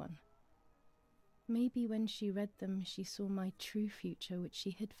for everyone. Maybe when she read them, she saw my true future, which she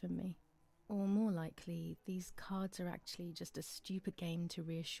hid from me. Or more likely, these cards are actually just a stupid game to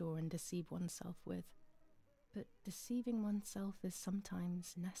reassure and deceive oneself with. But deceiving oneself is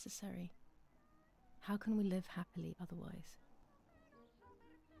sometimes necessary. How can we live happily otherwise?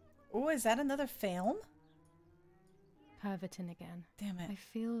 Oh, is that another film? Pervertin again. Damn it. I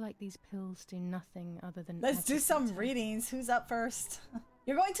feel like these pills do nothing other than... Let's do some agitate her. readings. Who's up first?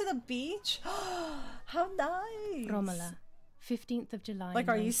 You're going to the beach? How nice. Romola, 15th of July. Like,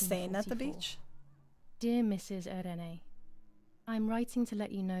 are you staying at the 1944. beach? Dear Mrs. Irene, I'm writing to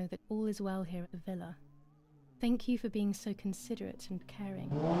let you know that all is well here at the villa. Thank you for being so considerate and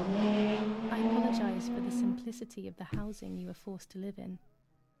caring. I apologize for the simplicity of the housing you were forced to live in.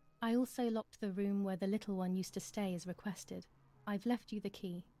 I also locked the room where the little one used to stay as requested. I've left you the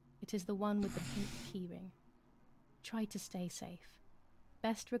key. It is the one with the pink key ring. Try to stay safe.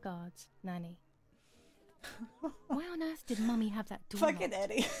 Best regards, Nanny. Why on earth did Mummy have that door Fucking locked?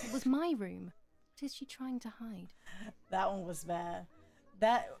 Eddie. It was my room. What is she trying to hide? That one was bad.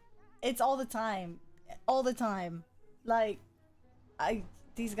 It's all the time. All the time. Like,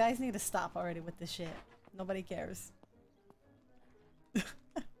 these guys need to stop already with this shit. Nobody cares.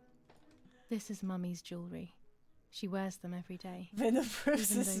 This is Mummy's jewellery. She wears them every day.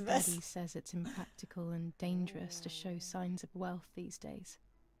 Vinniferous Even is though best. Daddy says it's impractical and dangerous to show signs of wealth these days.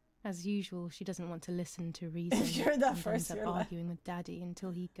 As usual, she doesn't want to listen to reason You're the and first, ends up you're like- arguing with Daddy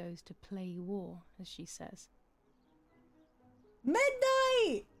until he goes to play war, as she says.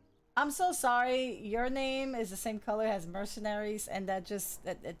 Midnight! I'm so sorry. Your name is the same color as Mercenaries, and that just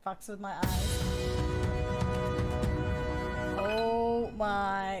it fucks with my eyes. Oh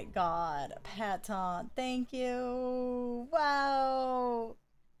my god. Patton, thank you. Wow.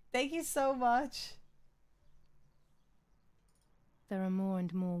 Thank you so much. There are more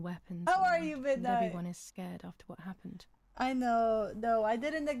and more weapons. How are around, you, and Midnight? everyone is scared after what happened. I know. No, I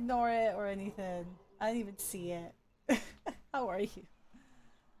didn't ignore it or anything. I didn't even see it. How are you?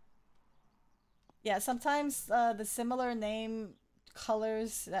 Yeah, sometimes the similar name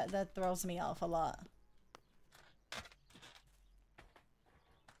colors that throws me off a lot.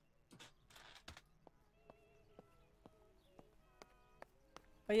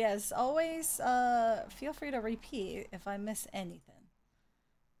 But yes, always feel free to repeat if I miss anything.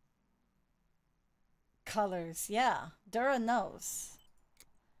 Colors, yeah. Dura knows.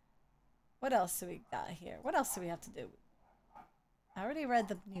 What else do we got here? What else do we have to do? I already read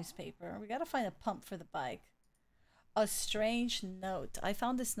the newspaper. We gotta find a pump for the bike. A strange note. I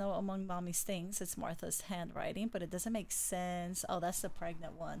found this note among Mommy's things. It's Martha's handwriting, but it doesn't make sense. Oh, that's the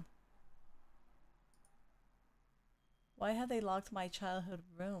pregnant one. Why have they locked my childhood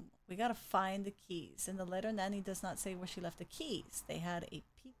room? We gotta find the keys. In the letter, Nanny does not say where she left the keys. They had a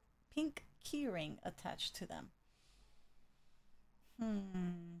pink keyring attached to them.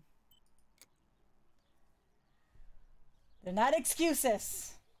 They're not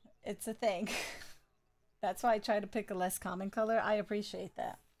excuses. It's a thing. That's why I try to pick a less common color. I appreciate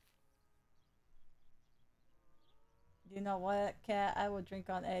that. You know what, Cat? I will drink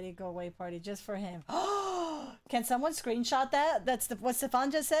on Eddie go away party just for him. Can someone screenshot that? That's what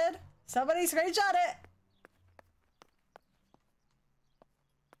Stefan just said? Somebody screenshot it!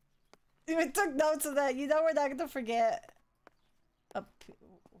 Even took notes of that. You know we're not going to forget.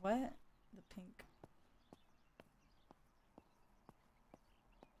 What? The pink.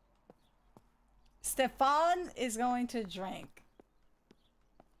 Stefan is going to drink.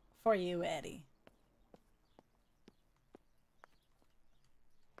 For you, Eddie.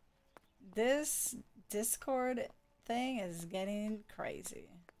 This Discord thing is getting crazy.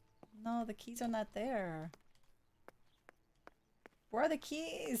 No, the keys are not there. Where are the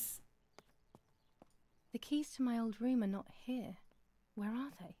keys? The keys to my old room are not here. Where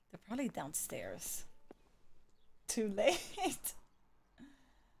are they? They're probably downstairs. Too late.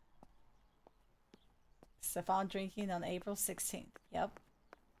 Stefan drinking on April 16th. Yep.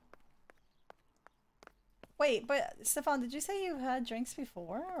 Wait, but Stefan, did you say you've had drinks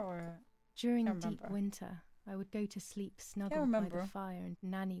before, or? During Can't deep remember. winter, I would go to sleep snuggled by the fire and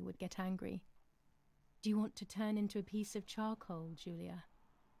Nanny would get angry. Do you want to turn into a piece of charcoal, Julia?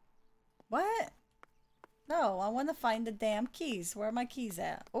 What? No, I want to find the damn keys. Where are my keys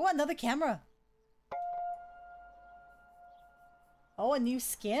at? Oh, another camera. Oh, a new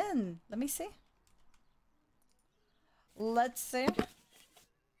skin. Let me see. Let's see.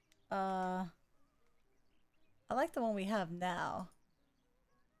 I like the one we have now.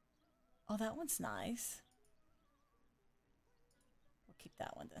 Oh, that one's nice. We'll keep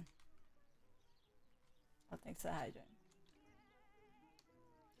that one then. Oh, thanks to the hydrant.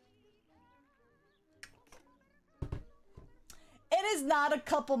 It is not a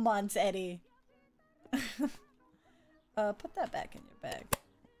couple months, Eddie. Put that back in your bag.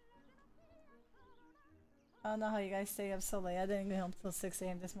 I don't know how you guys stay up so late. I didn't get home till 6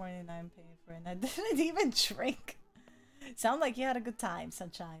 a.m. this morning and I'm paying for it. And I didn't even drink. Sound like you had a good time,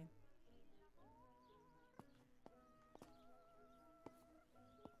 sunshine.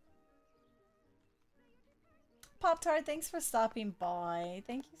 Pop-Tart, thanks for stopping by.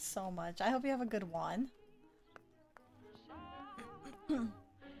 Thank you so much. I hope you have a good one.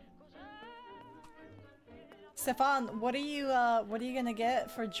 Stefan, what are you gonna get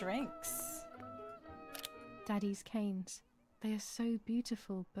for drinks? Daddy's canes. They are so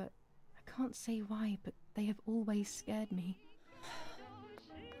beautiful, but I can't say why, but they have always scared me.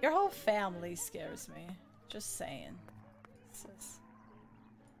 Your whole family scares me. Just saying.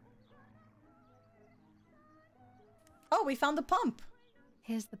 Oh, we found the pump.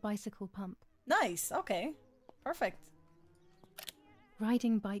 Here's the bicycle pump. Nice. Okay. Perfect.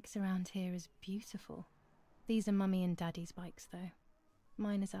 Riding bikes around here is beautiful. These are Mummy and Daddy's bikes, though.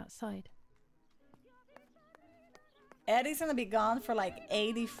 Mine is outside. Eddie's gonna be gone for like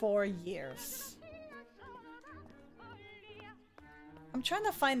 84 years. I'm trying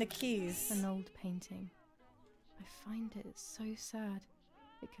to find the keys. An old painting. I find it so sad.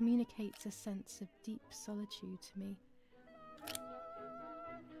 It communicates a sense of deep solitude to me.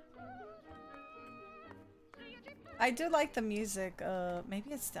 I do like the music.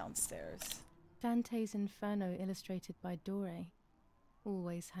 Maybe it's downstairs. Dante's Inferno illustrated by Dore.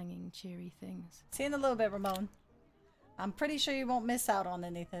 Always hanging cheery things. See you in a little bit, Ramon. I'm pretty sure you won't miss out on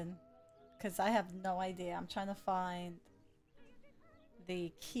anything. Because I have no idea. I'm trying to find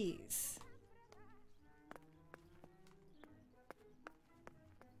the keys.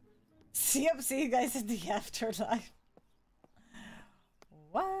 See you guys in the afterlife.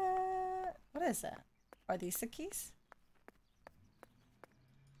 What? What is that? Are these the keys?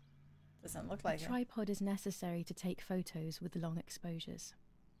 Doesn't look like it. A tripod is necessary to take photos with long exposures.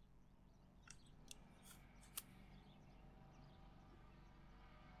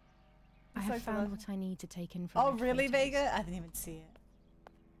 I have found what I need to take in from. Oh, really, Vega? I didn't even see it.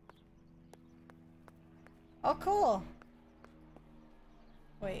 Oh, cool.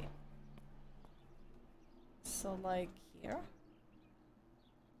 Wait. So, like, here?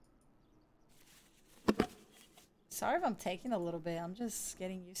 Sorry if I'm taking a little bit. I'm just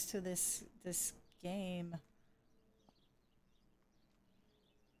getting used to this game.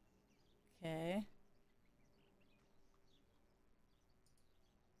 Okay.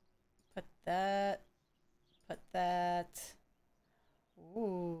 Put that. Put that.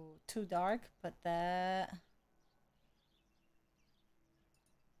 Ooh, too dark. Put that.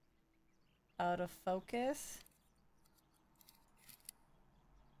 Out of focus.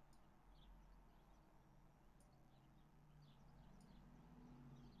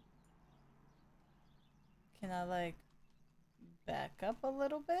 Can I like back up a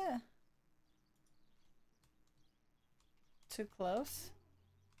little bit? Too close?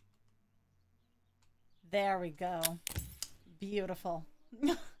 There we go. Beautiful.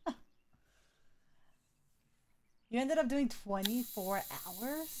 You ended up doing 24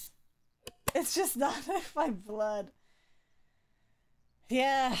 hours? It's just not in my blood.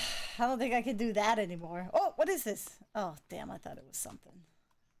 Yeah, I don't think I can do that anymore. Oh, what is this? Oh, damn, I thought it was something.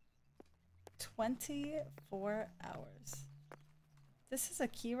 24 hours. This is a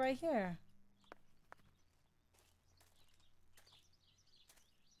key right here.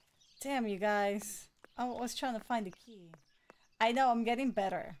 Damn, you guys. I was trying to find a key. I know, I'm getting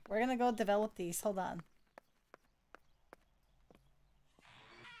better. We're gonna go develop these. Hold on.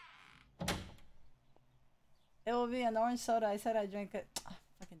 It will be an orange soda. I said I drink it. Oh,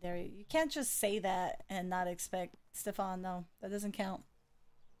 fucking dare you. You can't just say that and not expect. Stefan, no. That doesn't count.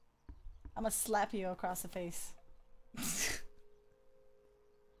 I'm gonna slap you across the face.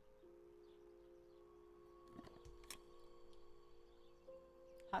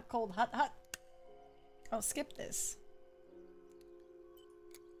 Hot, cold, hot, hot. Oh, skip this.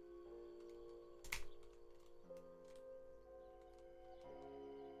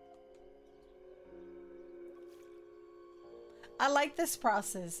 I like this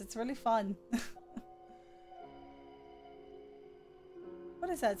process. It's really fun. What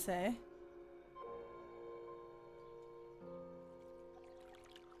does that say?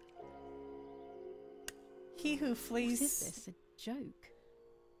 He who flees... What is this? A joke?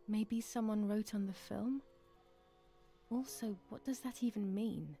 Maybe someone wrote on the film? Also, what does that even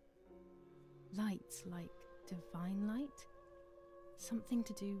mean? Lights like divine light? Something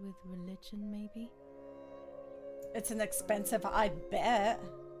to do with religion, maybe? It's an expensive, I bet.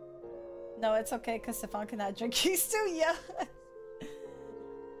 No, it's okay, because Stefan cannot drink keys too, yeah.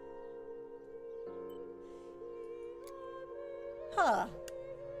 Huh.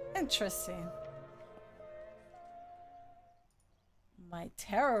 Interesting. My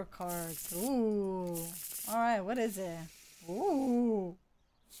tarot cards. Ooh. Alright, what is it? Ooh.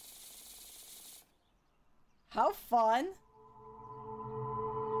 How fun.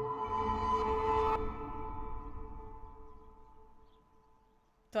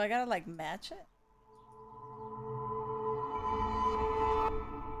 Do I gotta like match it?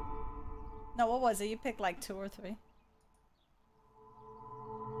 No, what was it? You picked like 2 or 3.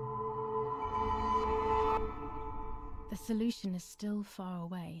 The solution is still far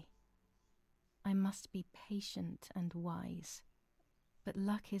away. I must be patient and wise. But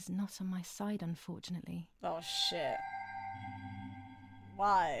luck is not on my side, unfortunately. Oh shit.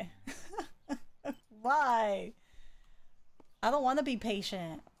 Why? Why? I don't want to be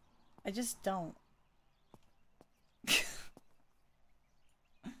patient. I just don't.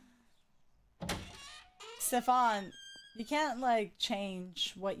 Stefan, you can't like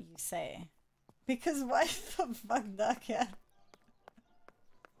change what you say. Because why the fuck not can?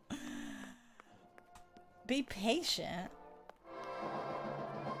 Be patient.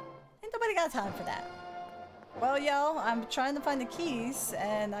 Ain't nobody got time for that. Well, y'all, I'm trying to find the keys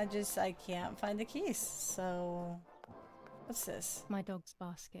and I can't find the keys. So, what's this? My dog's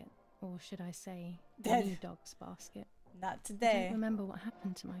basket. Or should I say, Dead. new dog's basket. Not I today. don't remember what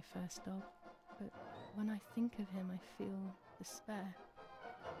happened to my first dog, but when I think of him, I feel despair.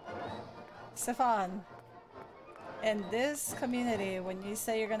 Stefan, in this community, when you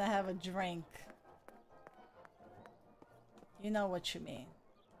say you're gonna have a drink, you know what you mean,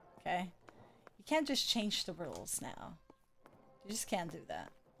 okay? You can't just change the rules now. You just can't do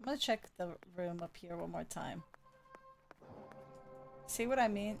that. I'm gonna check the room up here one more time. See what I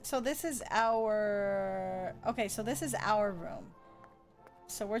mean? So this is our... Okay, so this is our room.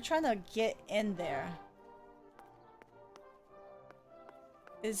 So we're trying to get in there.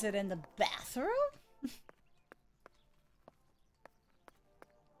 Is it in the bathroom?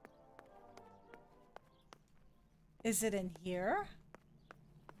 Is it in here?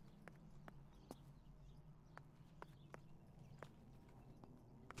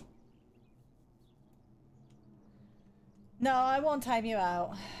 No, I won't time you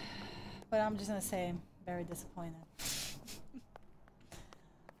out. But I'm just gonna say I'm very disappointed.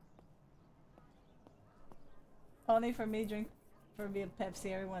 Only for me drink for me a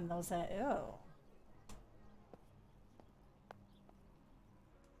Pepsi, everyone knows that. Ew.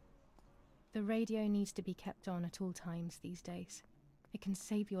 The radio needs to be kept on at all times these days. It can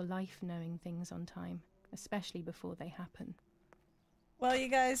save your life knowing things on time, especially before they happen. Well, you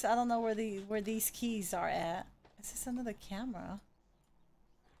guys, I don't know where these keys are at. Is this under the camera?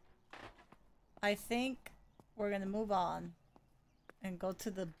 I think we're gonna move on and go to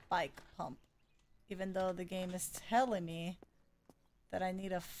the bike pump. Even though the game is telling me that I need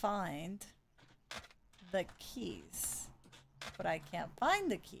to find the keys. But I can't find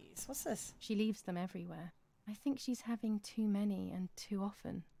the keys. What's this? She leaves them everywhere. I think she's having too many and too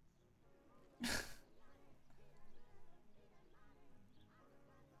often.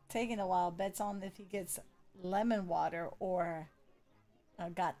 Taking a while. Bets on if he gets lemon water or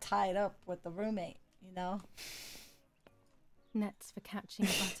got tied up with the roommate, you know? Nets for catching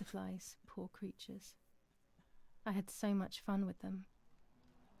butterflies, poor creatures. I had so much fun with them.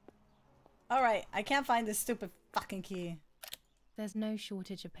 Alright, I can't find this stupid fucking key. There's no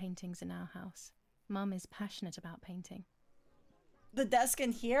shortage of paintings in our house. Mum is passionate about painting. The desk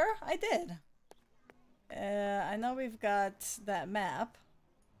in here? I did. I know we've got that map,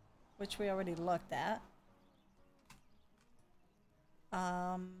 which we already looked at.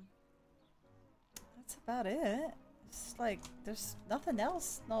 That's about it. It's like, there's nothing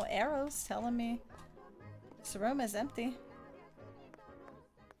else. No arrows telling me this room is empty.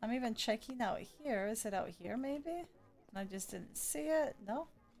 I'm even checking out here. Is it out here maybe? I just didn't see it. No?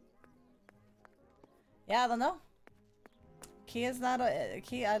 Yeah, I don't know. Key is not a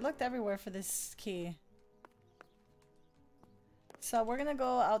key. I looked everywhere for this key. So we're gonna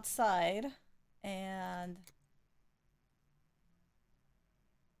go outside and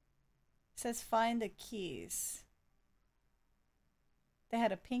it says find the keys. They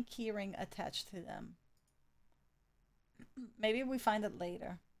had a pink keyring attached to them. Maybe we find it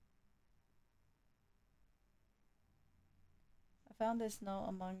later. I found this note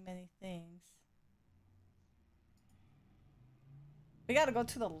among many things. We gotta go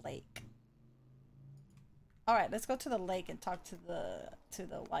to the lake. All right, let's go to the lake and talk to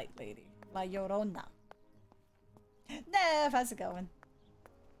the white lady, La Llorona. Nev, how's it going?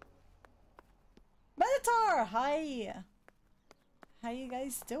 Minotaur, hi. How you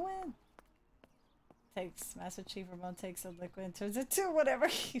guys doing? Takes Master Chief Ramon takes a liquid and turns it to whatever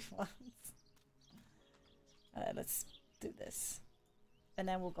he wants. All right, let's do this, and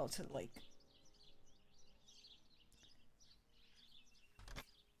then we'll go to the lake.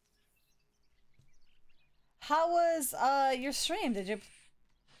 How was your stream? Did you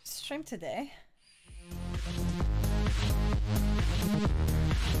stream today?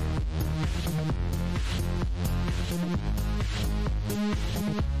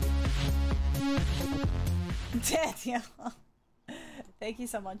 Daniel, thank you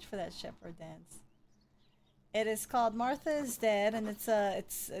so much for that shepherd dance. It is called Martha is Dead, and it's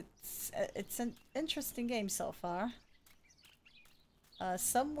an interesting game so far.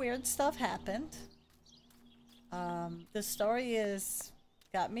 Some weird stuff happened. The story is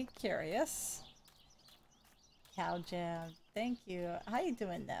got me curious. Cow Jam, thank you. How you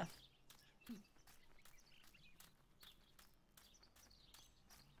doing, Neff?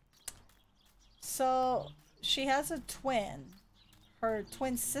 So she has a twin. Her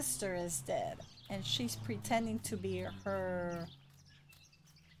twin sister is dead, and she's pretending to be her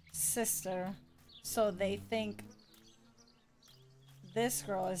sister, so they think this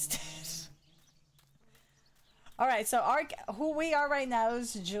girl is dead. Alright, so who we are right now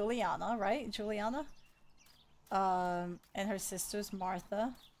is Juliana, right? Juliana? And her sister's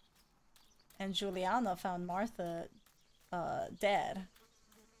Martha. And Juliana found Martha dead.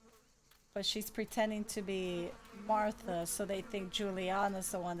 But she's pretending to be Martha, so they think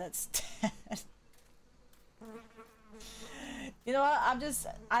Juliana's the one that's dead. You know what?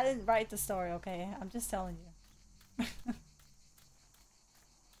 I didn't write the story, okay? I'm just telling you.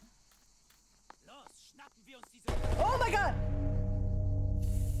 Oh my god!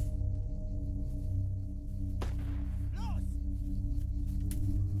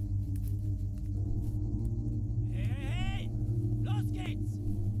 Hey! Los geht's!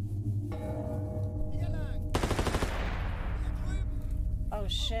 Hier lang! Hier drüben! Oh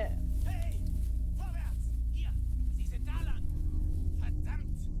shit. Hey! Vorwärts! Hier! Sie sind da lang!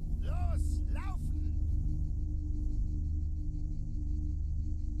 Verdammt! Los! Laufen!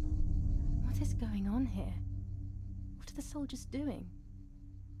 What is going on here? What are the soldiers doing?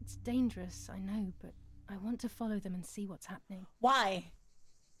 It's dangerous, I know, but I want to follow them and see what's happening. Why?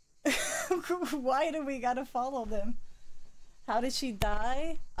 Why do we gotta follow them? How did she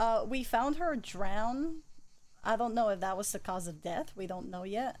die? We found her drowned. I don't know if that was the cause of death. We don't know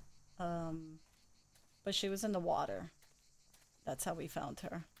yet. But she was in the water. That's how we found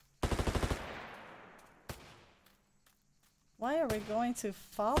her. Why are we going to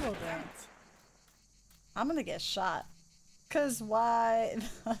follow them? I'm gonna get shot. Cause why?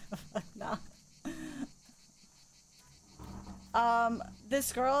 No.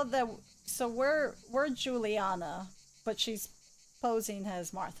 This girl that so we're Juliana, but she's posing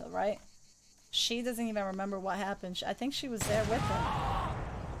as Martha, right? She doesn't even remember what happened. I think she was there with them.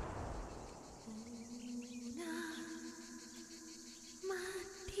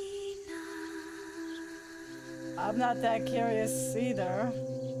 I'm not that curious either.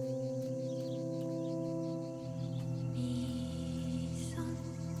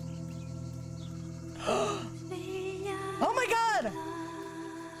 Oh my god!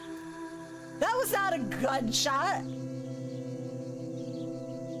 That was not a gunshot!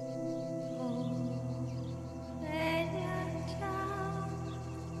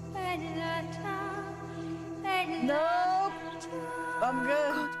 Nope! I'm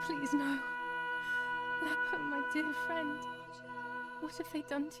good. God, please no. Lapo, my dear friend. What have they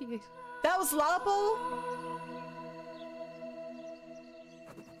done to you? That was Lapo?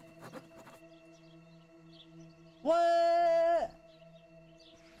 What?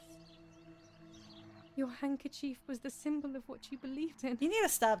 Your handkerchief was the symbol of what you believed in. You need to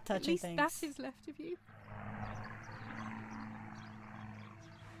stop touching At least things. that is left of you.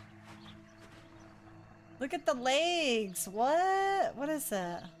 Look at the legs. What? What is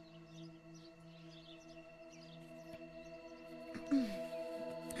that?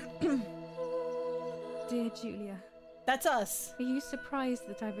 Dear Julia. That's us. Are you surprised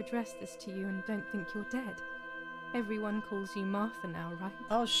that I've addressed this to you and don't think you're dead? Everyone calls you Martha now, right?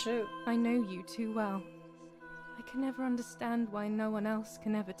 Oh, shoot. I know you too well. I can never understand why no one else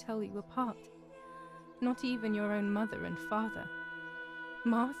can ever tell you apart. Not even your own mother and father.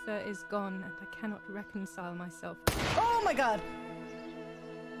 Martha is gone, and I cannot reconcile myself. Oh my god!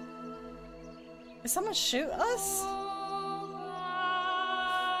 Did someone shoot us?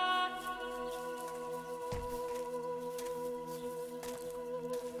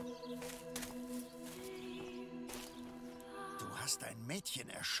 Du hast ein Mädchen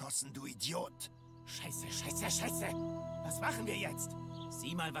erschossen, du Idiot. Scheiße, scheiße, scheiße. Was machen wir jetzt?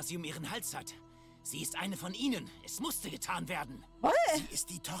 Sieh mal, was sie um ihren Hals hat. Sie ist eine von ihnen. Es musste getan werden. What? Sie ist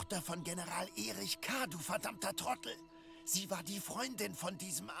die Tochter von General Erich K., du verdammter Trottel. Sie war die Freundin von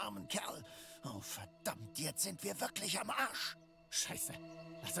diesem armen Kerl. Oh, verdammt, jetzt sind wir wirklich am Arsch. Scheiße,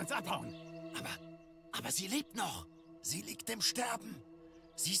 lass uns abhauen. Aber sie lebt noch. Sie liegt im Sterben.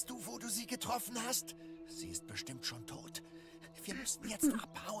 Siehst du, wo du sie getroffen hast? Sie ist bestimmt schon tot. Wir müssen jetzt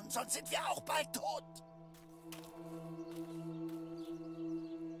abhauen, sonst sind wir auch bald tot.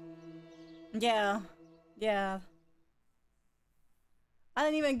 Yeah. Yeah. I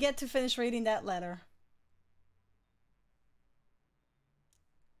didn't even get to finish reading that letter.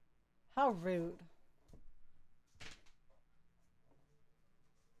 How rude.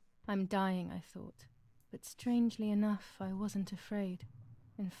 I'm dying, I thought. But strangely enough, I wasn't afraid.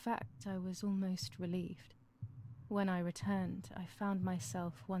 In fact, I was almost relieved. When I returned, I found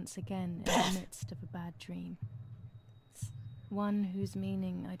myself once again in the midst of a bad dream. One whose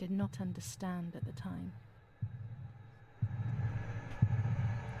meaning I did not understand at the time.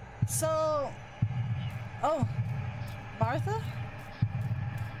 So... Oh. Martha?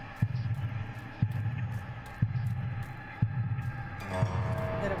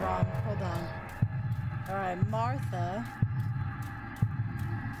 Did it wrong. Hold on. Alright, Martha.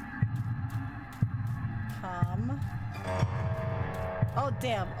 Come. Oh,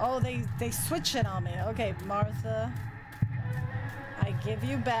 damn. Oh, they switch it on me. Okay, Martha. I give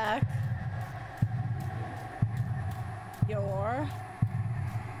you back your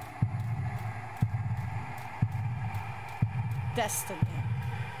destiny.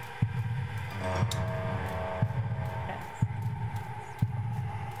 Okay.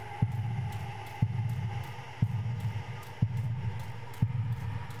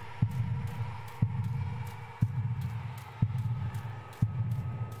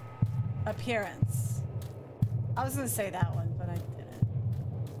 Appearance. I was gonna say that one, but I didn't.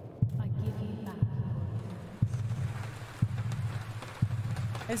 I give you back.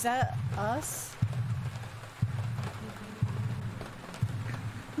 Is that us?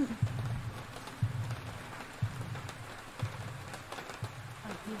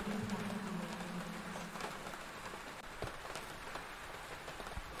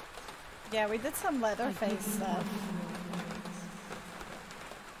 Yeah, we did some Leatherface stuff.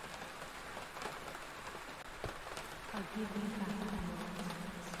 I give you back.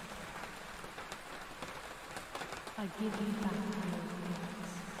 I give you back.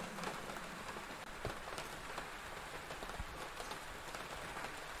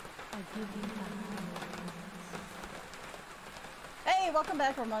 I give you back. Hey, welcome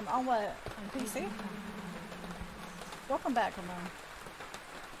back, Ramon. On what? On PC? Welcome back, Ramon.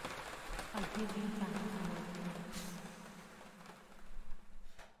 I give you back.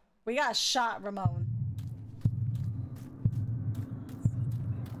 We got shot, Ramon.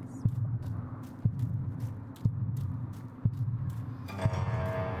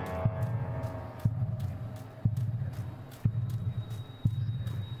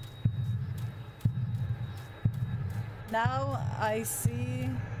 Now I see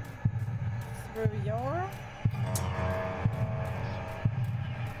through your...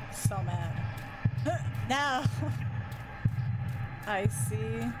 So mad. Now I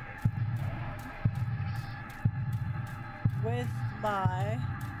see with my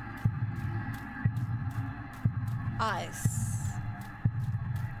eyes.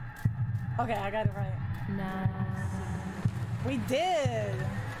 Okay, I got it right. Now we did.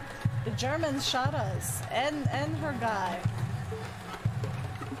 The Germans shot us and her guy.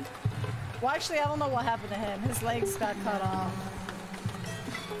 Well, actually, I don't know what happened to him. His legs got cut off.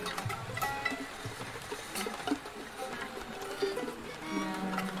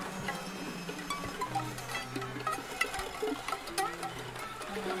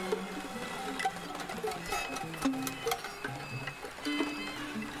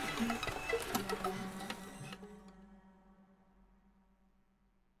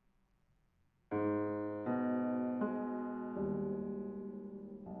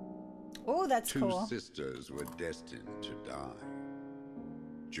 Oh, that's cool. Two sisters were destined to die.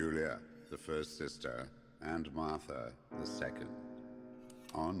 Julia, the first sister, and Martha, the second.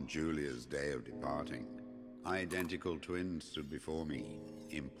 On Julia's day of departing, Identical twins stood before me,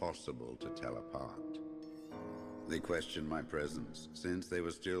 impossible to tell apart. They questioned my presence, since they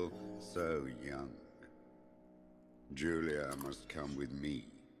were still so young. Julia must come with me,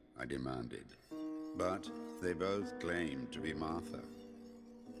 I demanded. But they both claimed to be Martha.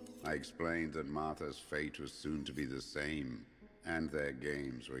 I explained that Martha's fate was soon to be the same, and their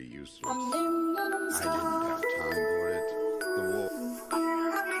games were useless. I didn't have time for it. The war.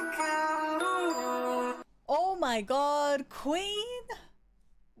 Oh my god, Queen!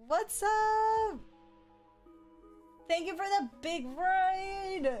 What's up? Thank you for the big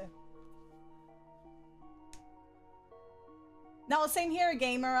raid! No, same here,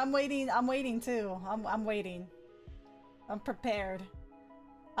 gamer. I'm waiting too. I'm waiting. I'm prepared.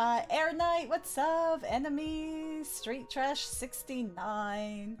 Air Knight, what's up? Enemies, Street Trash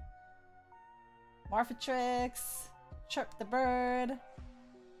 69. Morphatrix, Chirp the Bird,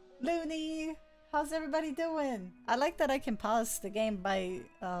 Looney. How's everybody doing? I like that I can pause the game by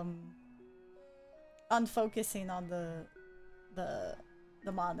unfocusing on the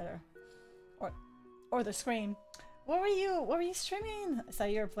monitor or the screen. What were you streaming? I saw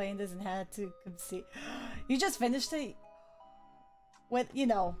you were playing this and had to come see. You just finished it with, you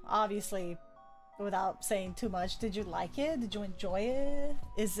know, obviously without saying too much. Did you like it? Did you enjoy it?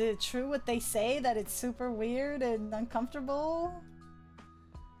 Is it true what they say that it's super weird and uncomfortable?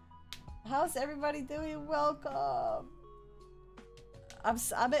 How's everybody doing? Welcome.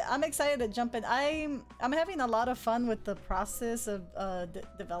 I'm excited to jump in. I'm having a lot of fun with the process of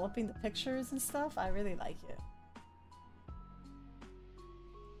developing the pictures and stuff. I really like it.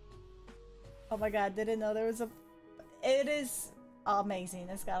 Oh my god, didn't know there was a... It is amazing.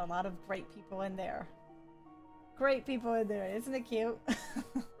 It's got a lot of great people in there. Great people in there. Isn't it cute?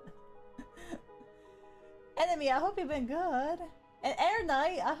 Enemy, I hope you've been good. And Air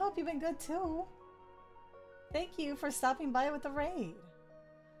Knight, I hope you've been good too. Thank you for stopping by with the raid.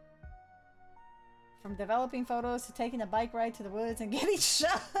 From developing photos to taking a bike ride to the woods and getting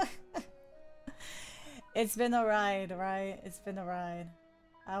shot. It's been a ride, right? It's been a ride.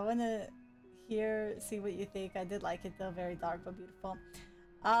 I want to see what you think. I did like it though. Very dark but beautiful.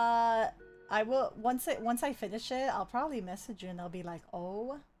 I will once I finish it, I'll probably message you and I'll be like,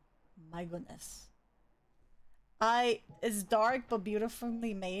 oh my goodness. It's dark but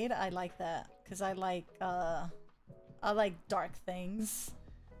beautifully made. I like that because I like dark things,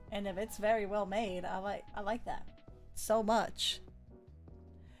 and if it's very well made, I like that so much.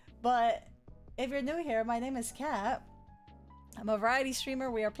 But if you're new here, my name is Kat. I'm a variety streamer.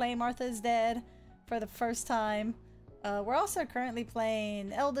 We are playing Martha is Dead for the first time. We're also currently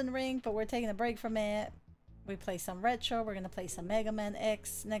playing Elden Ring, but we're taking a break from it. We play some retro. We're gonna play some Mega Man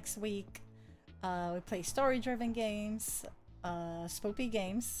X next week. We play story-driven games, spoopy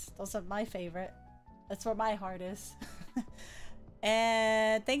games. Those are my favorite. That's where my heart is.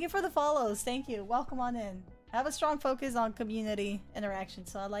 And thank you for the follows. Thank you. Welcome on in. I have a strong focus on community interaction,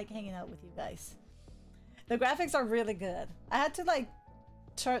 so I like hanging out with you guys. The graphics are really good. I had to like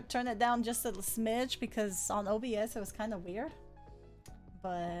turn it down just a smidge because on OBS it was kind of weird.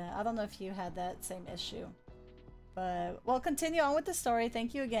 But I don't know if you had that same issue. But we'll continue on with the story.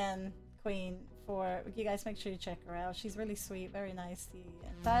 Thank you again, Queen, for you guys. Make sure you check her out. She's really sweet, very nice. The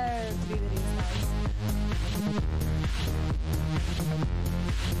entire community is nice.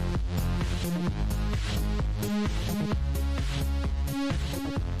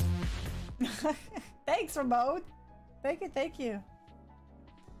 Thanks, Remote. Thank you.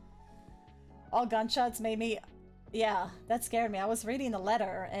 All gunshots made me... Yeah, that scared me. I was reading the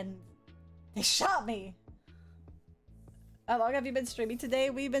letter and they shot me. How long have you been streaming today?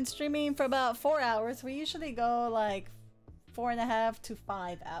 We've been streaming for about 4 hours. We usually go like 4.5 to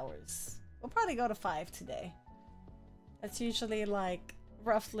 5 hours. We'll probably go to 5 today. That's usually like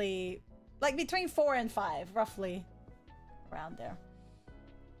roughly... like between 4 and 5, roughly around there.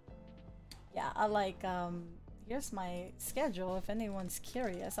 Yeah, I like, here's my schedule if anyone's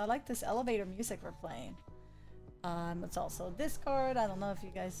curious. I like this elevator music we're playing. It's also Discord. I don't know if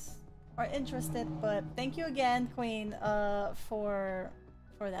you guys are interested, but thank you again, Queen, for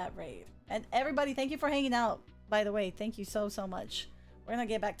that raid. And everybody, thank you for hanging out, by the way. Thank you so much. We're gonna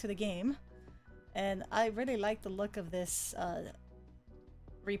get back to the game. And I really like the look of this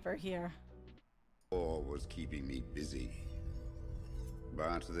Reaper here. War was keeping me busy.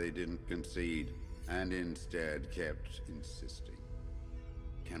 But they didn't concede, and instead kept insisting.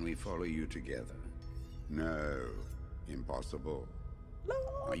 Can we follow you together? No, impossible.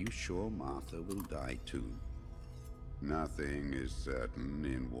 Are you sure Martha will die too? Nothing is certain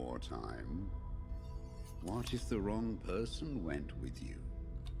in wartime. What if the wrong person went with you?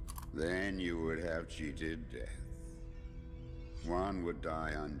 Then you would have cheated death. One would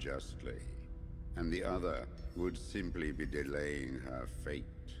die unjustly, and the other would simply be delaying her fate.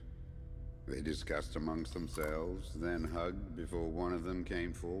 They discussed amongst themselves, then hugged before one of them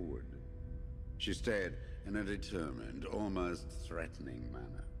came forward. She stared in a determined, almost threatening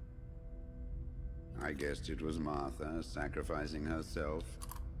manner. I guessed it was Martha sacrificing herself,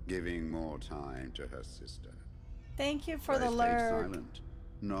 giving more time to her sister. Thank you for They the stayed lurk. silent,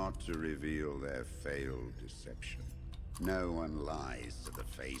 not to reveal their failed deception. No one lies to the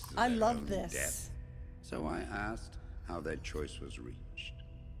face of I their love own this. death. So I asked how their choice was reached.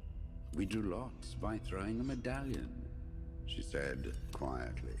 We drew lots by throwing a medallion, she said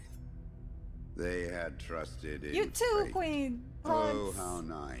quietly. They had trusted in You too, fate. Queen. Oh, Hugs. how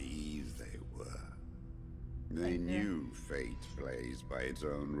naive they were. They knew fate plays by its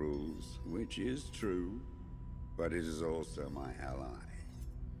own rules, which is true, but it is also my ally.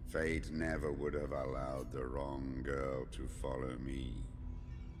 Fate never would have allowed the wrong girl to follow me.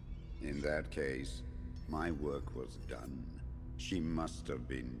 In that case, my work was done. She must have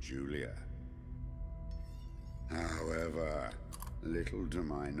been Julia. However, little to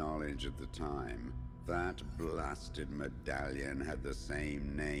my knowledge at the time, that blasted medallion had the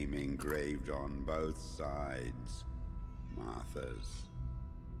same name engraved on both sides. Martha's.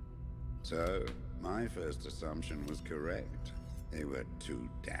 So, my first assumption was correct. They were too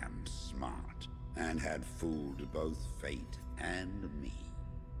damn smart, and had fooled both fate and me.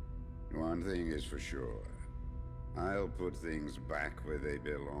 One thing is for sure. I'll put things back where they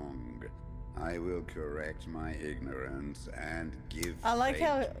belong. I will correct my ignorance and give I like fate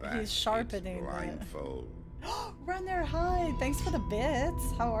how back he's sharpening its the blindfold. Runner, hi. Thanks for the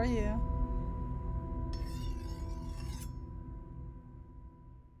bits. How are you?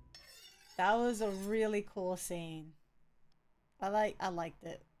 That was a really cool scene. I liked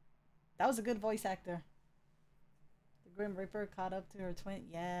it. That was a good voice actor. The Grim Reaper caught up to her twin.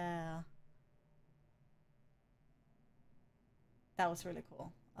 Yeah. That was really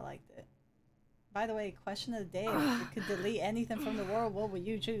cool. I liked it. By the way, question of the day: if you could delete anything from the world, what would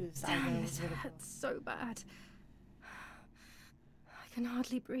you choose? I know it was really cool. It's so bad. I can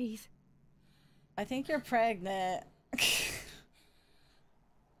hardly breathe. I think you're pregnant.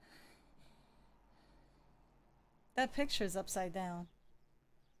 That picture's upside down.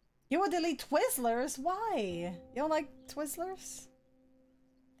 You would delete Twizzlers? Why? You don't like Twizzlers?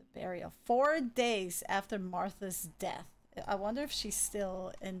 The burial. 4 days after Martha's death. I wonder if she's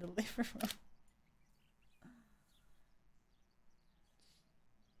still in the living room.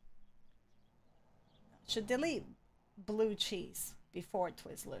 Should delete blue cheese before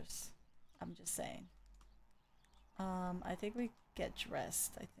Twizzlers. I'm just saying. I think we get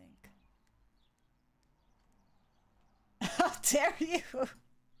dressed, I think. How dare you?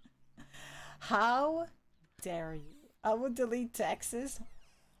 How dare you? I would delete Texas.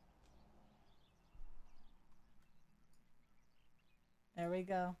 There we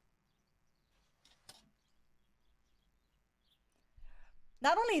go.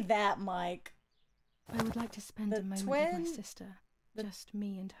 Not only that, Mike. I would like to spend a moment with my sister. Just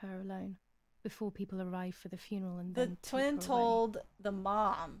me and her alone. Before people arrive for the funeral and then the twin told the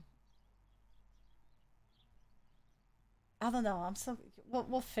mom. I don't know. I'm so.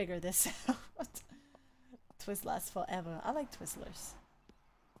 We'll figure this out. Twizzlers forever. I like Twizzlers.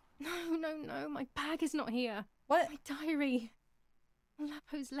 No, no, no. My bag is not here. What? My diary.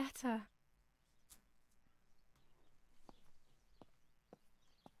 Lapo's letter.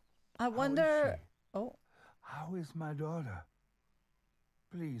 I wonder. Oh. How is my daughter?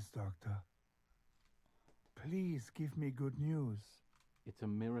 Please, doctor. Please give me good news. It's a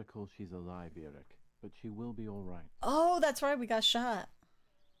miracle she's alive, Eric, but she will be all right. Oh, that's right. We got shot.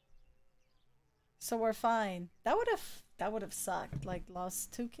 So we're fine. That would have sucked. Like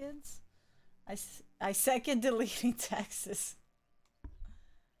lost 2 kids. I second deleting Texas.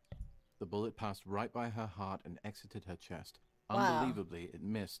 The bullet passed right by her heart and exited her chest. Wow. Unbelievably, it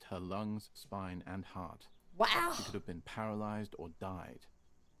missed her lungs, spine, and heart. Wow. She could have been paralyzed or died.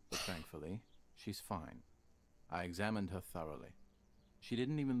 But thankfully, she's fine. I examined her thoroughly. She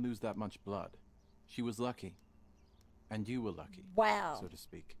didn't even lose that much blood. She was lucky. And you were lucky. Wow. So to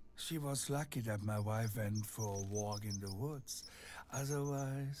speak. She was lucky that my wife went for a walk in the woods.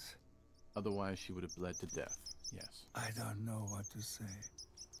 Otherwise, she would have bled to death, yes. I don't know what to say.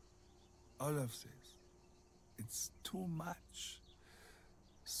 All of this. It's too much.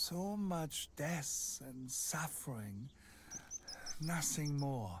 So much death and suffering. Nothing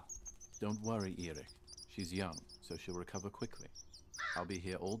more. Don't worry, Eric. She's young, so she'll recover quickly. I'll be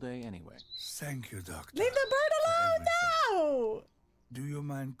here all day anyway. Thank you, doctor. Leave the bird alone! No! Do you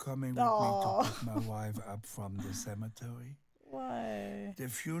mind coming with me to pick my wife up from the cemetery? Why? The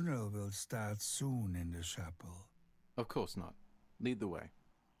funeral will start soon in the chapel. Of course not. Lead the way.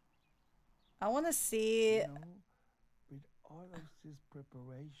 I want to see. You know, with all of these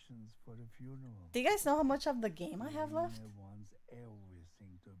preparations for the funeral. Do you guys know how much of the game I have left? Lena wants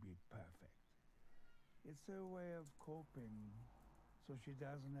everything to be perfect. It's her way of coping, so she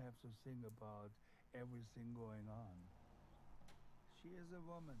doesn't have to think about everything going on. She is a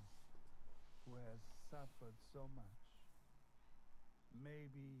woman who has suffered so much.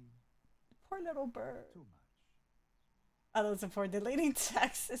 Maybe Poor little bird. too much. I listen for deleting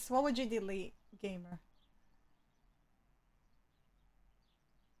texts. What would you delete, gamer?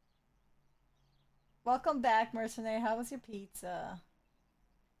 Welcome back, mercenary. How was your pizza?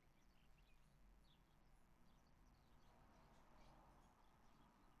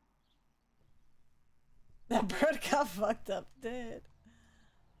 That bird got fucked up, dude.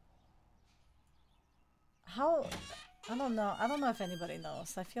 How? I don't know. I don't know if anybody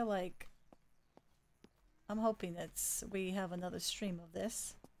knows. I feel like I'm hoping we have another stream of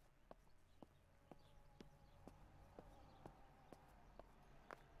this.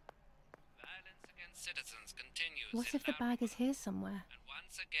 Violence against citizens continues. What if the bag is here somewhere? And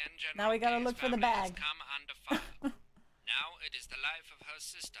once again, Now we gotta Kay's look for the family has bag. come under fire. Now it is the life of her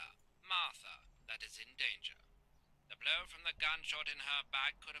sister, Martha, that is in danger. The blow from the gunshot in her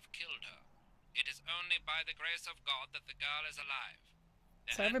back could have killed her. It is only by the grace of God that the girl is alive.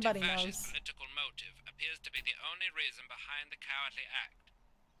 The So everybody anti-fascist knows. political motive appears to be the only reason behind the cowardly act.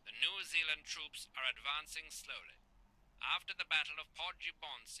 The New Zealand troops are advancing slowly. After the Battle of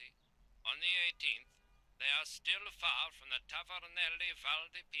Poggibonsi, on the 18th, they are still far from the Tavernelli Val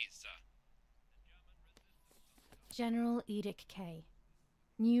di Pisa. General Edict K.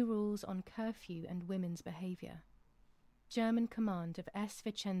 New rules on curfew and women's behavior. German command of S.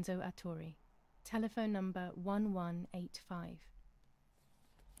 Vincenzo Attori. Telephone number 1185.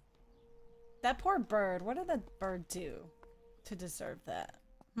 That poor bird. What did that bird do to deserve that?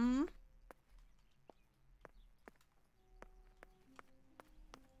 Hmm?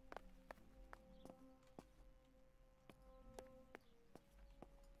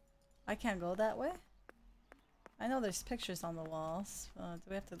 I can't go that way? I know there's pictures on the walls. Do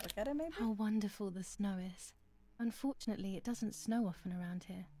we have to look at it maybe? How wonderful the snow is. Unfortunately, it doesn't snow often around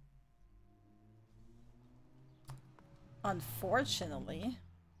here. Unfortunately.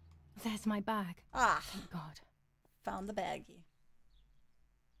 There's my bag. Ah. Thank God. Found the baggie.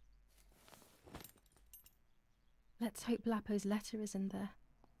 Let's hope Lapo's letter is in there.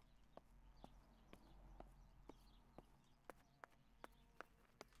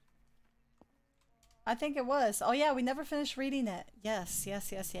 I think it was. Oh yeah, we never finished reading it. Yes,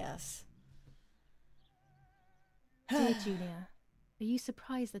 yes, yes, yes. Dear Julia, are you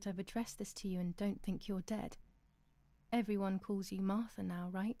surprised that I've addressed this to you and don't think you're dead? Everyone calls you Martha now,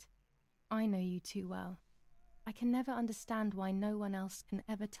 right? I know you too well. I can never understand why no one else can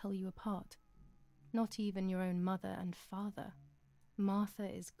ever tell you apart. Not even your own mother and father. Martha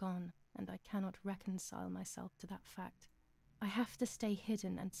is gone, and I cannot reconcile myself to that fact. I have to stay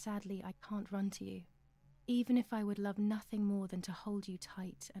hidden, and sadly I can't run to you. Even if I would love nothing more than to hold you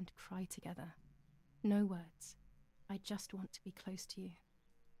tight and cry together. No words. I just want to be close to you.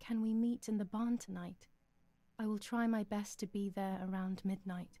 Can we meet in the barn tonight? I will try my best to be there around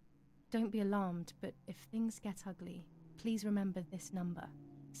midnight. Don't be alarmed, but if things get ugly, please remember this number,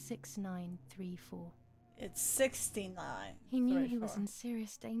 6934. It's 69. He knew he was in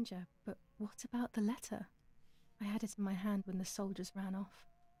serious danger, but what about the letter? I had it in my hand when the soldiers ran off.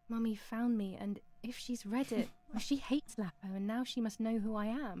 Mummy found me, and if she's read it, she hates Lapo, and now she must know who I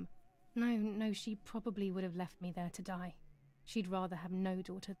am. No, she probably would have left me there to die. She'd rather have no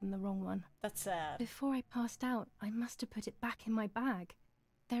daughter than the wrong one. That's sad. Before I passed out, I must have put it back in my bag.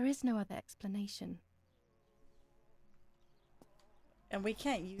 There is no other explanation. And we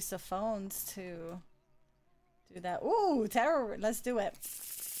can't use the phones to do that. Ooh, terror. Let's do it.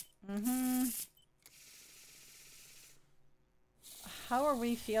 Mm-hmm. How are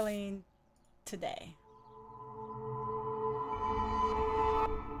we feeling today?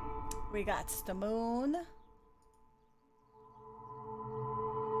 We got the moon.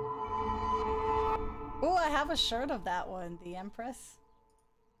 Ooh, I have a shirt of that one, the Empress.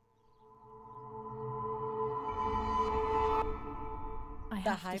 I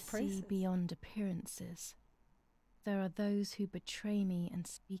have to see beyond appearances. There are those who betray me and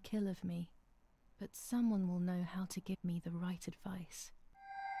speak ill of me, but someone will know how to give me the right advice.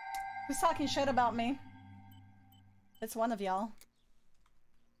 Who's talking shit about me? It's one of y'all.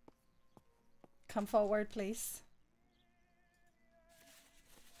 Come forward, please.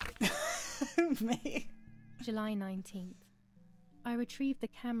 Me. July 19th. I retrieved the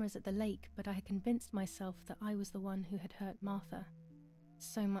cameras at the lake, but I had convinced myself that I was the one who had hurt Martha.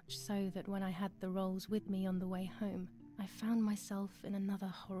 So much so that when I had the rolls with me on the way home, I found myself in another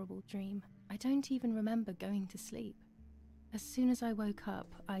horrible dream. I don't even remember going to sleep. As soon as I woke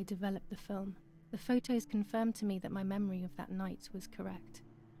up, I developed the film. The photos confirmed to me that my memory of that night was correct.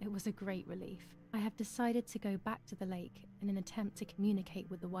 It was a great relief. I have decided to go back to the lake in an attempt to communicate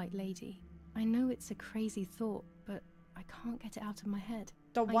with the White Lady. I know it's a crazy thought, but I can't get it out of my head.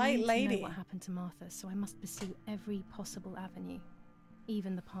 The I White need Lady. to know what happened to Martha, so I must pursue every possible avenue,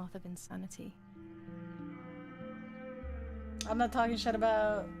 even the path of insanity. I'm not talking shit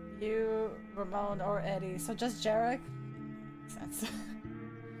about you, Ramon, or Eddie, so just Jarek. Makes sense.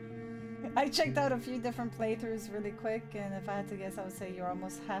 I checked out a few different playthroughs really quick, and if I had to guess, I would say you're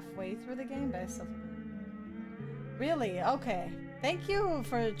almost halfway through the game, but I still... Really? Okay. Thank you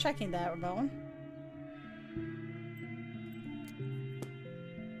for checking that, Ramon.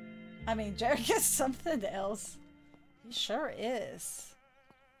 I mean, Jarek is something else. He sure is.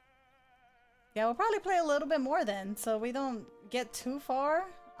 Yeah, we'll probably play a little bit more then, so we don't get too far.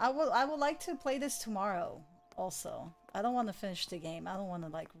 I would like to play this tomorrow also. I don't want to finish the game. I don't want to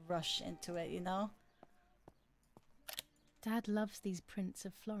like rush into it, you know? Dad loves these prints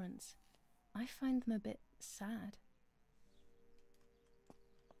of Florence. I find them a bit sad.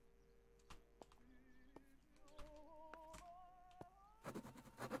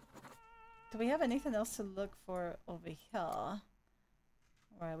 Do we have anything else to look for over here?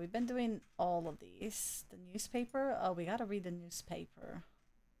 Alright, we've been doing all of these. The newspaper? Oh, we gotta read the newspaper.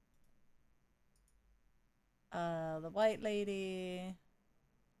 The White Lady.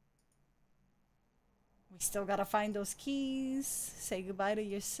 We still gotta find those keys. Say goodbye to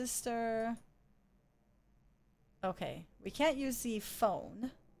your sister. Okay, we can't use the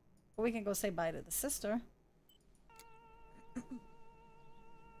phone. But we can go say bye to the sister.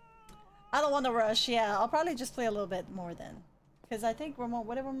 I don't want to rush. Yeah, I'll probably just play a little bit more then. Because I think, Ramon,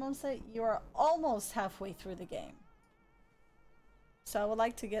 what did Ramon say? You are almost halfway through the game. So I would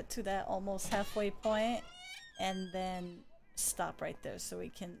like to get to that almost halfway point and then stop right there so we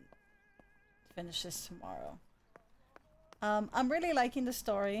can finish this tomorrow. I'm really liking the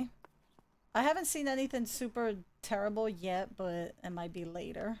story. I haven't seen anything super terrible yet, but it might be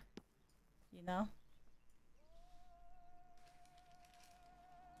later. You know?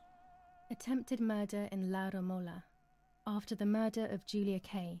 Attempted murder in La Romola. After the murder of Julia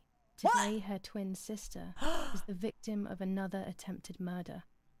Kay, today her twin sister is the victim of another attempted murder.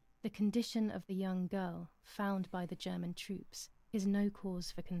 The condition of the young girl, found by the German troops, is no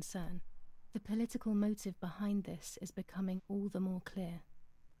cause for concern. The political motive behind this is becoming all the more clear.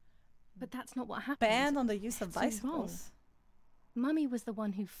 But that's not what happened. Ban on the use of That's all wrong. bicycles. Mummy was the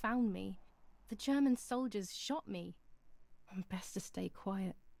one who found me. The German soldiers shot me. Best to stay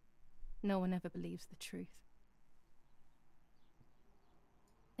quiet. No one ever believes the truth.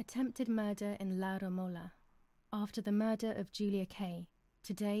 Attempted murder in La Romola. After the murder of Julia Kay,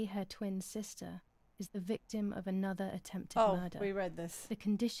 today her twin sister is the victim of another attempted murder. We read this. The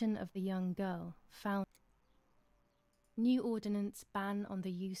condition of the young girl found. New ordinance ban on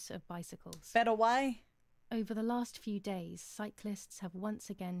the use of bicycles. Better why? Over the last few days, cyclists have once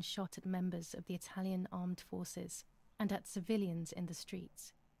again shot at members of the Italian armed forces and at civilians in the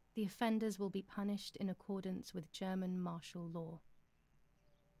streets. The offenders will be punished in accordance with German martial law.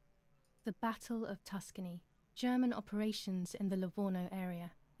 The Battle of Tuscany. German operations in the Livorno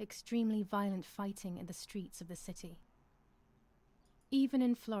area. Extremely violent fighting in the streets of the city. Even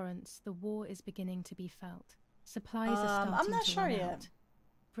in Florence, the war is beginning to be felt. Supplies are starting I'm not to sure run yet. out.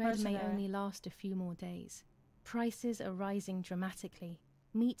 Bread may Personally. only last a few more days. Prices are rising dramatically.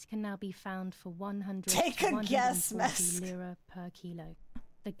 Meat can now be found for 100 Take to a 140 guess, Mask. lira per kilo.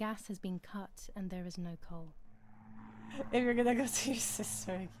 The gas has been cut and there is no coal. If you're gonna go to your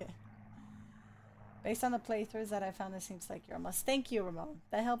sister again. Based on the playthroughs that I found, it seems like you're a must. Thank you, Ramon.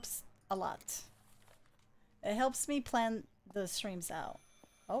 That helps a lot. It helps me plan the streams out.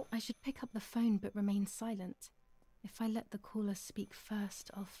 Oh. I should pick up the phone but remain silent. If I let the caller speak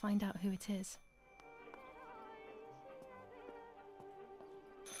first, I'll find out who it is.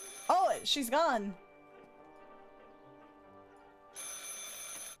 Oh, she's gone.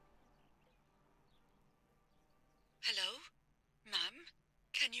 Hello? Mum?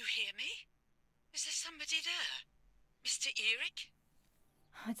 Can you hear me? Is there somebody there? Mr. Eric?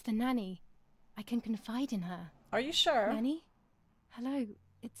 It's the nanny. I can confide in her. Are you sure? Nanny? Hello,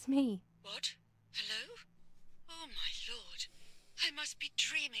 it's me. What? Hello? Oh my lord. I must be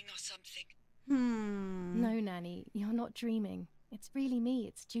dreaming or something. No, Nanny, you're not dreaming. It's really me,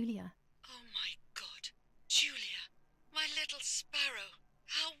 it's Julia. Oh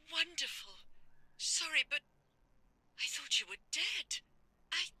How wonderful. Sorry, but I thought you were dead.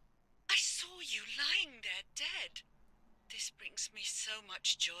 I saw you lying there dead. This brings me so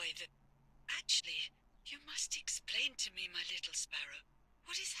much joy that... Actually, you must explain to me, my little sparrow.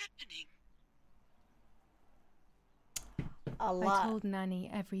 What is happening? A lot. I told Nanny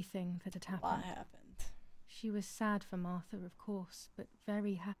everything that had happened. What happened? She was sad for Martha, of course, but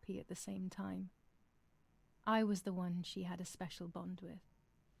very happy at the same time. I was the one she had a special bond with.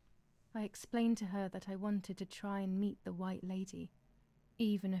 I explained to her that I wanted to try and meet the White Lady,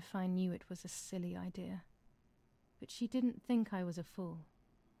 even if I knew it was a silly idea. But she didn't think I was a fool.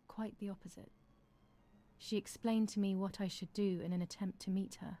 Quite the opposite. She explained to me what I should do in an attempt to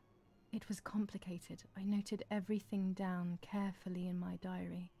meet her. It was complicated. I noted everything down carefully in my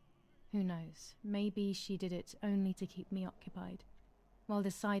diary. Who knows, maybe she did it only to keep me occupied, while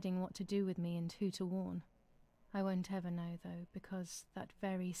deciding what to do with me and who to warn. I won't ever know, though, because that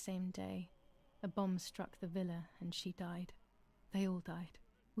very same day, a bomb struck the villa and she died. They all died.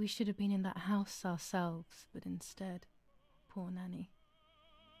 We should have been in that house ourselves, but instead, poor Nanny.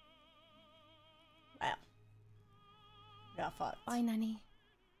 Wow. Got fucked. Bye, Nanny.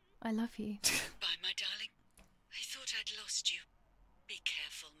 I love you. Bye, my darling. I thought I'd lost you. Be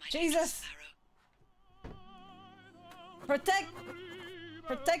careful, my Jesus. little sparrow.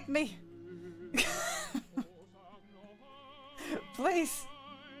 Protect me. Please.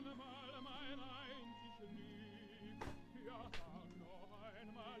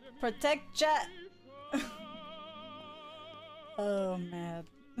 Protect Jet. Oh man.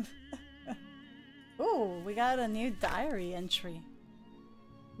 Ooh, we got a new diary entry.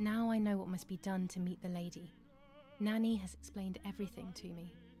 Now I know what must be done to meet the lady. Nanny has explained everything to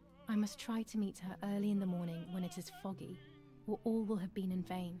me. I must try to meet her early in the morning when it is foggy, or all will have been in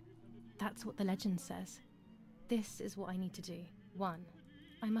vain. That's what the legend says. This is what I need to do. 1.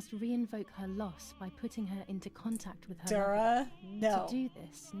 I must re-invoke her loss by putting her into contact with her lover. No. To do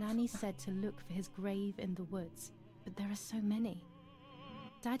this, Nanny said to look for his grave in the woods, but there are so many.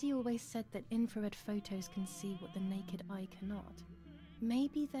 Daddy always said that infrared photos can see what the naked eye cannot.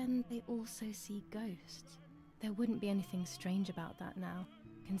 Maybe then they also see ghosts. There wouldn't be anything strange about that now,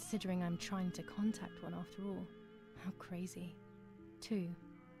 considering I'm trying to contact one after all. How crazy. 2.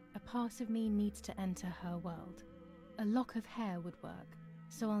 A part of me needs to enter her world. A lock of hair would work,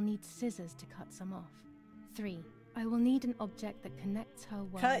 so I'll need scissors to cut some off. 3. I will need an object that connects her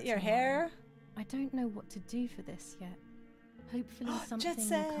world. Cut your to hair? mine. I don't know what to do for this yet. Hopefully something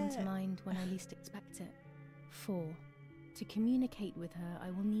will come to mind when I least expect it. 4. To communicate with her,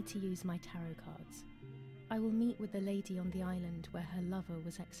 I will need to use my tarot cards. I will meet with the lady on the island where her lover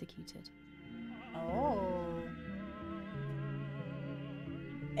was executed. Oh.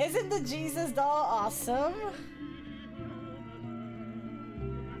 Isn't the Jesus doll awesome?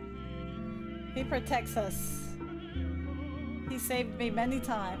 He protects us. He saved me many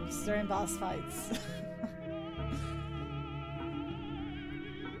times during boss fights.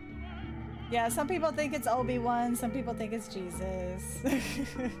 Yeah, some people think it's Obi-Wan, some people think it's Jesus.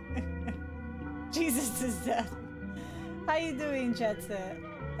 Jesus is dead. How you doing, Jet Set?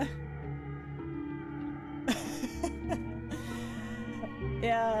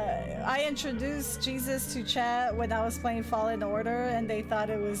 Yeah, I introduced Jesus to chat when I was playing Fallen Order and they thought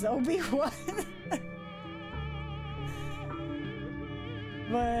it was Obi-Wan.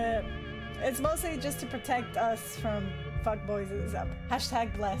 But it's mostly just to protect us from fuckboys.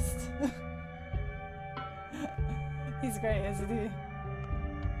 Hashtag blessed. He's great, isn't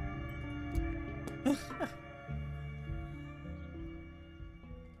he?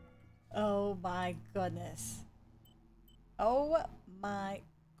 Oh my goodness. Oh my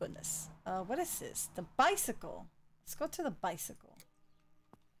goodness. What is this? The bicycle. Let's go to the bicycle.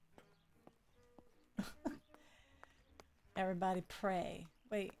 Everybody pray.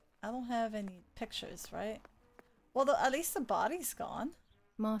 Wait, I don't have any pictures, right? Well, at least the body's gone.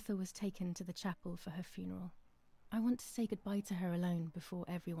 Martha was taken to the chapel for her funeral. I want to say goodbye to her alone before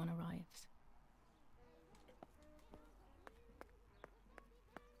everyone arrives.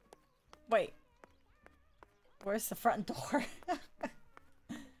 Wait. Where's the front door?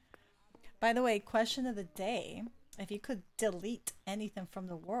 By the way, question of the day. If you could delete anything from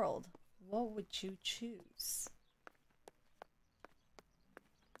the world, what would you choose?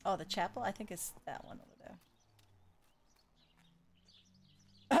 Oh, the chapel? I think it's that one over there.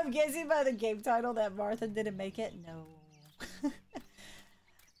 I'm guessing by the game title that Martha didn't make it. No.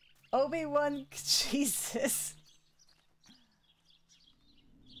 Obi-Wan Jesus.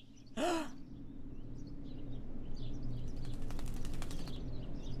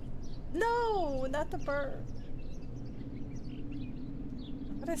 No, not the bird.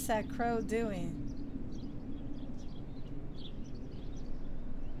 is that crow doing?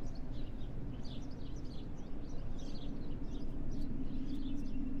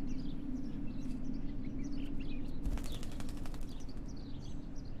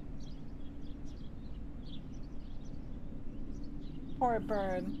 Poor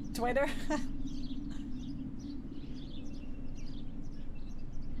bird. Twitter?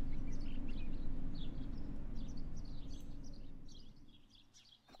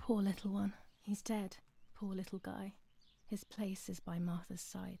 Poor little one. He's dead. Poor little guy. His place is by Martha's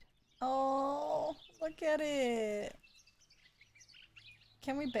side. Oh, look at it.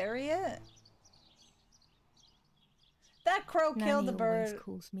 Can we bury it? That crow killed the bird. Always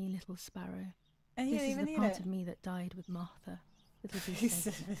calls me Little Sparrow. And he this didn't is even the eat part it. of me that died with Martha. It'll be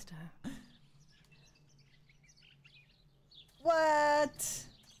safe next to her. What?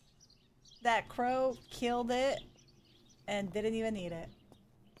 That crow killed it and didn't even eat it.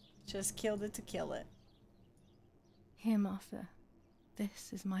 Just killed it to kill it. Here, Martha.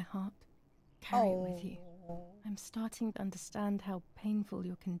 This is my heart. Carry it with you. I'm starting to understand how painful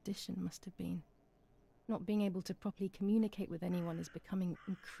your condition must have been. Not being able to properly communicate with anyone is becoming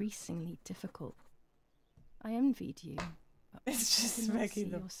increasingly difficult. I envied you, but It's just I did not making see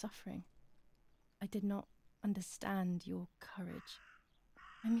them... your suffering. I did not understand your courage.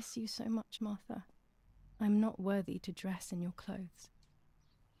 I miss you so much, Martha. I'm not worthy to dress in your clothes.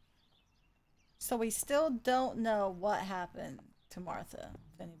 So we still don't know what happened to Martha,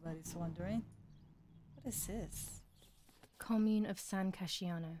 if anybody's wondering. What is this? Commune of San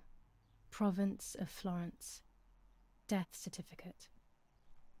Casciano, Province of Florence. Death certificate.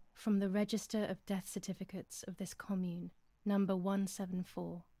 From the Register of Death Certificates of this commune, number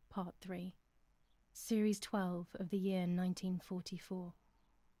 174, part 3, series 12 of the year 1944.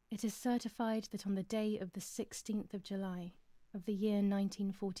 It is certified that on the day of the 16th of July of the year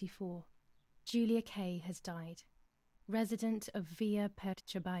 1944, Julia Kay has died, resident of Via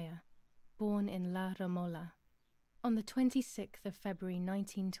Perchabaya, born in La Romola. On the 26th of February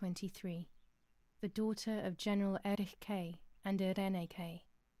 1923, the daughter of General Erich Kay and Irene Kay,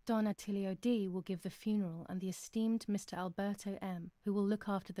 Don Attilio D. will give the funeral, and the esteemed Mr. Alberto M., who will look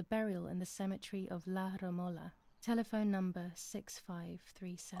after the burial in the cemetery of La Romola. Telephone number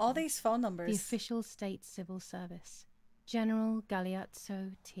 6537. All these phone numbers. The official state civil service. General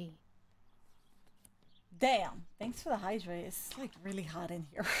Galeazzo T. Damn. Thanks for the hydrate. It's like really hot in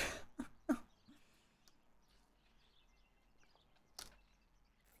here.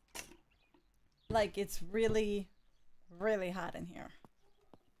 Like it's really, really hot in here.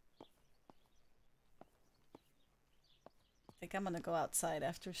 I think I'm gonna go outside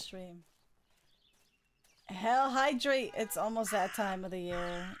after stream. Hell, hydrate! It's almost that time of the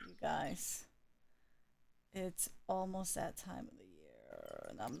year, you guys. It's almost that time of the year,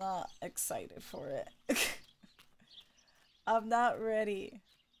 and I'm not excited for it. I'm not ready.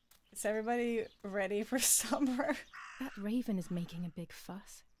 Is everybody ready for summer? That raven is making a big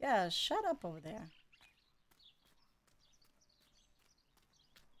fuss. Yeah, shut up over there.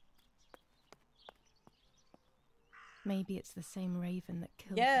 Maybe it's the same raven that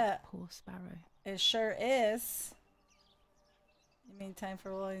killed that poor sparrow. It sure is. In the meantime,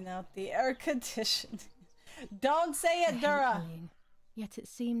 for rolling out the air conditioning. Don't say it, Dura! Yet it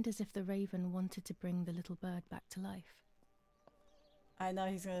seemed as if the raven wanted to bring the little bird back to life. I know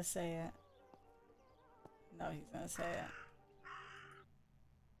he's gonna say it. No, he's gonna say it.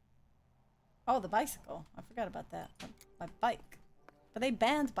 Oh, the bicycle. I forgot about that. My bike. But they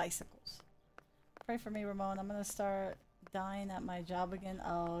banned bicycles. Pray for me, Ramon. I'm gonna start dying at my job again.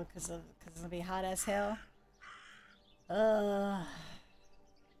 Oh, because it's gonna be hot as hell.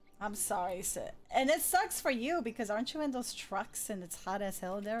 I'm sorry, sis. And it sucks for you because aren't you in those trucks and it's hot as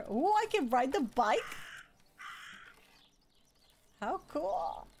hell there? Ooh, I can ride the bike? How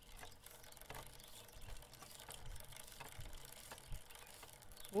cool.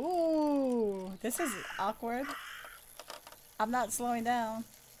 Ooh, this is awkward. I'm not slowing down.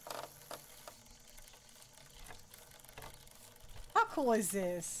 How cool is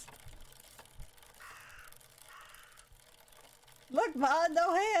this? Look, Ma,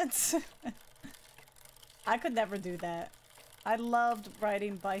 no hands. I could never do that. I loved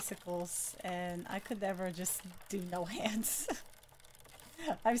riding bicycles and I could never just do no hands.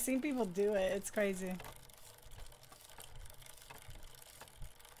 I've seen people do it. It's crazy.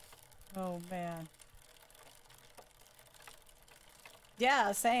 Oh, man.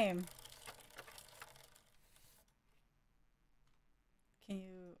 Yeah, same. Can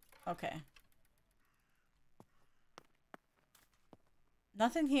you... Okay.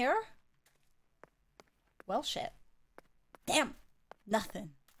 Nothing here? Well, shit. Damn.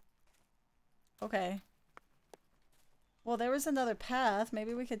 Nothing. Okay. Well, there was another path.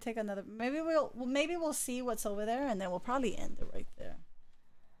 Maybe we could take another. Maybe we'll see what's over there, and then we'll probably end it right there.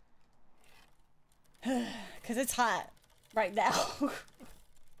 Cause it's hot right now.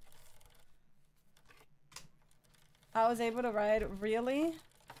 I was able to ride, really?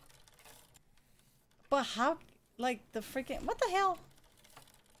 But how, like, the freaking, what the hell?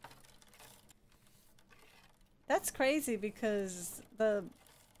 That's crazy because the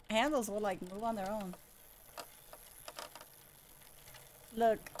handles will, like, move on their own.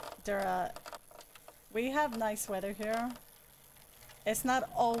 Look, Dura, we have nice weather here. It's not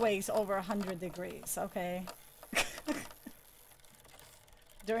always over 100 degrees, okay?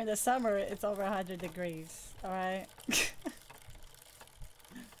 During the summer, it's over 100 degrees, alright?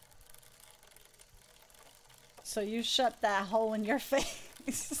 So you shut that hole in your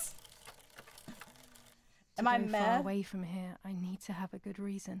face. Am I mad? Far away from here, I need to have a good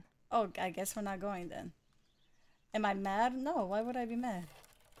reason. Oh, I guess we're not going then. Am I mad? No, why would I be mad?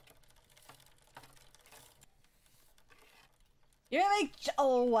 You're gonna make...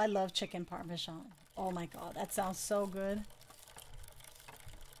 Oh, I love chicken parmesan. Oh my god, that sounds so good.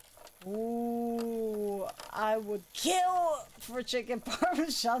 Ooh, I would kill for chicken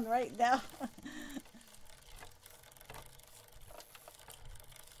parmesan right now.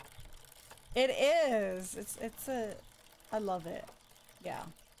 It is. It's a... I love it. Yeah.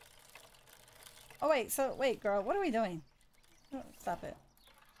 Oh wait, wait girl, what are we doing? Oh, stop it.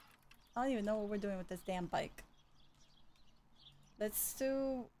 I don't even know what we're doing with this damn bike. Let's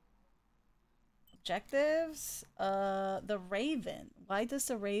do objectives. The raven. Why does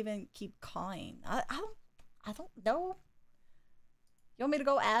the raven keep cawing? I don't know. You want me to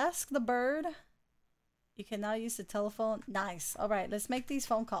go ask the bird? You can now use the telephone. Nice. All right, let's make these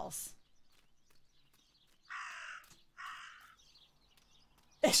phone calls.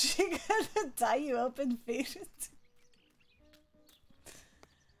 Is she gonna tie you up and feed it?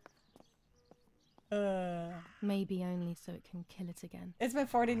 Maybe only so it can kill it again. It's been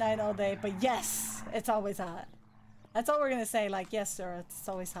 49 all day, but yes, it's always hot. That's all we're gonna say. Like, yes, sir, it's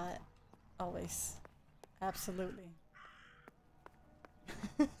always hot. Always. Absolutely.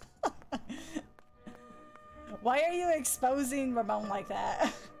 Why are you exposing Ramon like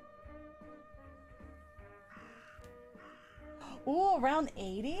that? Ooh, around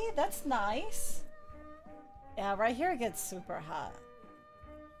 80? That's nice. Yeah, right here it gets super hot.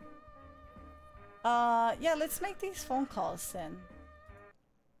 Yeah, let's make these phone calls then.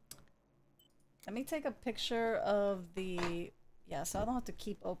 Let me take a picture of the... Yeah, so I don't have to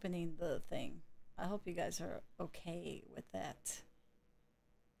keep opening the thing. I hope you guys are okay with that.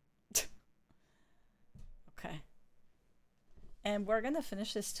 Okay. And we're gonna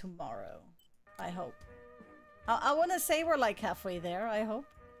finish this tomorrow. I hope. I want to say we're like halfway there, I hope.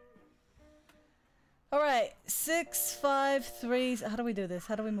 Alright, 6, 5, 3... How do we do this?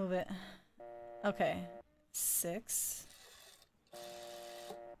 How do we move it? Okay. 6,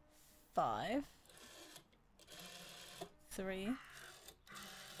 5, 3,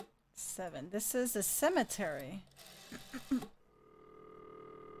 7. This is a cemetery.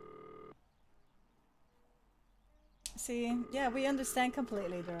 See? Yeah, we understand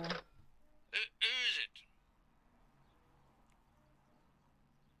completely, Dora. Who is it?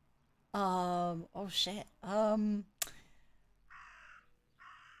 Oh shit. I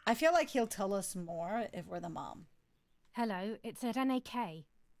feel like he'll tell us more if we're the mom. Hello, it's Irene K.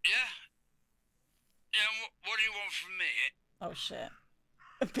 Yeah? Yeah, what do you want from me? Oh shit.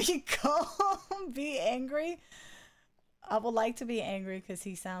 Be calm, be angry. I would like to be angry because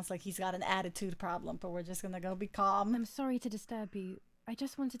he sounds like he's got an attitude problem, but we're just gonna go be calm. I'm sorry to disturb you. I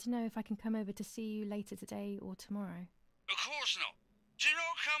just wanted to know if I can come over to see you later today or tomorrow. Of course not. Do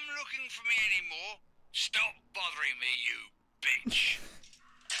not come looking for me anymore. Stop bothering me, you bitch.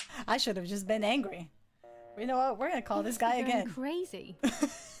 I should have just been angry. You know what? We're gonna call this guy again. Crazy.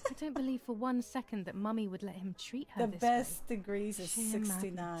 I don't believe for 1 second that Mummy would let him treat her The this best way. degrees is Sheer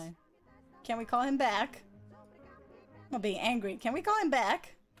 69. madness. Can we call him back? I'm being angry. Can we call him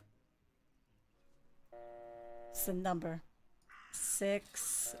back? It's the number.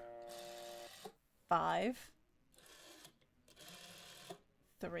 6, 5,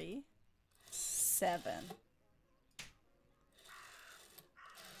 3, 7.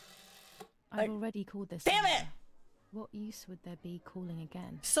 I've already called this. Damn number. it! What use would there be calling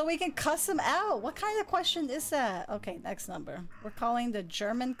again? So we can cuss him out. What kind of question is that? Okay, next number. We're calling the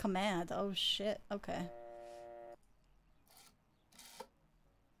German command. Oh shit. Okay.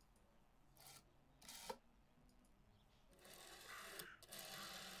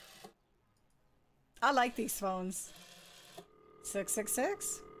 I like these phones.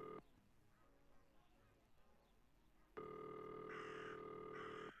 666.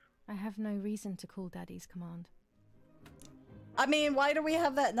 I have no reason to call Daddy's command. I mean, why do we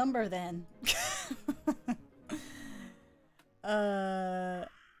have that number then? I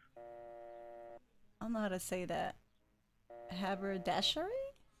don't know how to say that. Haberdashery?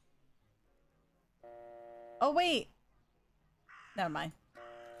 Oh, wait. Never mind.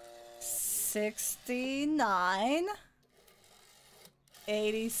 69.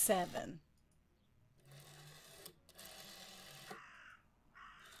 87.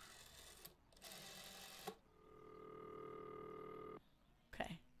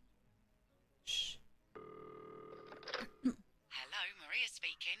 Okay. Shh. Hello, Maria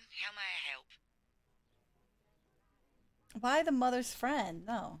speaking. How may I help? Why the mother's friend?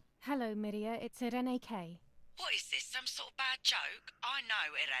 No. Hello, Miria. It's Irene K. What is this, some sort of bad joke? I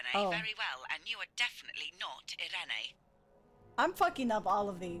know Irene Oh. very well, and you are definitely not Irene. I'm fucking up all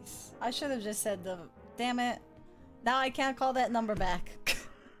of these. I should have just said the... Damn it. Now I can't call that number back.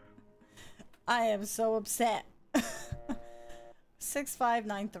 I am so upset.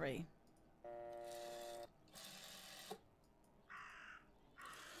 6593.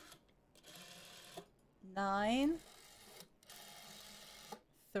 Nine.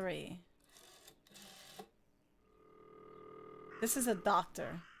 3. This is a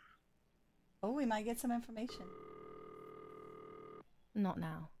doctor. Oh, we might get some information. Not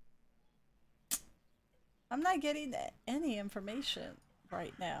now. I'm not getting any information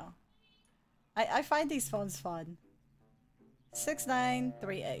right now. I find these phones fun.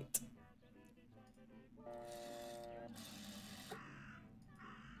 6938.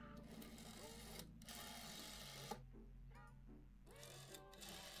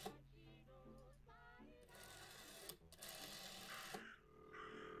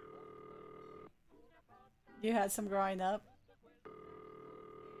 You had some growing up?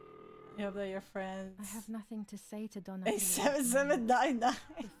 You hope that your friends... I have nothing to say to Don. 87799.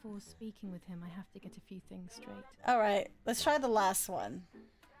 Before speaking with him, I have to get a few things straight. Alright, let's try the last one.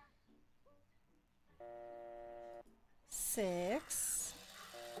 6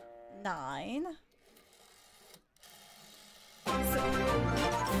 9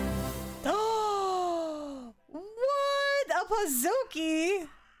 Oh, what? A Pazuki?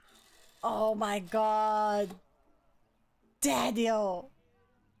 Oh my god. Daniel.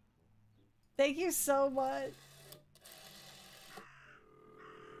 Thank you so much.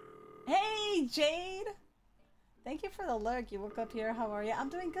 Hey, Jade. Thank you for the lurk. You woke up here. How are you? I'm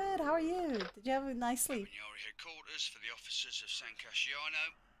doing good. How are you? Did you have a nice sleep? Yari headquarters for the officers of San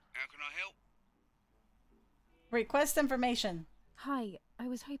Casciano. How can I help? Request information. Hi, I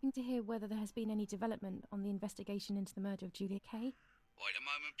was hoping to hear whether there has been any development on the investigation into the murder of Julia Kay. Wait a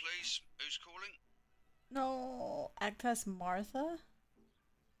moment, please. Who's calling? No, actress Martha?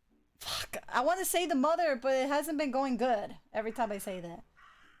 Fuck, I want to say the mother, but it hasn't been going good every time I say that.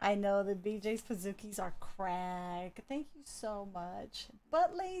 I know the BJ's Pazukis are crack. Thank you so much.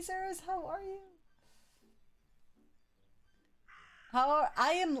 Butt lasers, how are you? I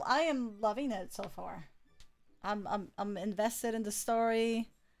am loving it so far. I'm invested in the story.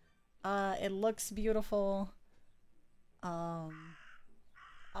 It looks beautiful.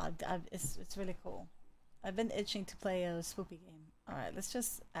 It's really cool. I've been itching to play a spoopy game. Alright, let's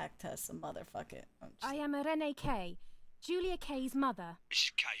just act as a motherfucker. I am Irene Kay, Julia Kay's mother.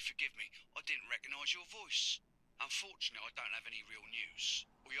 Mrs. Kay, forgive me. I didn't recognise your voice. Unfortunately, I don't have any real news.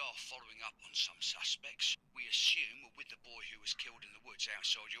 We are following up on some suspects. We assume we're with the boy who was killed in the woods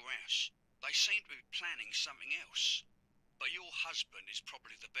outside your house. They seem to be planning something else. But your husband is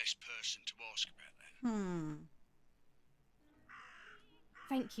probably the best person to ask about that.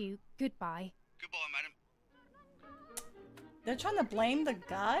 Thank you. Goodbye. Goodbye, madam. They're trying to blame the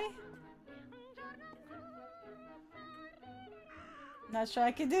guy? Not sure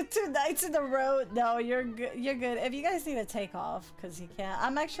I can do 2 nights in a row. No, you're good. You're good. If you guys need to take off, because you can't.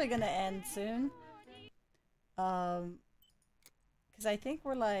 I'm actually gonna end soon. Because I think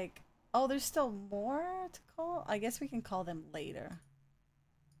we're like... Oh, there's still more to call? I guess we can call them later.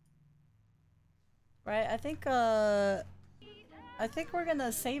 Right? I think we're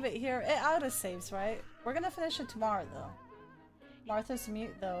gonna save it here. It auto saves, right? We're gonna finish it tomorrow, though. Martha's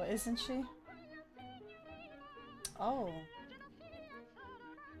mute, though, isn't she? Oh.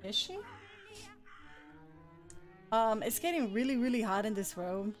 Is she? It's getting really, really hot in this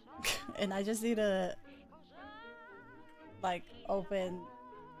room. And I just need to... like, open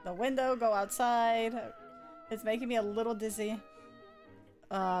the window, go outside. It's making me a little dizzy.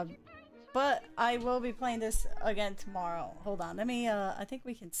 But I will be playing this again tomorrow. Hold on, let me, I think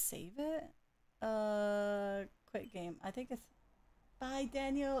we can save it. Quit game. I think it's... Bye,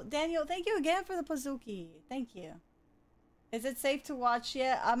 Daniel. Daniel, thank you again for the Pazuki. Thank you. Is it safe to watch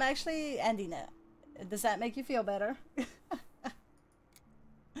yet? I'm actually ending it. Does that make you feel better?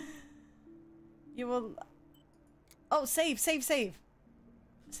 You will... Oh, save. Save.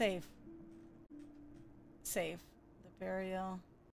 The burial.